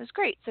yeah, it was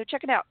great. So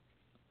check it out.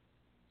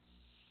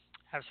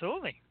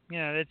 Absolutely.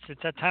 Yeah, it's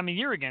that time of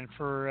year again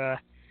for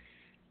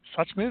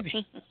such movies.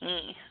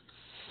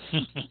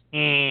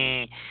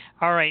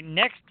 All right,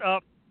 next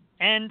up,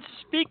 and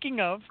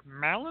speaking of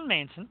Marilyn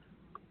Manson,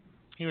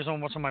 he was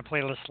on what's on my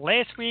playlist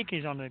last week.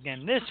 He's on it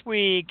again this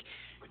week.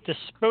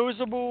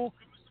 Disposable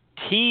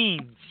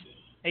Teens,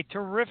 a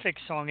terrific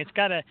song. It's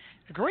got a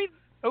great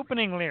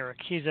opening lyric.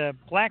 He's a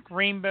black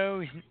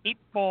rainbow. He's an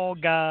 8-ball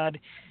god.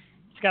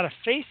 He's got a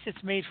face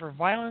that's made for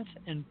violence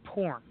and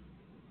porn.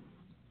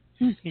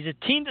 He's a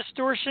teen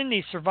distortion.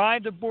 He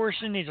survived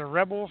abortion. He's a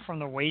rebel from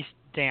the waist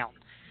down.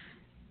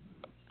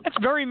 That's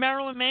very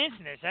Marilyn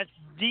Manson. That's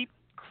deep,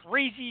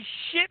 crazy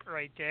shit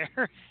right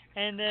there.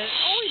 And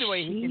only the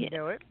way he can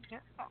do it,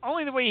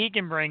 only the way he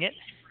can bring it.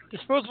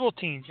 Disposable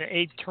Teens,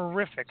 a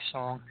terrific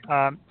song.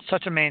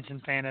 Such a Manson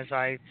fan, as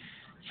I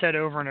said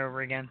over and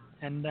over again.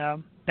 And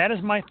that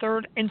is my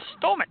third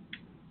installment.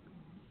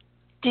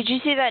 Did you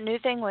see that new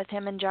thing with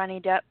him and Johnny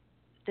Depp,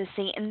 the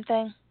Satan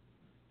thing?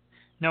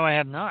 No, I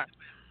have not.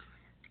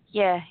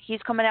 Yeah, he's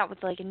coming out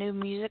with like a new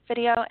music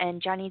video, and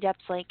Johnny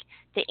Depp's like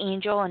the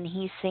angel, and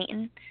he's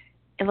Satan.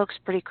 It looks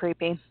pretty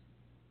creepy.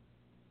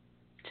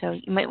 So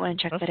you might want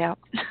to check that out.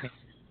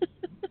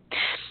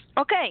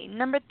 Okay,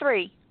 number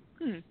 3.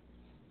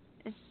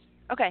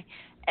 Okay,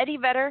 Eddie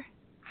Vedder,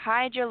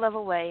 Hide Your Love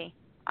Away.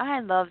 I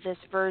love this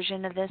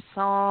version of this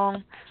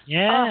song.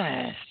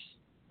 Yes.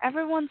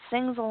 Everyone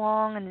sings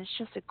along, and it's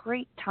just a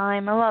great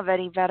time. I love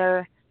Eddie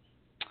Vedder.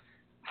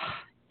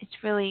 It's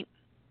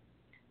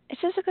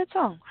just a good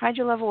song. Hide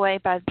Your Love Away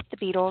by the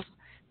Beatles.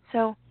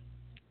 So,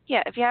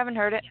 yeah, if you haven't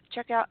heard it,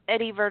 check out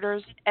Eddie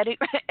Vedder's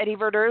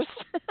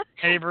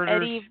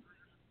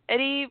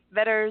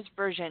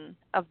version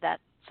of that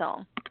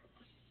song.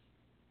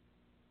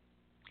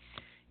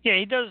 Yeah,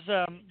 he does.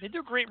 They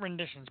do great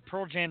renditions.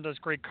 Pearl Jam does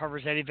great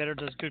covers. Eddie Vedder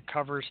does good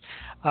covers.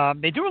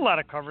 They do a lot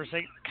of covers.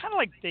 They kind of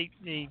like they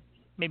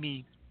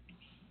maybe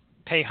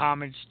pay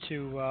homage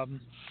to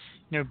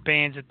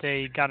bands that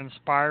they got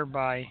inspired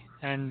by,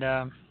 and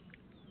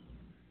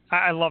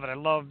I love it. I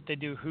love they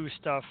do Who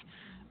stuff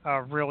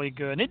really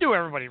good. And they do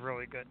everybody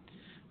really good.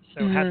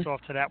 So hats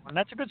off to that one.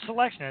 That's a good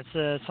selection.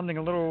 It's something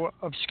a little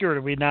obscure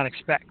that we did not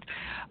expect.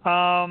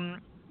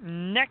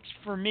 Next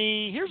for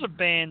me, here's a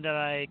band that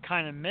I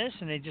kind of miss,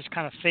 and they just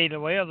kind of fade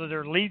away, although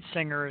their lead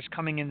singer is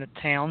coming into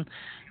town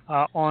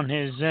on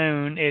his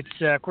own. It's,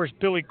 of course,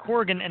 Billy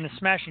Corgan and the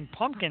Smashing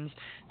Pumpkins.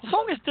 The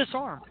song is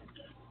Disarm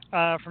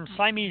from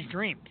Siamese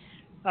Dream.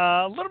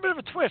 A little bit of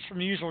a twist from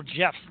the usual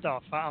Jeff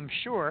stuff, I'm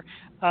sure.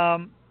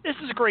 This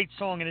is a great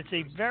song, and it's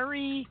a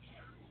very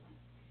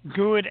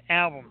good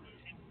album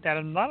that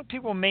a lot of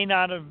people may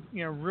not have,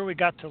 really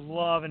got to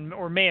love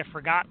or may have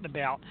forgotten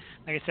about.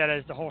 Like I said,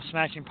 as the whole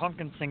Smashing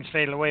Pumpkins thing's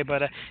faded away.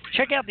 But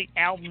check out the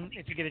album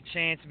if you get a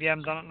chance. If you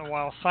haven't done it in a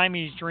while,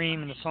 Siamese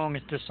Dream, and the song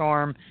is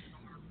Disarm.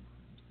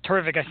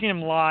 Terrific. I've seen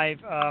them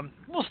live. A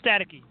little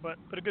staticky, but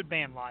a good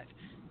band live.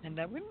 And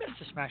we missed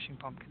the Smashing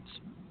Pumpkins.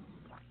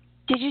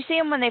 Did you see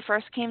them when they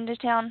first came to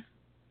town?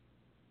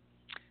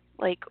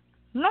 Like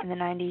in the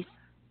 90s?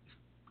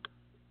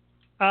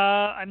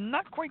 I'm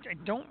not quite. I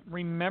don't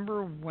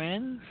remember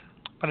when,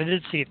 but I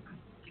did see it.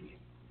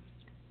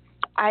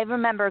 I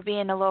remember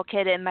being a little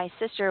kid, and my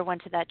sister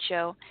went to that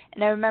show,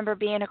 and I remember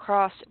being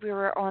across. We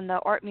were on the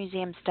art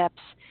museum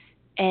steps,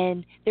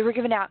 and they were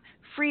giving out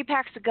free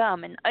packs of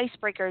gum, and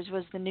Icebreakers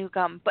was the new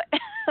gum. But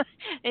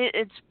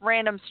it's a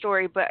random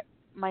story. But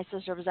my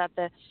sister was at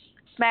the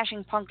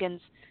Smashing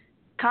Pumpkins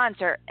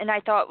concert, and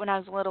I thought when I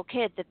was a little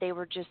kid that they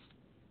were just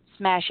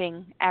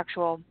smashing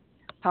actual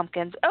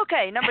pumpkins.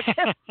 Okay, number 2.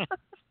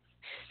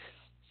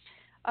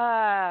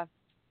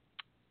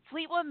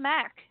 Fleetwood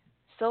Mac,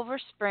 Silver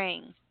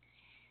Spring.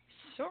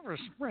 Silver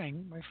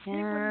Spring, my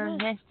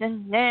Fleetwood Mac.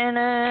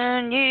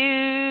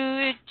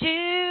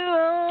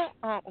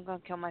 Oh, I'm going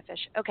to kill my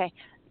fish. Okay,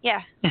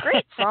 yeah,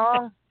 great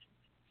song.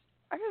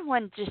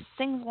 Everyone just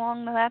sings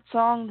along to that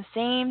song the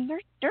same.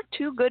 They're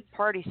 2 good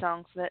party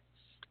songs that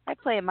I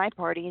play at my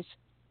parties.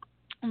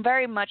 I'm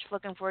very much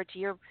looking forward to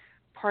your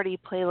party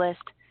playlist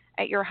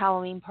at your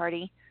Halloween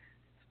party.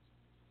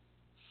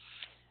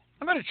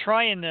 I'm going to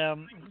try and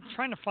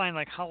trying to find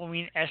like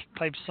Halloween-esque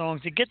type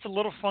songs. It gets a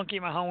little funky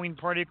at my Halloween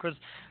party because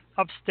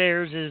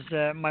upstairs is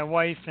my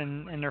wife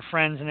and their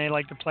friends, and they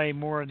like to play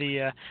more of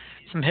the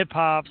some hip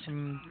hop,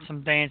 some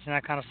dance and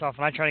that kind of stuff.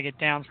 And I try to get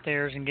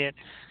downstairs and get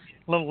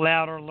a little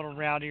louder, a little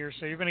rowdier.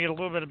 So you're going to get a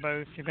little bit of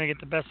both. You're going to get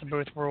the best of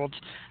both worlds.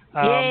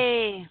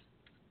 Yay!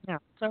 Yeah.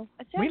 So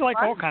we like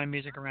all kind of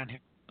music around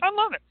here. I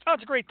love it. Oh,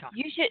 it's a great time.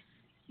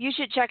 You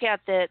should check out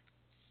the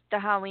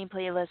Halloween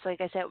playlist.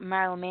 Like I said, with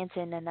Marilyn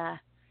Manson and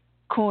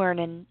Korn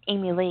and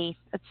Amy Lee.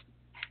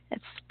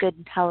 That's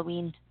good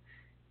Halloween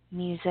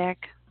music.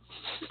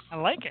 I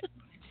like it.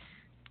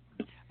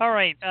 All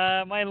right,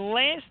 my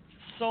last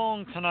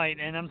song tonight,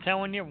 and I'm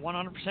telling you,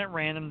 100%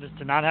 random. This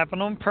did not happen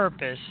on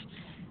purpose.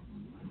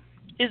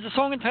 Is the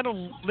song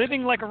entitled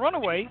 "Living Like a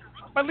Runaway"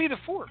 by Lita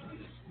Ford.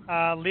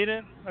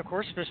 Lita, of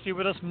course, supposed to be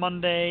with us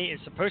Monday. Is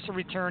supposed to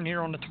return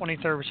here on the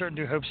 23rd. We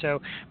certainly do hope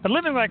so. But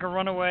 "Living Like a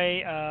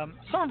Runaway,"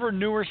 some of her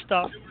newer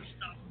stuff,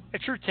 a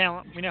true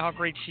talent. We know how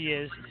great she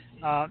is.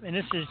 And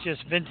this is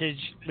just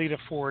vintage Lita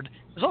Ford.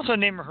 There's also a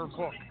name of her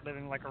book,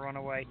 Living Like a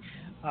Runaway.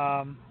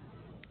 And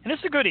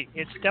it's a goodie.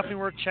 It's definitely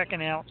worth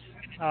checking out.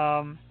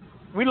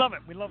 We love it.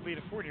 We love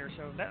Lita Ford here.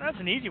 So that's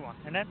an easy one.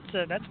 And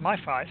that's my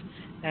 5.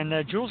 And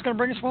Jules going to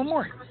bring us one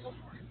more.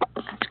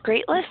 That's a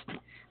great list.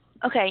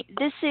 Okay,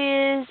 this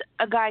is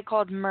a guy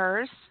called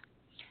Murs,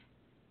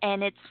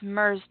 and it's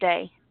Murs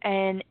Day.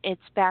 And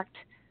it's backed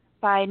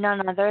by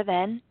none other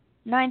than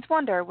Ninth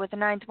Wonder with a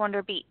Ninth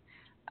Wonder beat.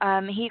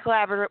 He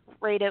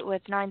collaborated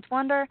with Ninth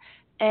Wonder,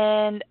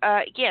 and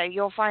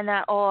you'll find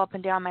that all up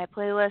and down my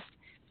playlist.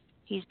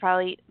 He's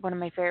probably one of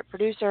my favorite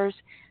producers.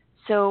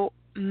 So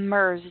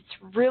Murs,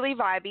 it's really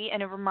vibey,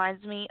 and it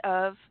reminds me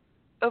of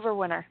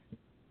Overwinter.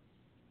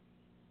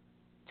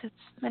 So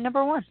it's my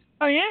number 1.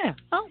 Oh yeah,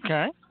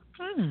 okay,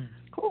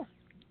 cool.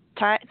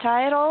 Tie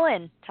it all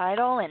in. Tie it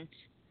all in.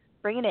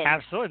 Bring it in.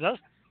 Absolutely,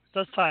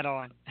 does tie it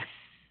all in.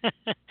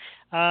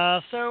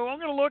 So I'm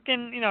gonna look,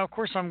 and of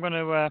course I'm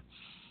gonna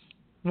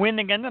win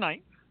again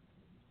tonight,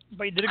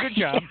 but you did a good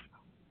job.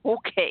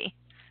 Okay.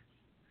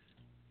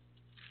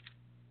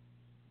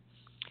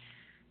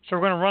 So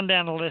we're going to run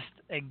down the list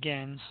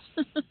again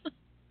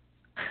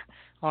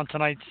on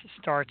tonight's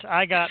starts.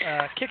 I got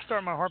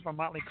Kickstart My Heart by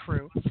Motley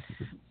Crue,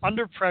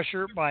 Under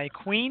Pressure by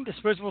Queen,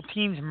 Disposable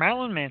Teens,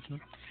 Marilyn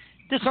Manson,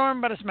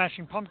 Disarm by the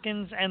Smashing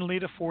Pumpkins, and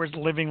Lita Ford's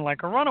Living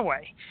Like a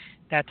Runaway.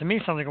 That, to me,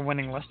 sounds like a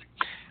winning list.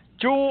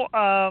 Jewel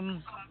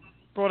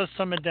brought us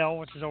some Adele,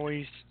 which is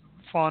always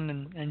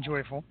fun and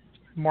joyful.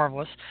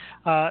 Marvelous.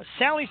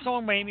 Sally's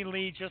song by Amy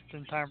Lee, just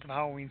in time for the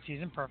Halloween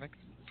season. Perfect.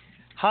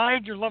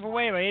 Hide Your Love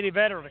Away by Eddie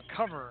Vedder, the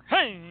cover.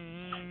 Hey,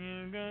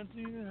 you got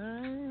to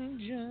hide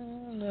your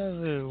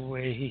love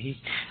away.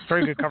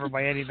 Very good cover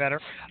by Eddie Vedder.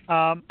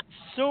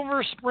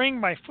 Silver Spring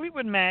by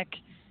Fleetwood Mac,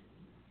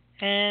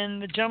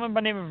 and the gentleman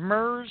by the name of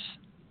Murs,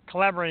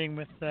 collaborating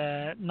with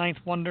Ninth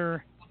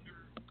Wonder,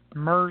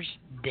 Murs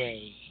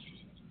Day.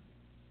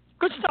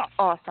 Good stuff.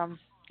 Awesome.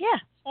 Yeah.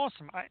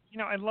 Awesome.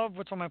 I love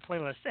what's on my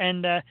playlist,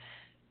 and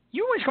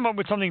you always come up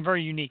with something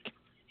very unique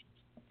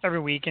every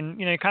week, and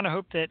you kind of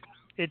hope that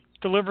it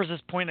delivers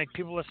this point. Like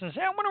people listen and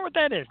say, I wonder what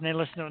that is, and they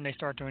listen to it and they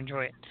start to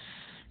enjoy it,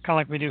 kind of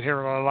like we do here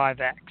with our live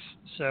acts.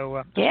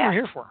 So that's what we're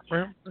here for.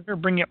 We're going to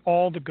bring you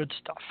all the good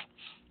stuff.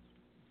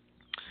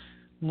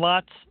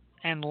 Lots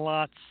and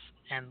lots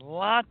and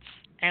lots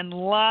and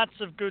lots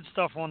of good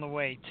stuff on the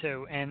way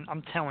too. And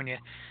I'm telling you,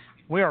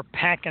 we are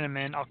packing them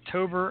in.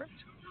 October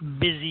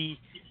busy,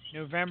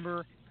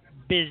 November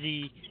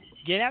busy.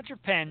 Get out your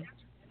pen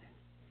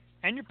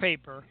and your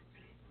paper.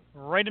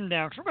 Write them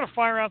down, because we're going to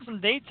fire out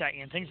some dates at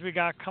you and things we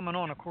got coming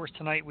on. Of course,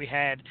 tonight we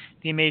had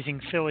the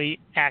amazing Philly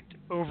act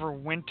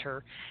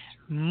Overwinter.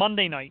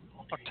 Monday night,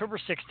 October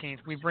 16th,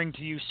 we bring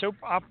to you soap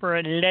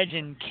opera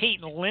legend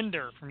Kate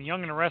Linder from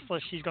Young and the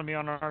Restless. She's going to be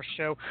on our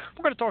show.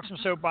 We're going to talk some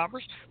soap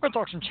operas. We're going to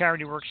talk some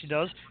charity work she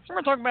does. We're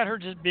going to talk about her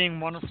just being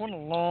wonderful and a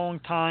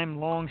long-time,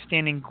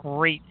 long-standing,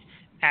 great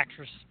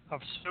actress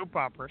of soap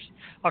operas.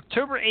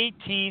 October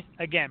 18th,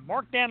 again,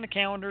 mark down the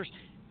calendars.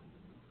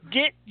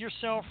 Get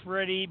yourself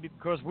ready,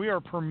 because we are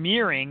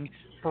premiering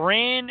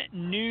brand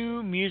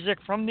new music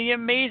from the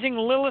amazing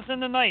Lilith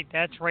in the Night.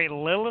 That's right,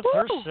 Lilith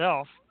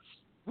herself.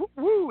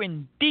 Woo,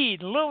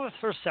 indeed, Lilith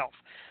herself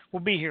will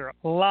be here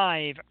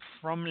live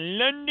from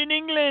London,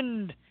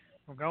 England.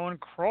 We're going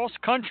cross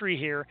country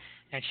here,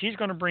 and she's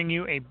going to bring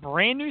you a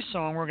brand new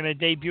song. We're going to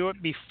debut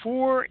it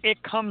before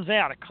it comes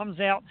out. It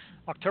comes out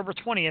October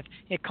 20th.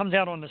 It comes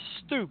out on the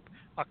Stoop.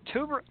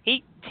 October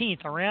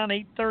 18th, around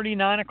 8:30,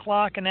 9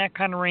 o'clock, in that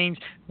kind of range.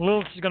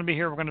 Lilith is going to be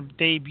here. We're going to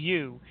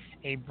debut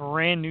a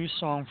brand new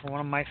song from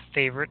one of my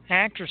favorite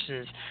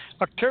actresses.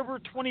 October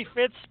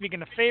 25th,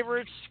 speaking of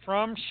favorites,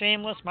 from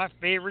Shameless, my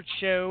favorite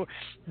show,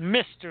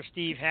 Mr.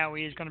 Steve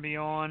Howie is going to be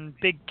on.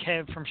 Big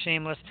Kev from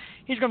Shameless.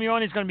 He's going to be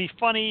on. He's going to be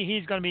funny.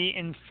 He's going to be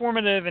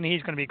informative, and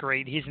he's going to be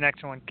great. He's an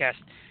excellent guest.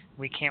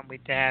 We can't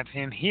wait to have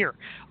him here.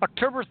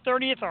 October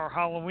 30th, our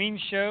Halloween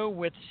show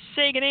with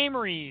Sagan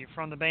Amory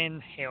from the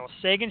band Hail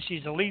Sagan.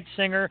 She's the lead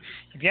singer.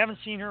 If you haven't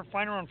seen her,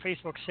 find her on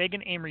Facebook.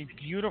 Sagan Amory,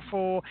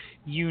 beautiful,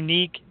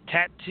 unique,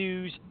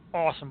 tattoos,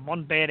 awesome,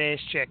 one badass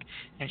chick.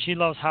 And she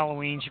loves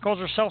Halloween. She calls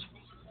herself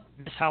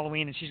Miss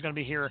Halloween, and she's going to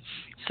be here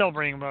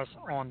celebrating with us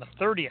on the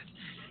 30th.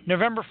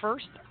 November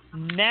 1st,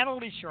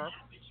 Natalie Sharp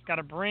got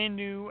a brand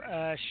new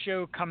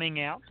show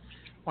coming out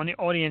on the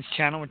Audience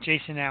channel with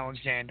Jason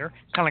Alexander,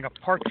 kind of like a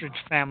Partridge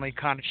Family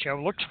kind of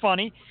show. Looks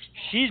funny.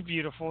 She's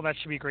beautiful. That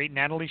should be great.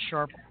 Natalie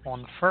Sharp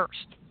on the 1st.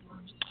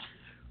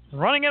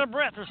 Running out of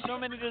breath. There's so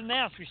many to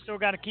announce. We still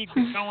got to keep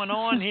going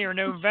on here.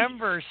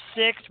 November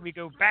 6th, we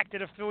go back to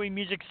the Philly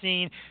music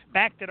scene,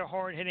 back to the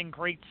hard-hitting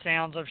great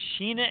sounds of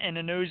Sheena and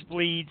the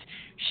Nosebleeds.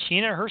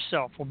 Sheena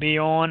herself will be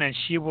on, and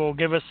she will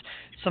give us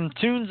some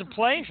tunes to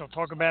play. She'll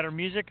talk about her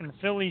music and the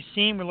Philly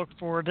scene. We look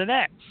forward to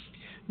that.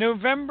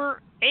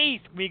 November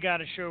 8th, we got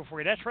a show for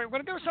you. That's right.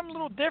 We're going to go something a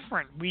little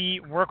different. We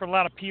work with a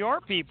lot of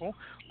PR people.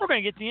 We're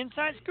going to get the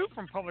inside scoop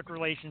from public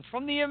relations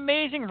from the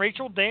amazing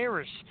Rachel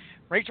Daris.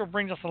 Rachel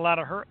brings us a lot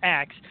of her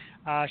acts.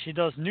 She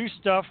does new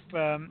stuff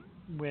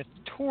with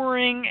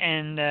touring,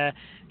 and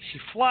she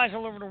flies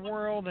all over the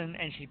world, and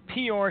she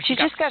PRs. She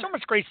got so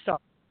much great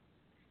stuff.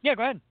 Yeah,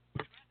 go ahead.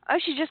 Oh,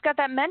 she just got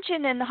that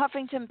mention in the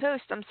Huffington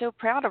Post. I'm so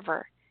proud of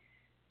her.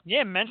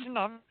 Yeah, mention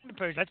the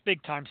Post. That's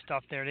big time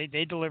stuff there.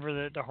 They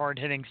deliver the hard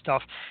hitting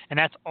stuff, and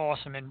that's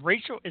awesome. And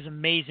Rachel is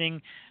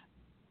amazing.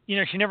 You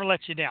know, she never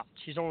lets you down.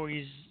 She's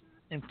always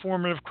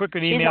informative, quick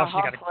with emails.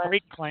 She's got a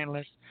great client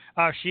list.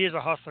 She is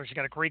a hustler. She's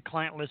got a great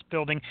client list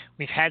building.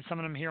 We've had some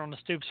of them here on the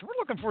Stoop, so we're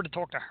looking forward to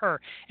talk to her.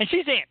 And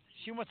she's in.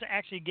 She wants to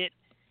actually get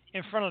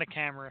in front of the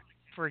camera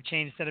for a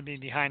change instead of being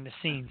behind the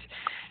scenes.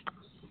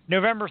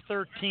 November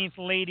 13th,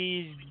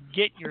 ladies,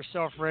 get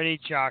yourself ready.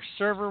 Josh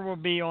Server will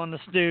be on the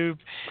Stoop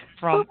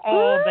from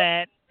All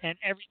That. And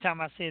every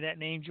time I say that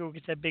name, Jewel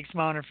gets that big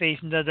smile on her face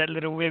and does that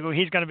little wiggle.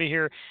 He's going to be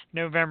here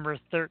November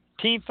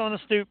 13th on the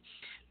Stoop.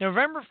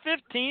 November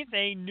 15th,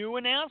 a new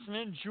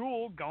announcement.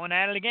 Jewel going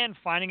at it again,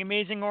 finding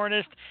amazing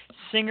artist,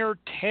 singer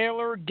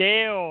Taylor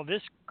Gale.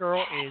 This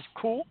girl is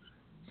cool.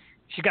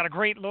 She's got a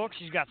great look.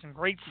 She's got some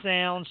great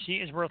sounds. She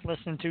is worth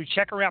listening to.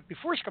 Check her out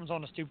before she comes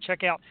on the Stoop.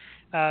 Check out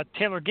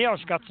Taylor Gale.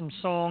 She's got some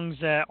songs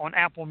on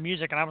Apple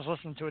Music, and I was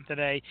listening to it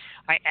today.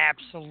 I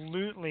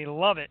absolutely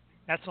love it.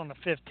 That's on the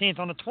 15th.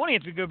 On the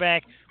 20th, we go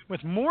back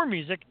with more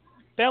music.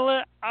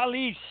 Bella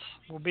Alice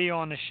will be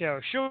on the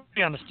show. She'll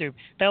be on the Stoop.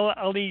 Bella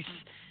Alice,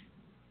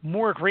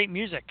 more great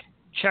music.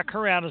 Check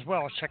her out as well.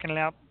 I was checking it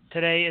out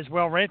today as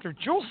well. Right after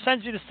Jules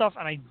sends you the stuff,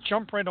 and I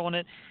jump right on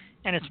it,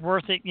 and it's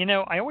worth it. You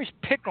know, I always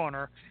pick on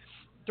her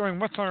during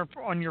what's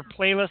on your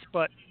playlist,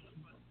 but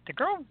the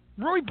girl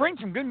really brings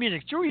some good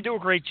music. Julie, you do a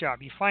great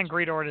job. You find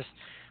great artists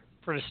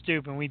for the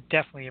Stoop, and we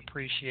definitely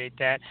appreciate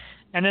that.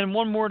 And then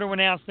one more to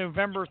announce,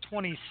 November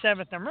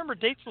 27th. Now remember,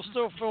 dates will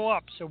still fill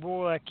up, so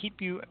we'll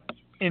keep you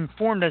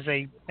informed as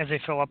they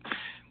fill up.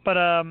 But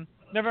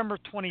November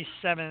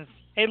 27th,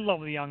 a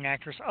lovely young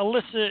actress,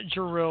 Alyssa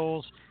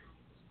Girills,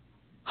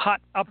 hot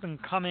up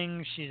and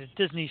coming. She's a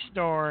Disney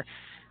star.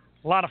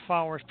 A lot of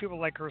followers. People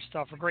like her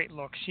stuff. A great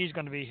look. She's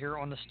going to be here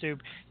on the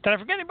Stoop. Did I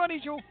forget anybody,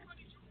 Jewel?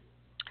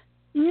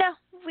 No,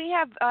 we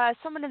have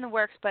someone in the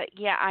works, but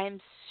yeah, I am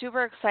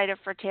super excited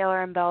for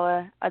Taylor and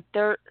Bella.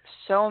 They're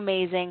so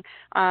amazing.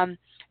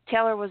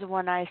 Taylor was the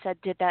one I said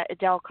did that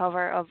Adele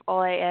cover of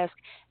All I Ask,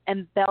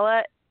 and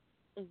Bella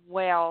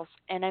wails,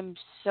 and I'm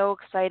so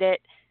excited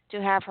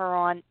to have her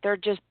on. They're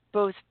just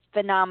both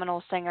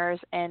phenomenal singers,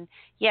 and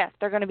yeah,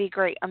 they're going to be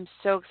great. I'm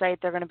so excited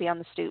they're going to be on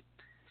the Stoop.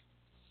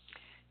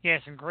 Yeah,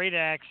 some great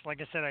acts.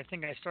 Like I said, I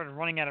think I started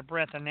running out of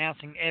breath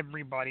announcing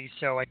everybody,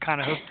 so I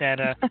kind of hope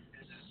that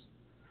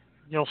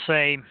you'll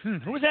say, who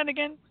was that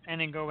again?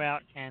 And then go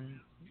out and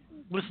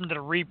listen to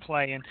the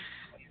replay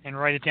and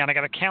write it down. I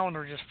got a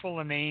calendar just full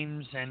of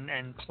names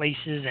and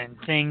places and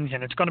things,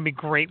 and it's going to be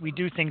great. We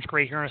do things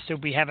great here on the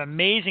Stoop. We have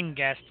amazing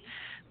guests.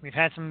 We've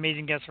had some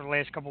amazing guests for the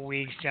last couple of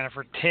weeks,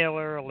 Jennifer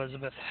Taylor,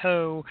 Elizabeth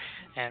Ho,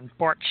 and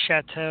Bart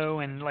Chateau.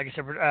 And like I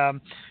said,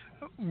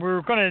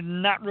 we're going to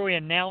not really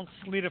announce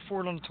Lita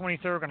Ford on the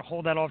 23rd. We're going to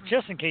hold that off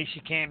just in case she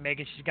can't make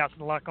it. She's got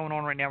a lot going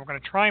on right now. We're going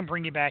to try and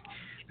bring you back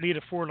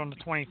Lita Ford on the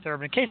 23rd.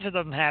 But in case it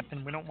doesn't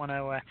happen, we don't want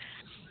to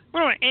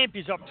amp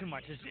you up too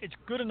much. It's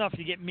good enough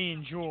to get me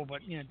and Jewel, but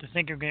to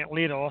think you're going to get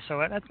Lita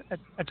also,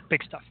 that's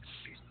big stuff.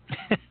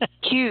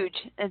 Huge.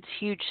 It's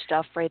huge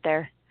stuff right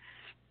there.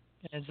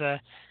 As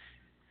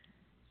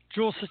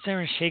Jewel sits there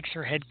and shakes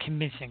her head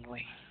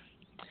convincingly.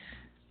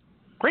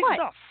 Great What?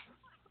 stuff.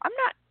 I'm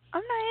not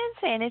going to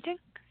say anything.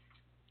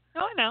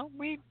 No, I know.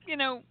 We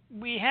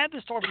had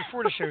this talk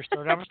before the show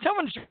started. I was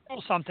telling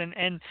Joel something,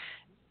 and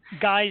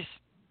guys,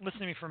 listen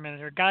to me for a minute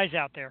here. Guys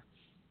out there,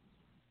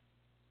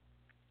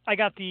 I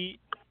got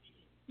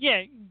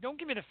don't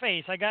give me the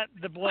face. I got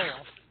the blow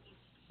off.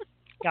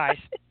 Guys,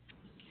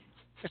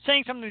 they're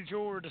saying something to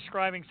Joel or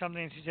describing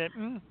something, and she said,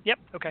 yep,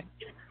 okay.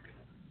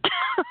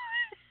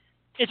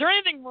 Is there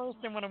anything worse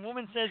than when a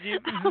woman says to you,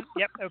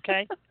 yep,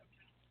 okay?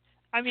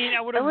 I mean,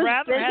 I would have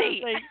rather had her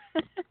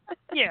say,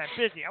 yeah,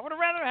 busy. I would have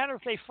rather had her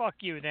say, fuck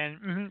you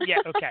than, yeah,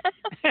 okay.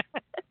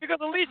 Because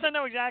at least I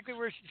know exactly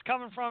where she's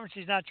coming from.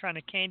 She's not trying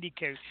to candy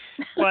coat.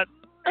 But,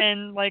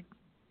 and like,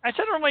 I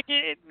said to her, I'm like,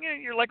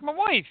 you're like my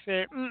wife.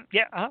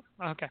 Yeah,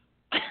 okay.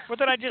 What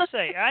did I just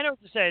say? I know what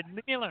you said.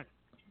 Leave me alone.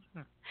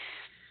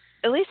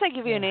 At least I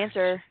give you an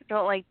answer.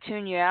 Don't, like,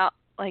 tune you out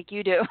like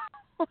you do.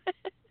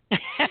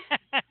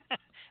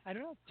 I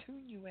don't know,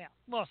 tune you out.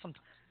 Well,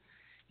 sometimes.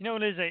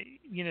 It is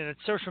that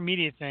social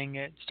media thing,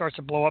 it starts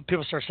to blow up.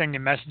 People start sending you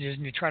messages,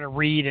 and you try to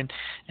read and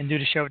do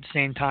the show at the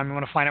same time. You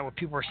want to find out what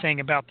people are saying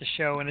about the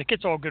show, and it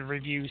gets all good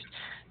reviews.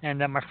 And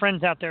my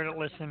friends out there that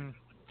listen,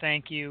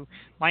 thank you.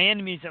 My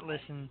enemies that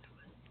listen,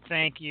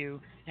 thank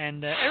you.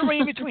 And everybody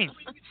in between,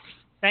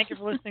 thank you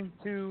for listening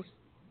to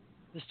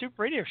the Stoop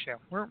Radio Show.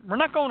 We're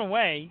not going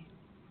away.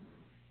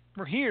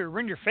 We're here. We're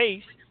in your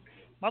face.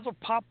 Might as well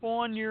pop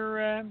on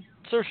your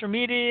social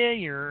media,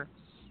 your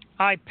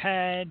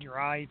iPad, your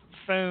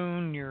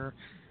iPhone, your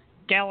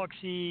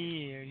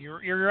Galaxy,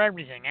 your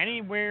everything.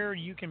 Anywhere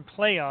you can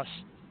play us,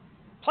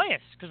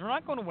 because we're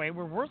not going away.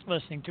 We're worth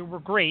listening to. We're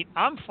great.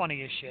 I'm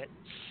funny as shit.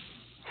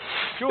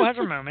 Jewel has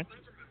her moments.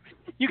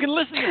 You can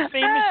listen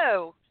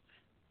to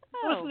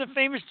listen to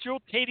famous Jewel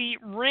Tatey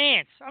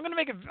rants. I'm gonna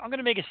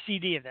make a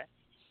CD of that.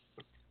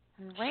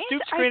 Rant?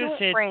 Stoop's I greatest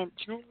don't hits. rant.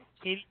 Jewel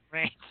Tatey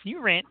rants.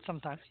 You rant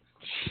sometimes.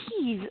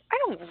 Jeez, I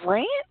don't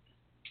rant.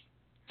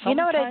 You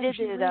know what I did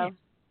do, though?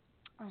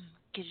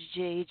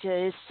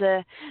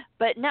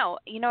 But no,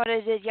 you know what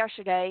I did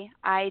yesterday?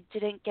 I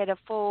didn't get a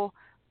full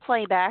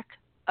playback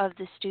of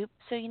the Stoop.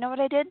 So you know what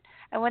I did?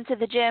 I went to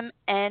the gym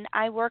and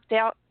I worked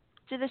out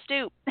to the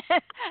Stoop.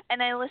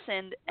 And I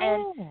listened.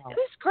 And it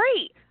was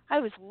great. I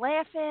was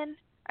laughing.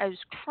 I was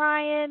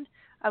crying.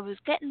 I was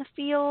getting the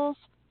feels.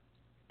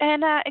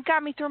 And it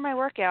got me through my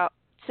workout.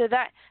 So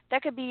that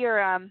could be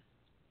your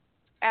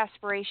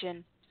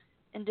aspiration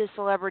into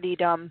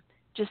celebritydom.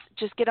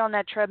 Just get on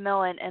that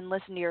treadmill and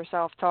listen to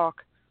yourself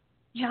talk.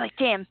 You're like,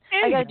 damn,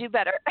 I gotta do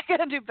better.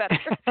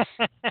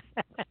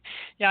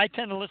 Yeah, I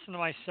tend to listen to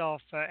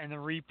myself in the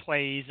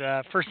replays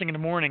first thing in the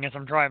morning as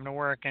I'm driving to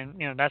work, and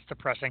that's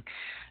depressing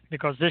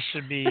because this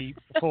should be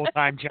a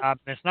full-time job,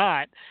 and it's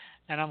not.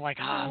 And I'm like,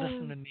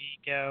 listen to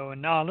Nico,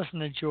 and listen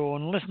to Joel,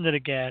 and listen to the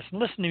guests, and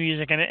listen to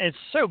music, and it's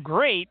so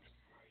great.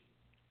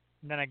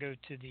 And then I go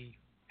to the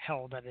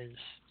hell that is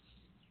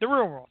the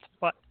real world.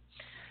 But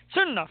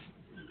soon enough,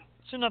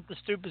 the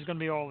Stoop is going to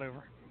be all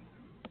over.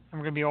 And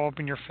we're going to be all up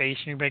in your face.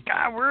 And you'll be like,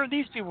 God, where have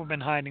these people been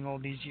hiding all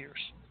these years?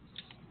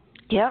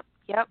 Yep.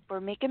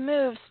 We're making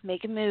moves,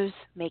 making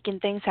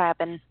things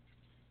happen.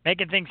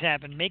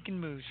 Making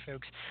moves,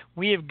 folks.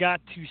 We have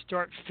got to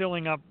start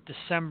filling up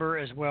December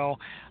as well.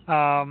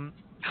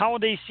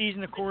 Holiday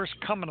season, of course,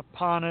 coming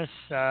upon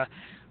us.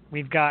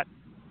 We've got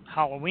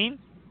Halloween.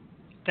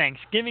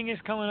 Thanksgiving is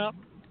coming up.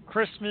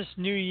 Christmas,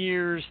 New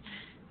Year's.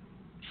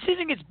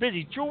 Season gets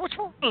busy. Joel, which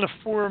one of the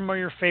four are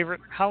your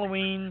favorite?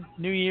 Halloween,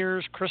 New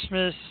Year's,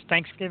 Christmas,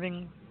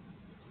 Thanksgiving?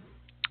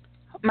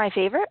 My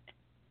favorite?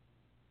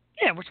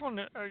 Yeah, which one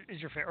is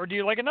your favorite? Or do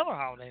you like another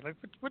holiday? Like,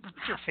 what's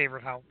your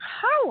favorite holiday?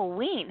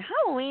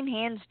 Halloween,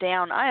 hands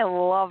down. I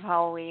love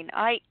Halloween.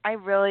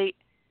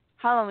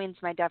 Halloween's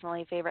my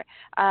definitely favorite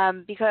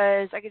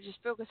because I could just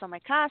focus on my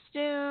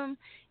costume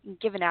and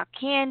giving out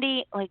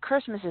candy. Like,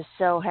 Christmas is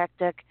so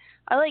hectic.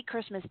 I like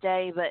Christmas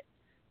Day, but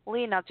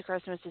leading up to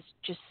Christmas is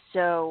just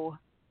so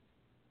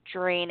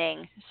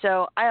draining.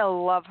 So I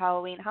love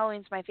Halloween.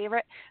 Halloween's my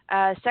favorite.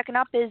 Second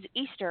up is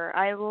Easter.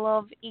 I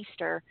love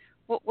Easter.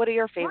 What are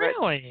your favorites?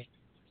 Really?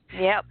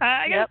 Yep.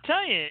 I got Yep. to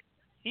tell you,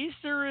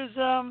 Easter is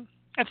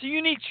it's a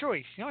unique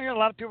choice. You don't hear a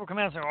lot of people come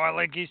out and say, "Oh, I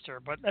like Easter,"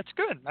 but that's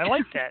good. I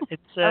like that.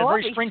 It's I love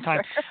very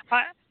springtime.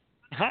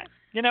 Easter.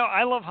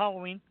 I love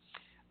Halloween.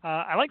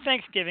 I like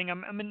Thanksgiving.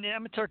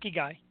 I'm a turkey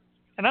guy,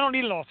 and I don't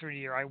eat it all through the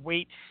year. I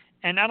wait,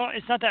 and I don't.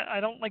 It's not that I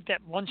don't like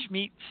that lunch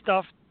meat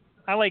stuff.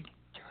 I like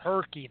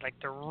turkey, like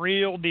the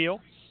real deal.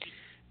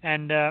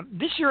 And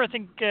this year, I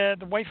think the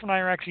wife and I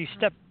are actually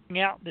stepping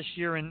out this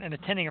year and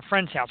attending a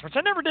friend's house, which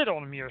I never did all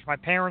them years. My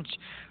parents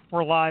were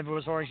alive. It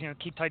was always,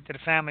 keep tight to the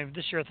family. But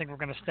this year, I think we're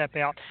going to step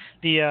out.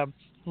 The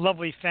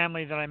lovely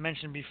family that I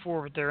mentioned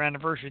before with their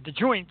anniversary, the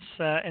Joints,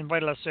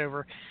 invited us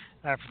over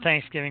for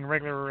Thanksgiving,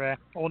 regular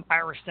old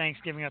Irish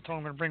Thanksgiving. I told them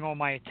I'm going to bring all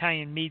my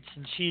Italian meats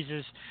and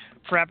cheeses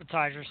for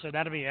appetizers, so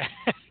that'll be a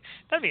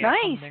that'll be nice.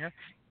 a fun dinger.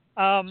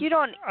 You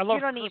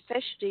don't eat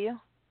fish, do you?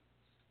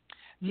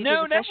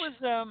 No, that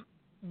was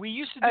we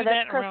used to do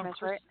that Christmas, around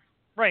Christmas. right?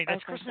 Right,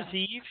 that's Christmas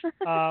Eve.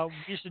 We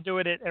used to do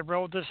it at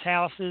relatives'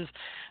 houses.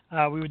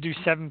 We would do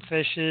 7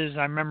 fishes.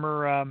 I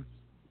remember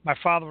my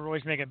father would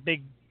always make a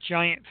big,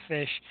 giant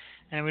fish,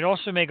 and we'd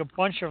also make a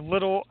bunch of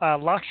little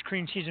lox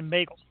cream cheese and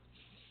bagels.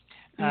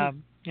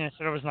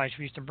 So that was nice.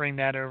 We used to bring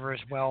that over as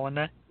well,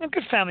 and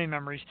good family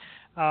memories.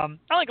 I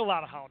like a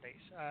lot of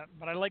holidays,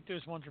 but I like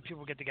those ones where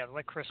people get together,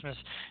 like Christmas.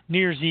 New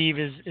Year's Eve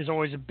is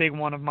always a big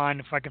one of mine.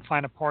 If I can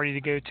find a party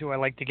to go to, I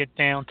like to get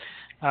down.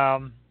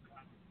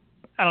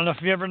 I don't know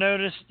if you ever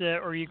noticed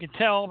or you can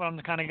tell, but I'm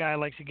the kind of guy who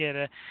likes to get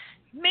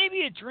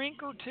maybe a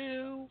drink or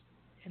two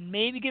and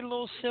maybe get a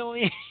little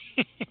silly.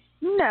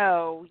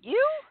 No,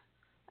 you?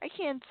 I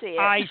can't see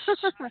it.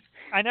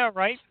 I know,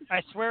 right?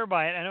 I swear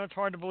by it. I know it's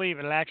hard to believe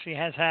it. It actually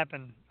has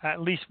happened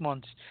at least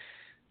once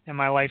in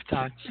my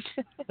lifetime.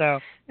 So,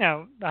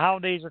 the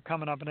holidays are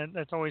coming up, and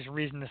that's always a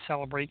reason to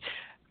celebrate.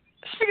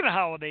 Speaking of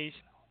holidays,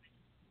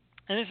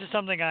 and this is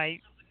something I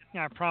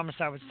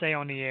promised I would say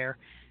on the air,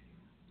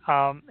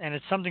 and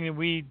it's something that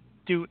we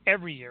do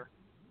every year.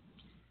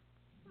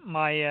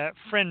 My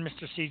friend,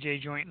 Mr.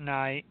 CJ Joint, and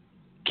I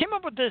came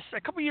up with this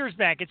a couple years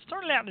back. It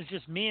started out as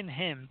just me and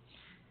him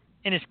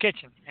in his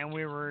kitchen, and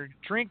we were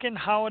drinking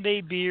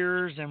holiday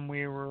beers, and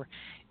we were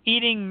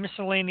eating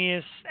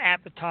miscellaneous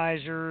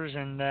appetizers,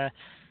 and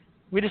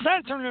we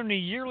decided to turn it into a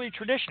yearly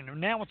tradition.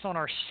 And now it's on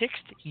our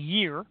 6th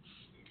year.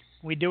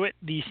 We do it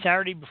the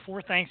Saturday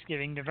before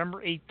Thanksgiving.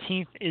 November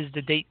 18th is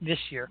the date this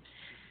year.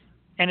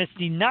 And it's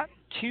the Not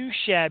Too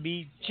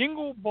Shabby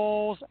Jingle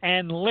Balls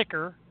and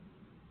Liquor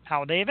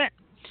holiday event.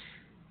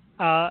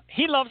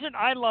 He loves it.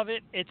 I love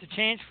it. It's a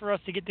chance for us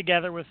to get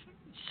together with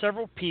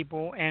several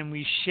people, and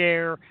we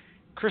share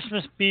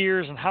Christmas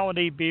beers and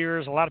holiday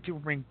beers. A lot of people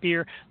bring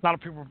beer. A lot of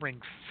people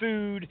bring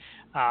food.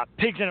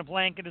 Pigs in a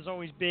blanket is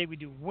always big. We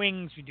do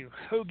wings. We do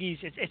hoagies.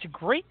 It's a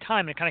great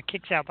time. It kind of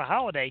kicks out the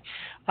holiday.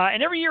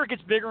 And every year it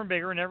gets bigger and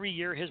bigger, and every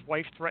year his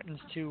wife threatens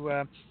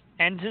to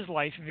end his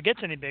life if it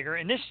gets any bigger.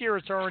 And this year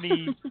it's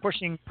already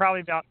pushing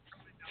probably about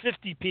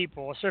 50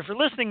 people. So if you're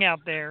listening out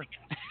there,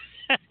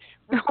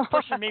 we're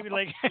pushing maybe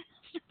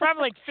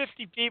probably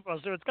 50 people.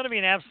 So it's going to be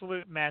an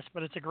absolute mess,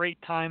 but it's a great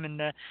time,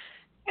 and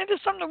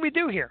it's something we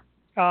do here.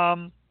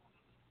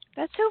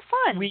 That's so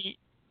fun.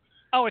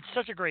 It's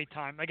such a great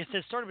time. Like I said,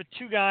 it started with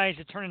 2 guys.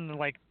 It turned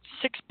into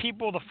 6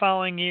 people the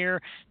following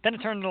year. Then it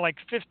turned into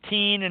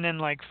 15, and then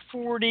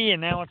 40,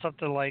 and now it's up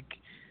to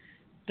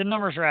the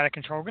numbers are out of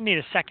control. We're going to need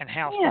a second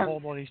house to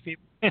hold all these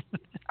people. I'm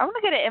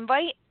going to get an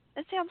invite.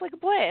 That sounds like a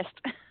blast.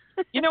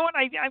 You know what?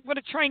 I'm going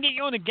to try and get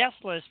you on the guest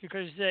list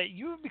because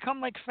you have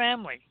become like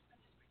family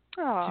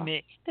to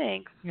me.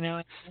 Thanks. And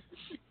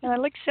I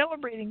like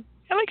celebrating.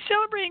 I like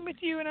celebrating with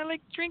you, and I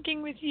like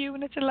drinking with you,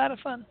 and it's a lot of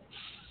fun.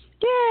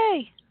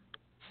 Yay!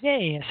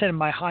 Yay! I said in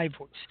my high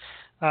voice.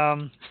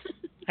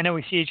 I know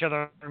we see each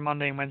other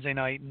Monday and Wednesday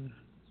night, and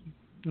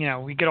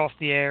we get off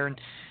the air,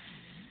 and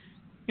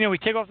we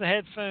take off the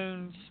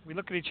headphones. We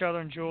look at each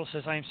other, and Jewel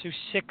says, "I am so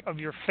sick of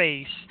your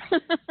face."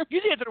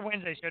 Usually after the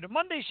Wednesday show. The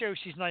Monday show,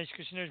 she's nice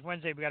because she knows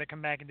Wednesday we got to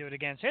come back and do it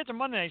again. So after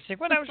Monday, she's like,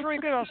 "Well, that was really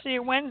good. I'll see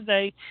you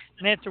Wednesday."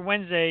 And after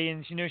Wednesday,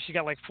 and she knows she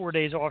got 4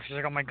 days off. She's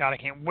like, "Oh my God, I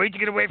can't wait to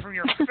get away from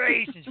your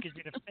face!" And she gives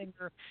me the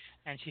finger,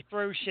 and she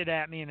throws shit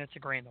at me, and it's a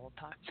grand old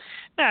time.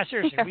 Nah,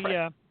 seriously,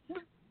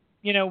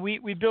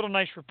 we build a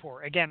nice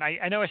rapport. Again,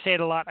 I know I say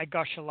it a lot. I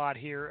gush a lot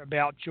here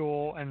about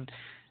Jewel and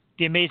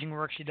the amazing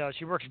work she does.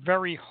 She works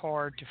very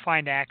hard to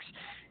find acts,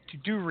 to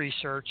do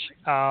research,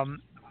 and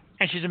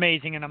she's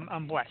amazing, and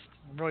I'm blessed.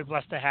 I'm really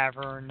blessed to have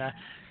her, and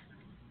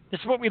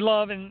this is what we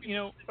love. And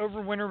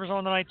Overwinter was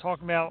on tonight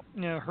talking about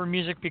her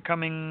music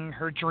becoming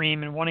her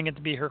dream and wanting it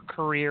to be her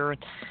career,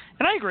 and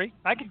I agree.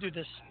 I could do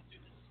this.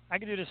 I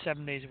could do this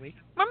 7 days a week,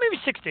 well,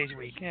 maybe 6 days a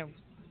week.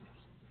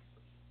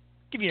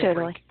 Give you a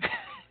break.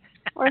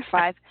 or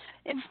 5.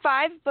 It's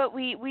 5, but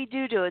we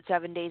do it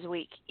 7 days a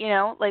week. You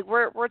know, like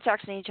we're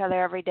texting each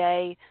other every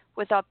day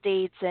with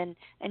updates and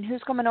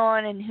who's coming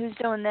on and who's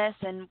doing this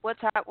and what's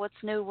hot, what's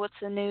new, what's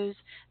the news.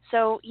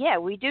 So yeah,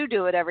 we do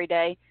it every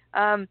day.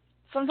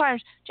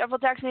 Sometimes Jeff will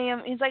text me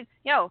and he's like,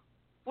 "Yo,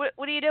 what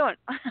are you doing?"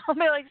 I'll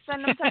be like,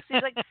 send him a text.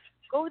 He's like,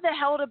 "Go the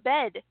hell to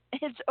bed.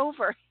 It's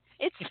over.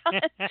 It's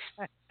done."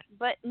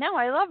 But no,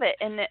 I love it,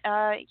 and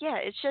yeah,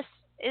 it's just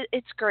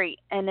it's great,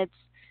 and it's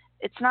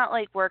not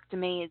like work to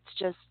me. It's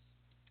just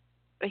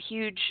a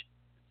huge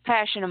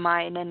passion of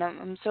mine, and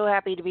I'm so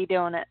happy to be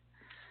doing it.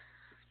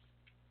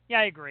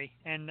 Yeah, I agree,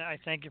 and I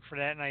thank you for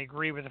that, and I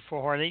agree with it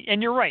full-heartedly.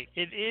 And you're right,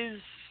 it is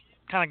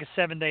kind of like a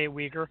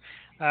 7-day-a-weeker.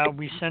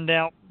 We send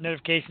out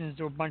notifications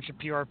to a bunch of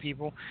PR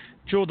people.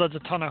 Jewel does a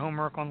ton of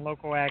homework on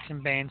local acts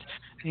and bands.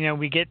 You know,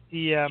 we get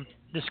the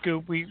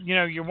scoop.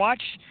 You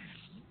watch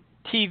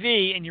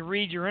TV and you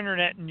read your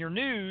internet and your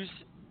news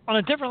on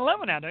a different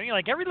level now, don't you?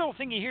 Like every little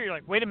thing you hear, you're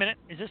like, wait a minute,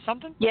 is this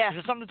something? Yeah. Is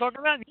this something to talk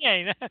about? Yeah,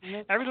 you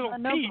know, every little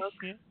piece.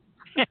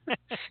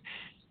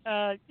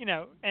 You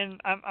know, and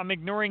I'm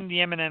ignoring the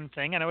Eminem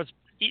thing. I know it's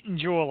eating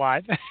Jewel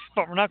alive,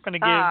 but we're not going to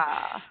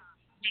give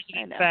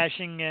president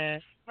bashing.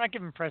 We're not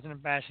giving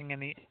president bashing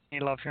any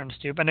love here on the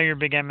Stoop. I know you're a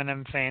big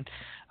Eminem fan.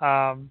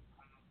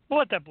 We'll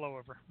let that blow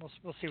over.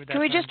 We'll see what that.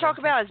 Can we just talk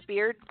about his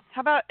beard?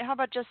 How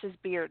about just his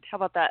beard? How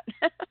about that?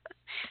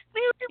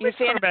 You a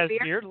fan about his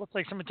beard? It looks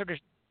like somebody took a.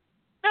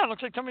 Yeah, it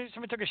looks like somebody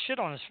took a shit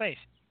on his face.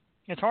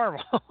 It's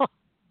horrible.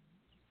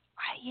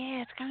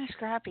 Yeah, it's kind of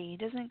scrappy. He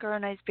doesn't grow a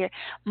nice beard.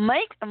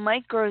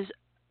 Mike grows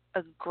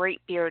a great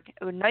beard,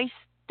 a nice,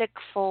 thick,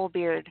 full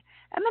beard.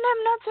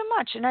 Eminem not so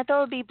much, and I thought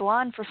it would be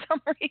blonde for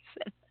some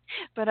reason.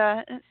 But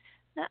I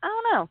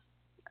don't know.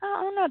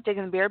 I'm not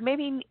digging the beard.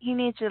 Maybe he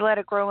needs to let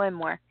it grow in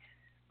more.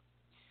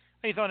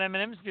 You thought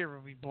Eminem's beard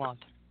would be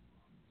blonde?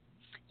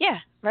 Yeah,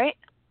 right?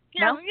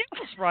 Yeah, no?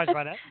 I'm surprised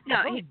by that.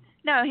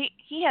 No,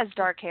 he has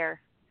dark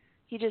hair.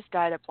 He just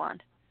dyed it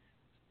blonde.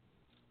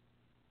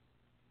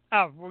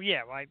 Oh, well,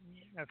 yeah. Well,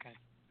 okay.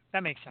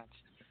 That makes sense.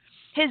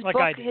 His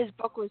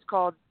book was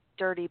called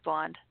Dirty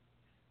Blonde.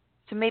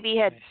 So maybe he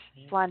had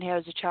blonde hair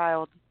as a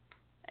child,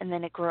 and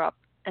then it grew up,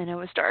 and it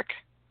was dark.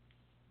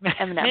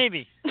 Eminem.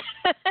 Maybe.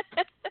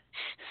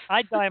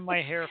 I dye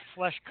my hair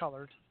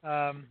flesh-colored,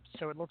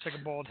 so it looks like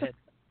a bald head.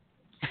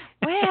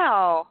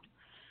 Wow.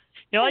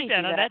 You like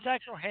that? Huh? That's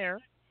actual hair.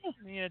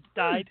 Yeah, it's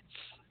dyed.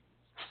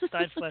 It's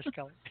dyed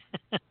flesh-colored.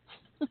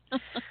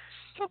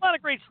 So a lot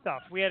of great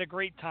stuff. We had a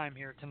great time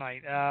here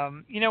tonight.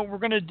 We're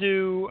going to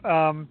do.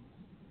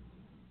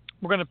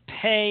 We're going to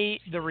pay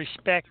the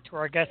respect to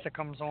our guest that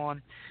comes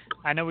on.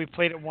 I know we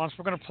played it once.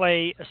 We're going to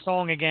play a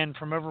song again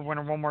from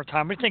Overwinter one more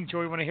time. What do you think,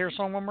 Joey? Want to hear a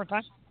song one more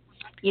time?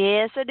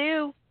 Yes, I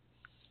do.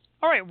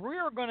 All right, we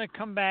are going to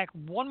come back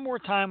one more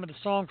time with a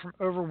song from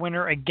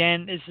Overwinter.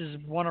 Again, this is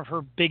one of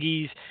her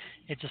biggies.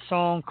 It's a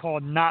song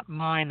called Not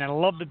Mine. I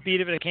love the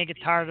beat of it. I can't get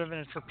tired of it.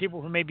 And it's for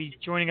people who may be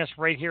joining us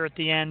right here at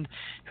the end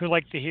who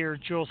like to hear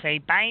Jewel say,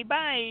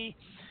 bye-bye.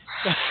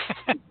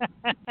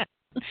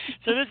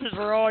 So this is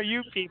for all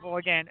you people.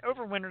 Again,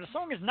 Overwinter. The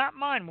song is Not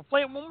Mine. We'll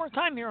play it one more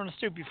time here on the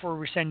Stoop before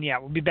we send you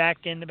out. We'll be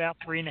back in about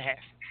 3.5.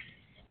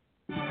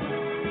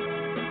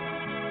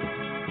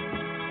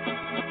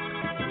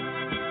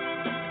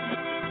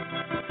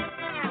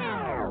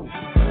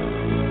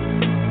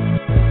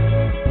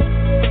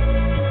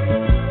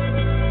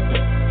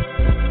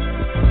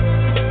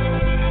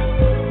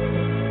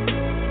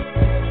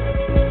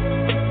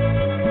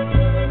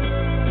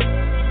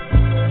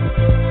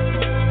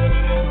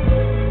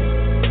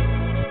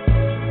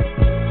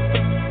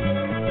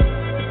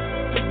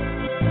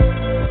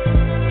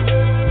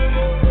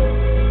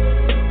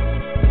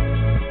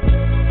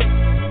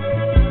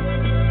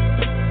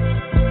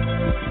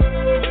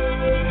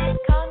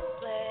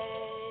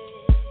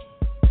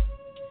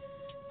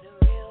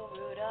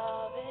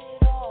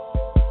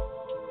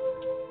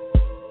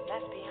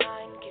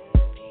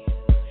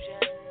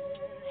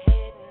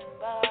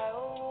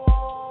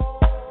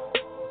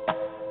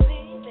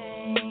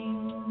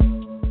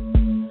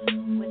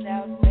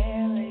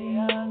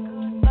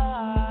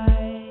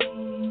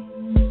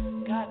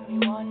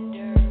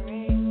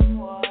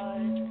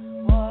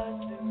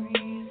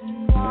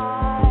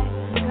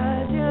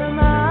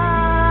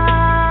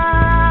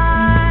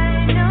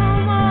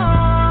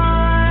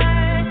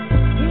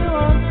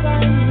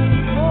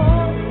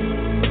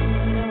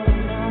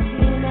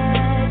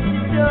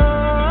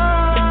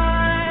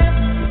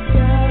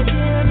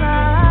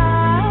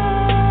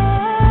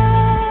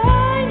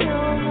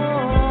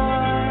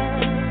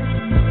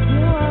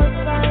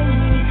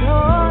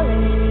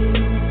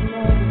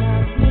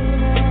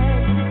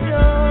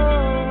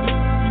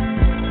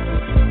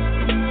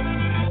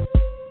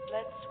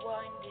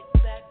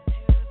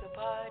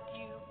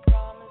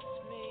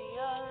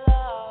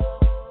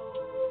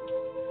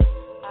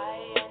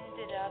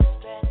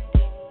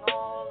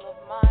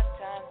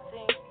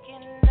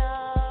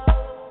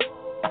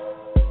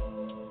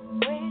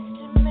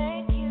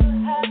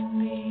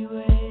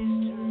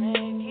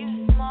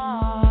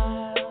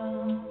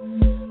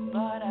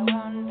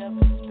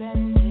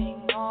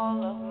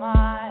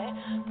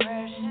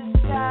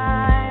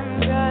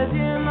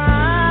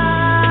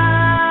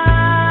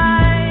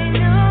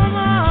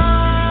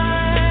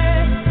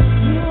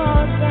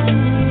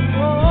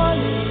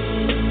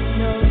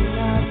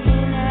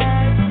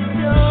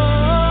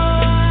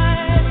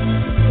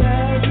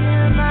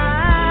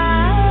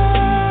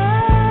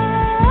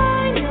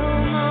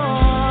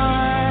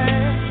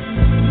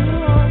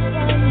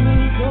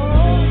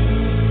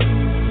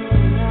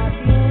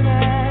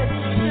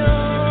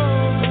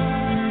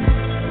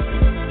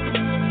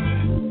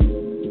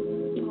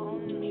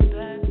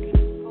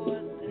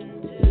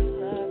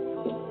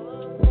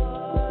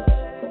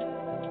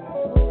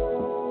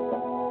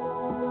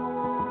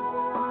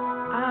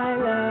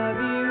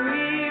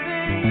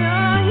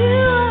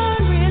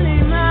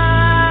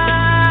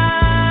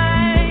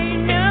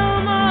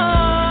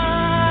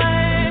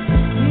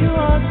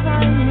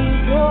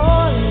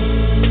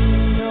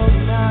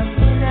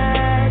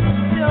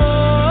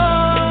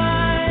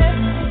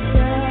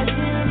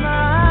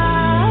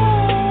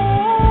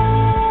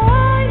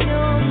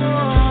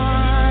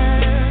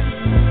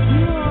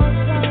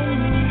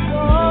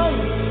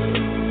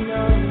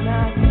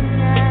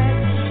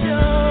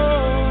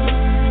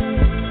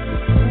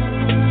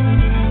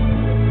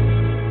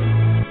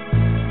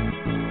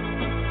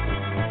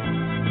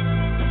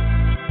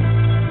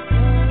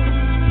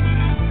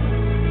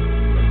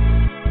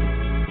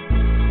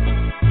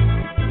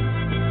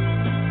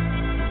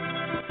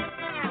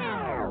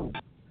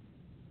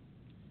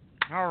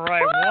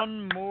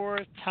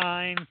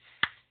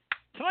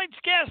 tonight's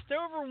guest,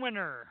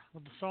 Overwinter,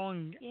 with the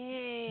song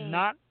Yay.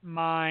 Not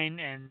Mine,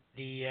 and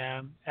the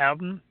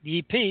album, the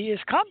EP, is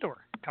Condor,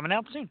 coming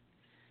out soon.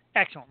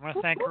 Excellent. I want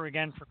to thank her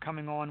again for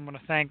coming on. I want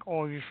to thank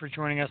all of you for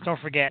joining us.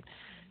 Don't forget,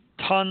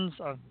 tons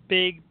of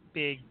big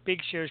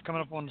shows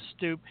coming up on the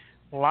Stoop.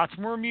 Lots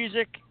more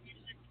music.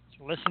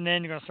 So listen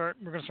in. We're gonna start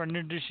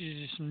introducing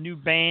you to some new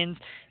bands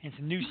and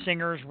some new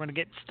singers. We're gonna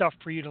get stuff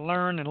for you to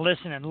learn and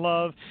listen and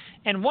love.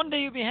 And one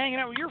day you'll be hanging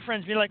out with your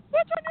friends, be like,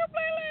 "What's on your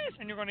playlist?"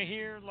 And you're gonna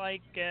hear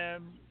like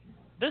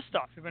this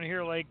stuff. You're gonna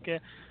hear like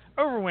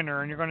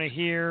Overwinter, and you're gonna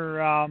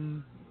hear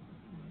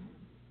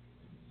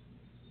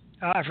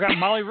I forgot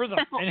Molly Rhythm.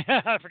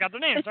 I forgot the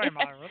name. Sorry,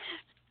 Molly Rhythm.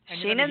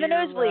 Sheena and the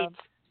Nosebleeds.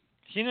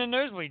 Sheena and the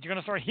Nosebleeds. You're going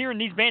to start hearing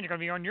these bands are going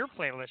to be on your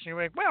playlist. And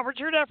you're like, wow, where'd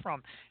you hear that from?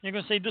 And you're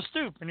going to say The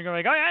Stoop. And you're going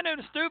to be like, oh, yeah, I know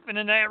The Stoop. And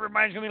then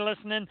everybody's going to be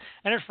listening.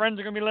 And their friends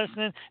are going to be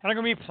listening. And they're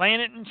going to be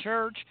playing it in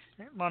church.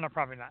 Well, no,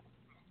 probably not.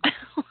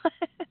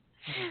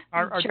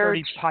 Our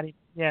dirty potty,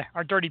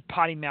 our dirty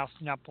potty mouths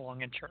do not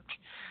belong in church.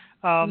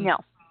 No.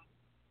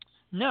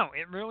 No,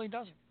 it really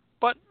doesn't.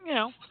 But,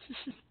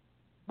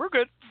 we're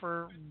good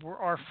for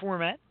our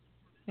format.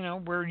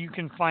 Where you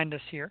can find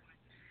us here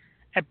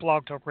at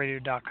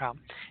blogtalkradio.com.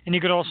 And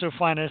you could also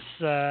find us,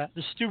 the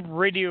Stoop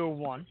Radio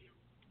 1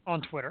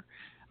 on Twitter,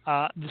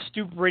 the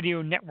Stoop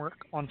Radio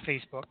Network on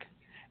Facebook,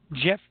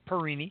 Jeff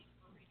Perini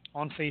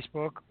on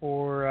Facebook,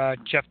 or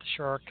Jeff the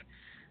Shark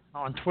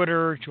on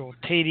Twitter, Joel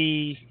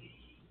Tatey,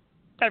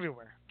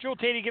 everywhere. Joel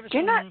Tatey, give us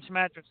some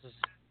addresses.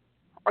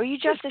 Are you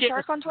Jeff the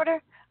Shark on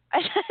Twitter? I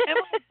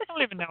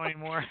don't even know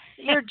anymore.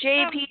 You're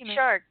JP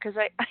Shark, because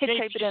I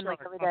type it in like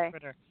every day.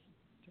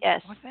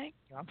 Yes. Well, thank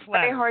you. I'm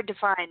flattered. Very hard to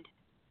find.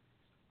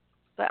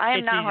 But I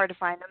am not hard to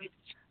find.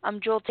 I'm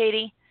Joel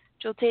Tatey.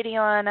 Joel Tatey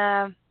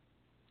on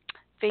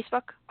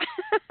Facebook.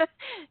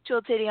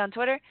 Joel Tatey on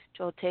Twitter.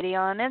 Joel Tatey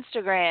on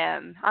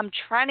Instagram. I'm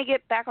trying to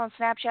get back on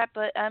Snapchat,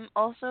 but I'm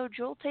also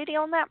Joel Tatey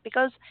on that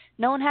because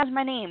no one has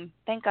my name.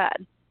 Thank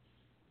God.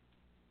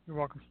 You're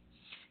welcome.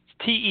 It's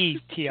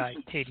T-E-T-I,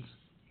 Tatey.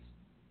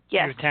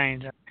 Yes. You're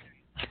Italian.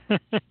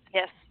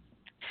 Yes.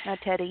 Not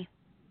Teddy.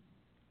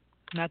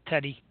 Not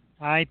Teddy.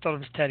 I thought it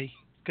was Teddy.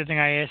 Good thing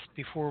I asked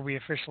before we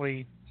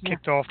officially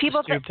kicked off.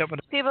 People think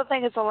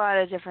it's a lot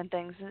of different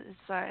things. It's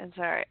all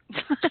right.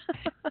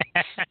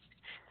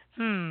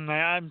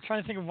 I'm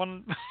trying to think of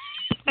one.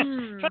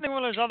 Trying to think of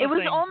one of those other It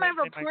was things on my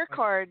report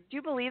card. Do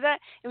you believe that?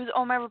 It was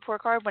on my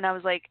report card when I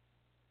was like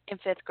in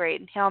 5th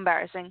grade. How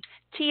embarrassing.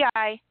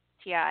 T.I.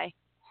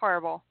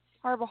 Horrible.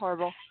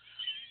 Horrible.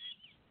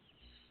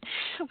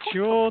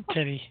 Joel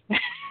Teddy.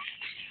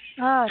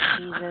 Oh,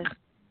 Jesus.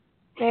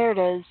 There it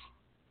is.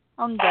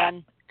 I'm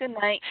done. Good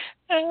night.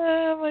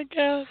 Oh, my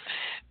God.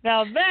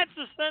 Now, that's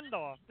the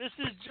send-off. This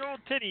is Joel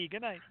Titty.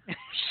 Good night.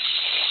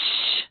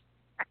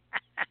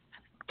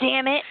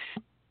 Damn it.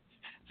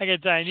 I got to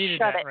tell you, I needed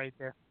Shut that it. right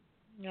there.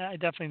 Yeah, I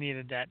definitely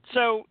needed that.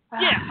 So,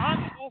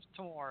 I'm off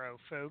tomorrow,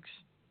 folks.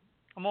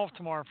 I'm off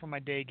tomorrow for my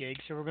day gig,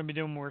 so we're going to be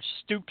doing more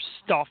Stoop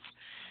stuff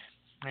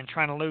and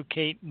trying to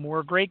locate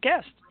more great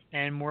guests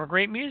and more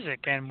great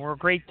music and more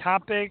great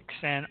topics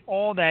and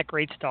all that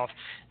great stuff.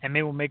 And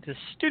maybe we'll make the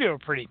studio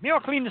pretty. Maybe I'll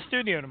clean the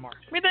studio tomorrow.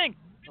 What do you think?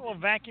 A little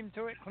vacuum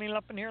to it, clean it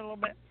up in here a little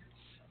bit.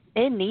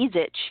 It needs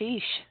it.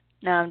 Sheesh.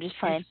 No, I'm just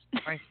playing.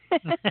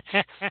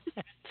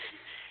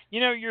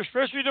 You're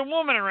supposed to be the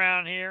woman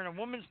around here, and a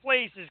woman's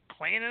place is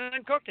cleaning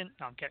and cooking.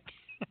 No, I'm kidding.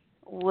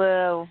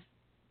 Whoa.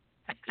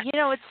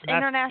 It's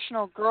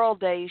International Girl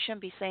Day. You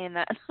shouldn't be saying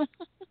that.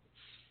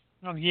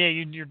 Oh, yeah,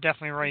 you're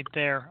definitely right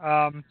there.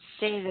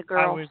 Say the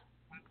girl. I was,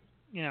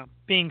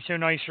 being so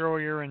nice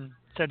earlier and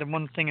said the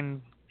one thing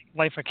in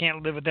life I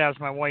can't live without is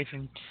my wife.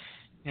 And,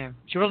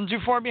 she wasn't too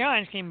far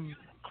behind. She came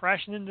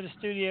crashing into the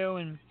studio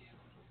and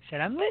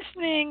said, I'm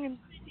listening. And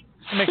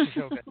it makes me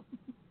feel good.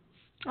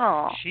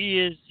 Oh. She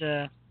is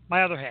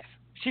my other half.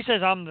 She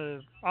says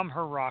I'm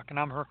her rock and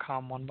I'm her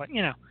calm one. But,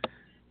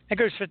 it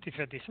goes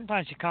 50-50.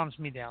 Sometimes she calms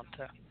me down,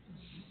 too.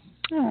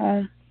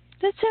 Oh,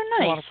 that's so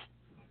nice.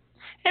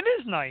 It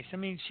is nice. I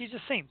mean, she's a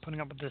saint putting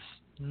up with this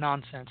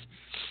nonsense,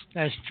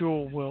 as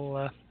Jewel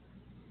will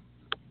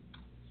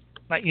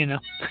let you know.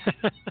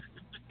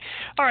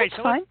 All right,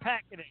 so let's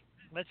pack it in.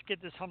 Let's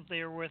get this hump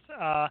there with.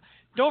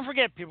 Don't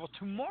forget, people,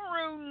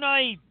 tomorrow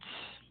night,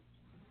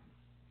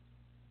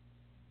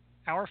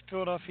 our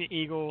Philadelphia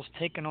Eagles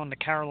taking on the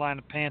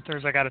Carolina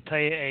Panthers. I got to tell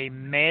you, a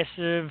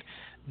massive,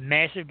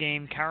 massive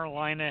game.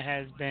 Carolina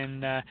has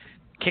been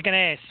kicking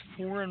ass,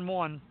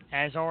 4-1,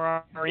 as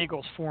are our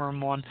Eagles,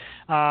 4-1.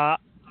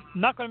 I'm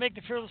not going to make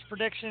the fearless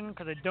prediction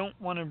because I don't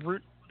want to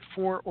root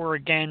for or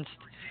against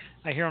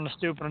here on the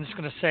Stoop, but I'm just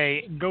going to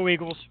say, go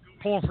Eagles,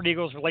 pulling for the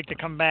Eagles. We'd like to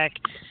come back.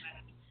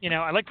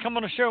 I'd like to come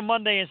on the show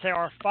Monday and say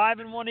our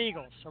 5-1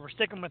 Eagles, so we're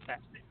sticking with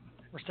that.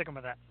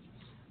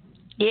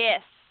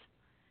 Yes.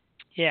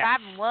 Yeah.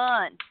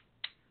 5-1.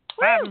 5-1.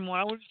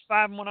 I want to be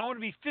 5-1. I want to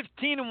be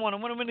 15-1. I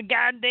want to win the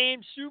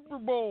goddamn Super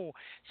Bowl.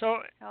 So,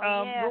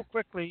 real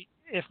quickly,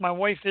 if my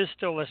wife is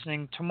still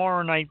listening,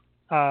 tomorrow night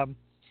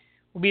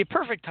will be a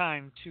perfect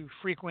time to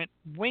frequent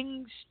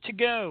Wings to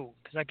Go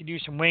because I could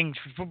use some wings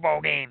for the football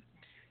game.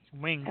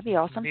 some wings. That'd be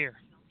awesome. Some beer.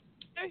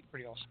 That'd be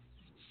pretty awesome.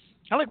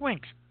 I like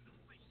wings.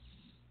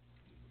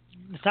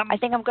 I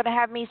think I'm going to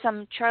have me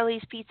some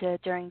Charlie's Pizza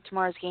during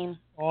tomorrow's game.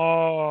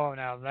 Oh,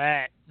 now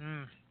that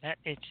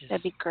itches.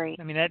 That'd be great.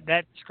 I mean,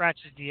 that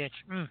scratches the itch.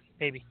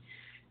 Baby.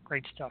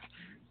 Great stuff.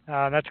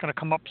 That's going to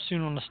come up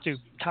soon on the Stoop.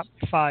 Top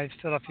 5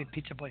 Philadelphia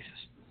pizza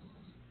places.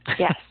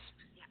 Yes.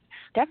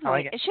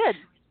 Definitely. Like it should.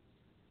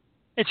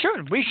 It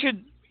should. We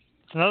should.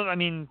 It's another, I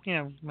mean,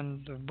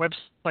 when the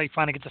website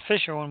finally gets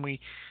official and we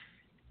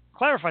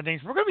clarify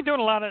things, we're going to be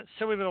doing a lot of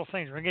silly little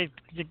things. We're going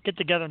to get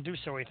together and do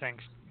silly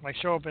things. Like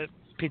show up at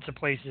pizza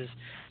places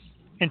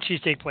and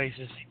cheesesteak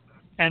places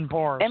and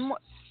bars.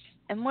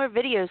 And more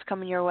videos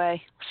coming your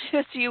way.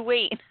 Just you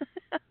wait.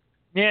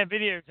 Yeah,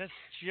 videos. That's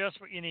just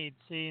what you need.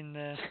 Seeing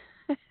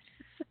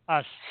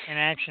us in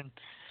action.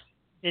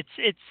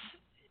 It's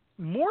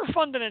more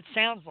fun than it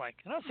sounds like.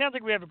 I know it sounds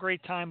like we have a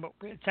great time, but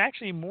it's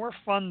actually more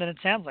fun than it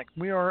sounds like.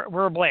 We're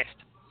a blast.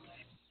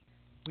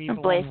 We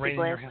belong right in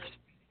your house.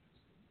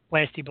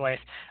 Blasty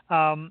blast.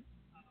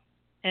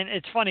 And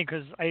it's funny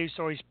because I used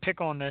to always pick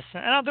on this,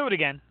 and I'll do it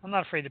again. I'm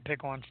not afraid to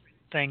pick on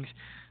things.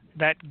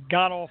 That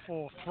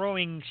god-awful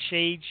Throwing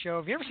Shade show.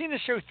 Have you ever seen the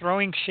show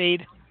Throwing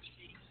Shade?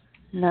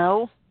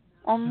 No.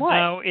 On what?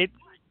 No, it's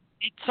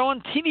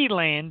on TV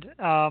Land.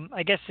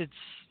 I guess it's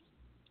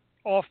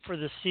off for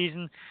the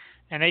season,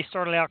 and they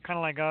started out kind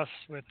of like us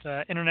with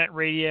internet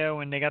radio,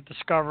 and they got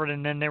discovered,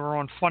 and then they were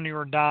on Funny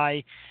or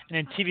Die, and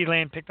then TV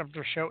Land picked up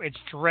their show. It's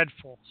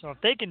dreadful. So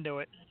if they can do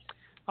it,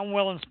 I'm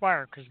well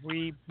inspired because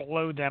we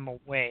blow them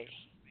away.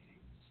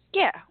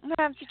 Yeah, I'm going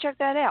to have to check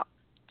that out.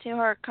 See how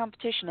our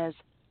competition is.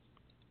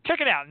 Check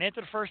it out. And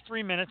after the first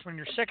 3 minutes, when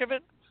you're sick of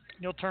it,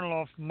 you'll turn it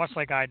off much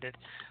like I did.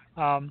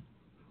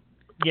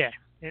 Yeah,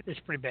 it's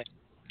pretty bad.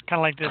 Kind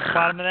of like the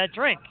bottom of that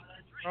drink.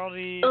 All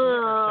the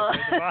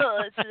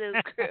it's so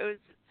gross.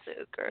 It's so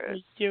gross.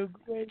 It's so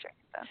gross.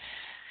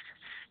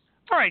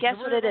 All right, Guess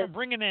so what it is.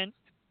 We're going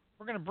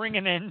to bring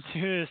an end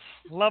to this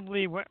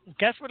lovely...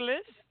 Guess what it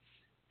is?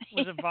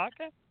 Was it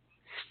vodka?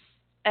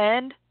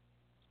 And?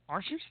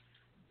 Orange juice?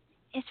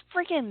 It's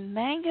freaking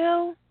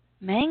mango.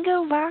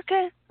 Mango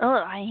vodka?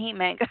 Ugh, I hate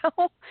mango.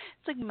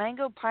 It's like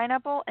mango,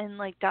 pineapple, and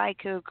like Diet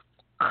Coke.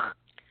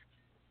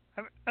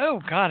 Oh,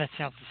 God, it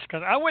sounds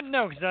disgusting. I wouldn't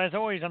know because, as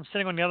always, I'm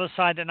sitting on the other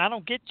side and I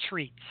don't get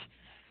treats.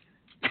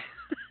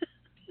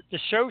 The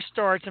show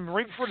starts, and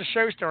right before the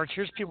show starts,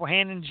 here's people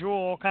handing Jewel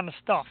all kind of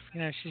stuff.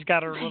 She's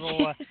got her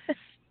little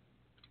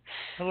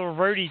her little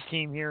roadie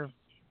team here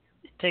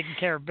taking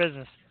care of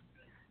business.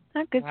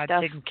 Not good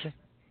stuff.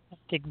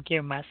 Taking care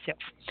of myself.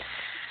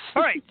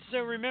 All right, so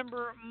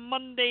remember,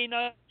 Monday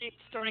night,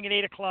 starting at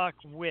 8 o'clock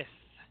with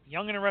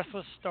Young and the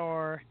Restless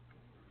star,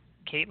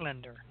 Kate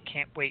Linder.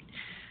 Can't wait.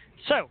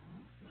 So,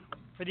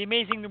 for the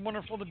amazing, the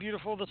wonderful, the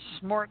beautiful, the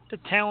smart, the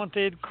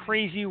talented,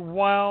 crazy,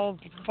 wild,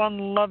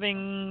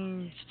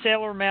 fun-loving,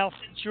 sailor mouth,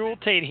 Jewel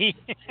Tatey.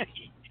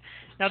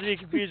 Not to be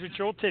confused with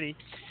Jewel Titty.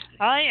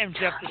 I am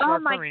Jeff the Shark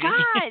Oh, my Marini.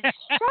 God.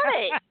 Shut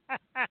it.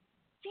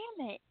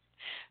 Damn it.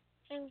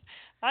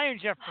 I am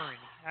Jeff Marini.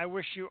 I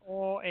wish you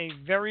all a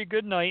very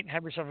good night.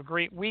 Have yourself a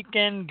great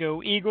weekend.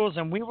 Go Eagles,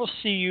 and we will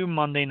see you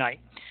Monday night.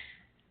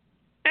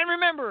 And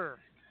remember,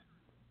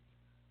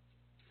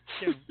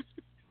 don't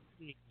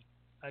be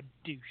a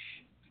douche.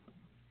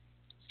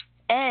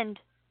 And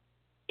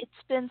it's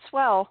been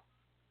swell,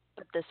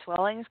 but the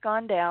swelling's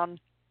gone down.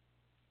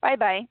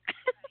 Bye-bye.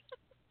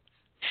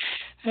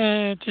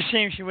 It's a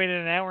shame she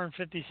waited an hour and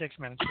 56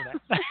 minutes for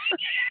that.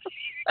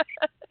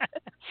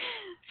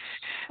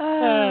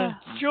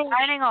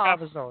 Signing off.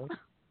 Job as always.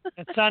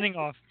 Signing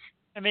off.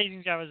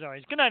 Amazing job as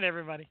always. Good night,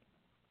 everybody.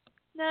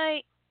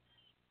 Night.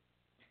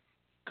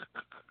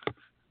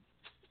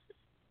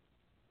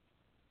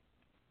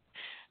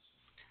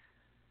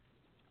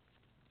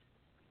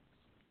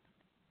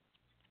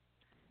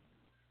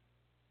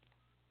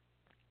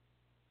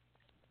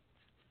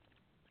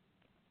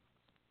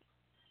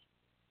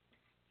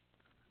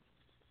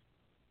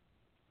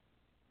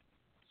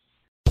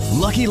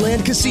 Lucky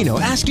Land Casino,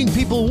 asking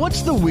people,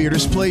 what's the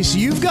weirdest place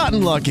you've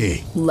gotten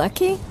lucky?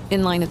 Lucky?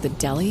 In line at the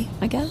deli,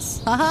 I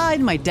guess? Aha,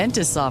 in my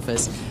dentist's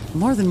office.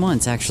 More than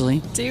once,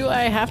 actually. Do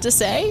I have to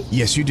say?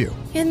 Yes, you do.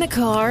 In the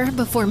car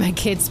before my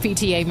kids'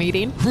 PTA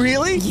meeting.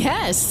 Really?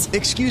 Yes.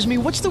 Excuse me,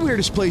 what's the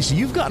weirdest place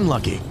you've gotten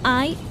lucky?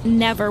 I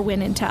never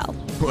win and tell.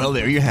 Well,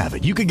 there you have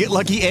it. You can get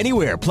lucky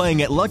anywhere,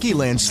 playing at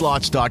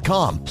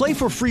LuckyLandSlots.com. Play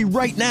for free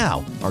right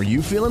now. Are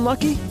you feeling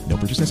lucky? No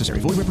purchase necessary.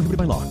 Void where prohibited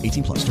by law.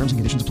 18+. Terms and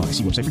conditions apply.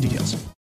 See website for details.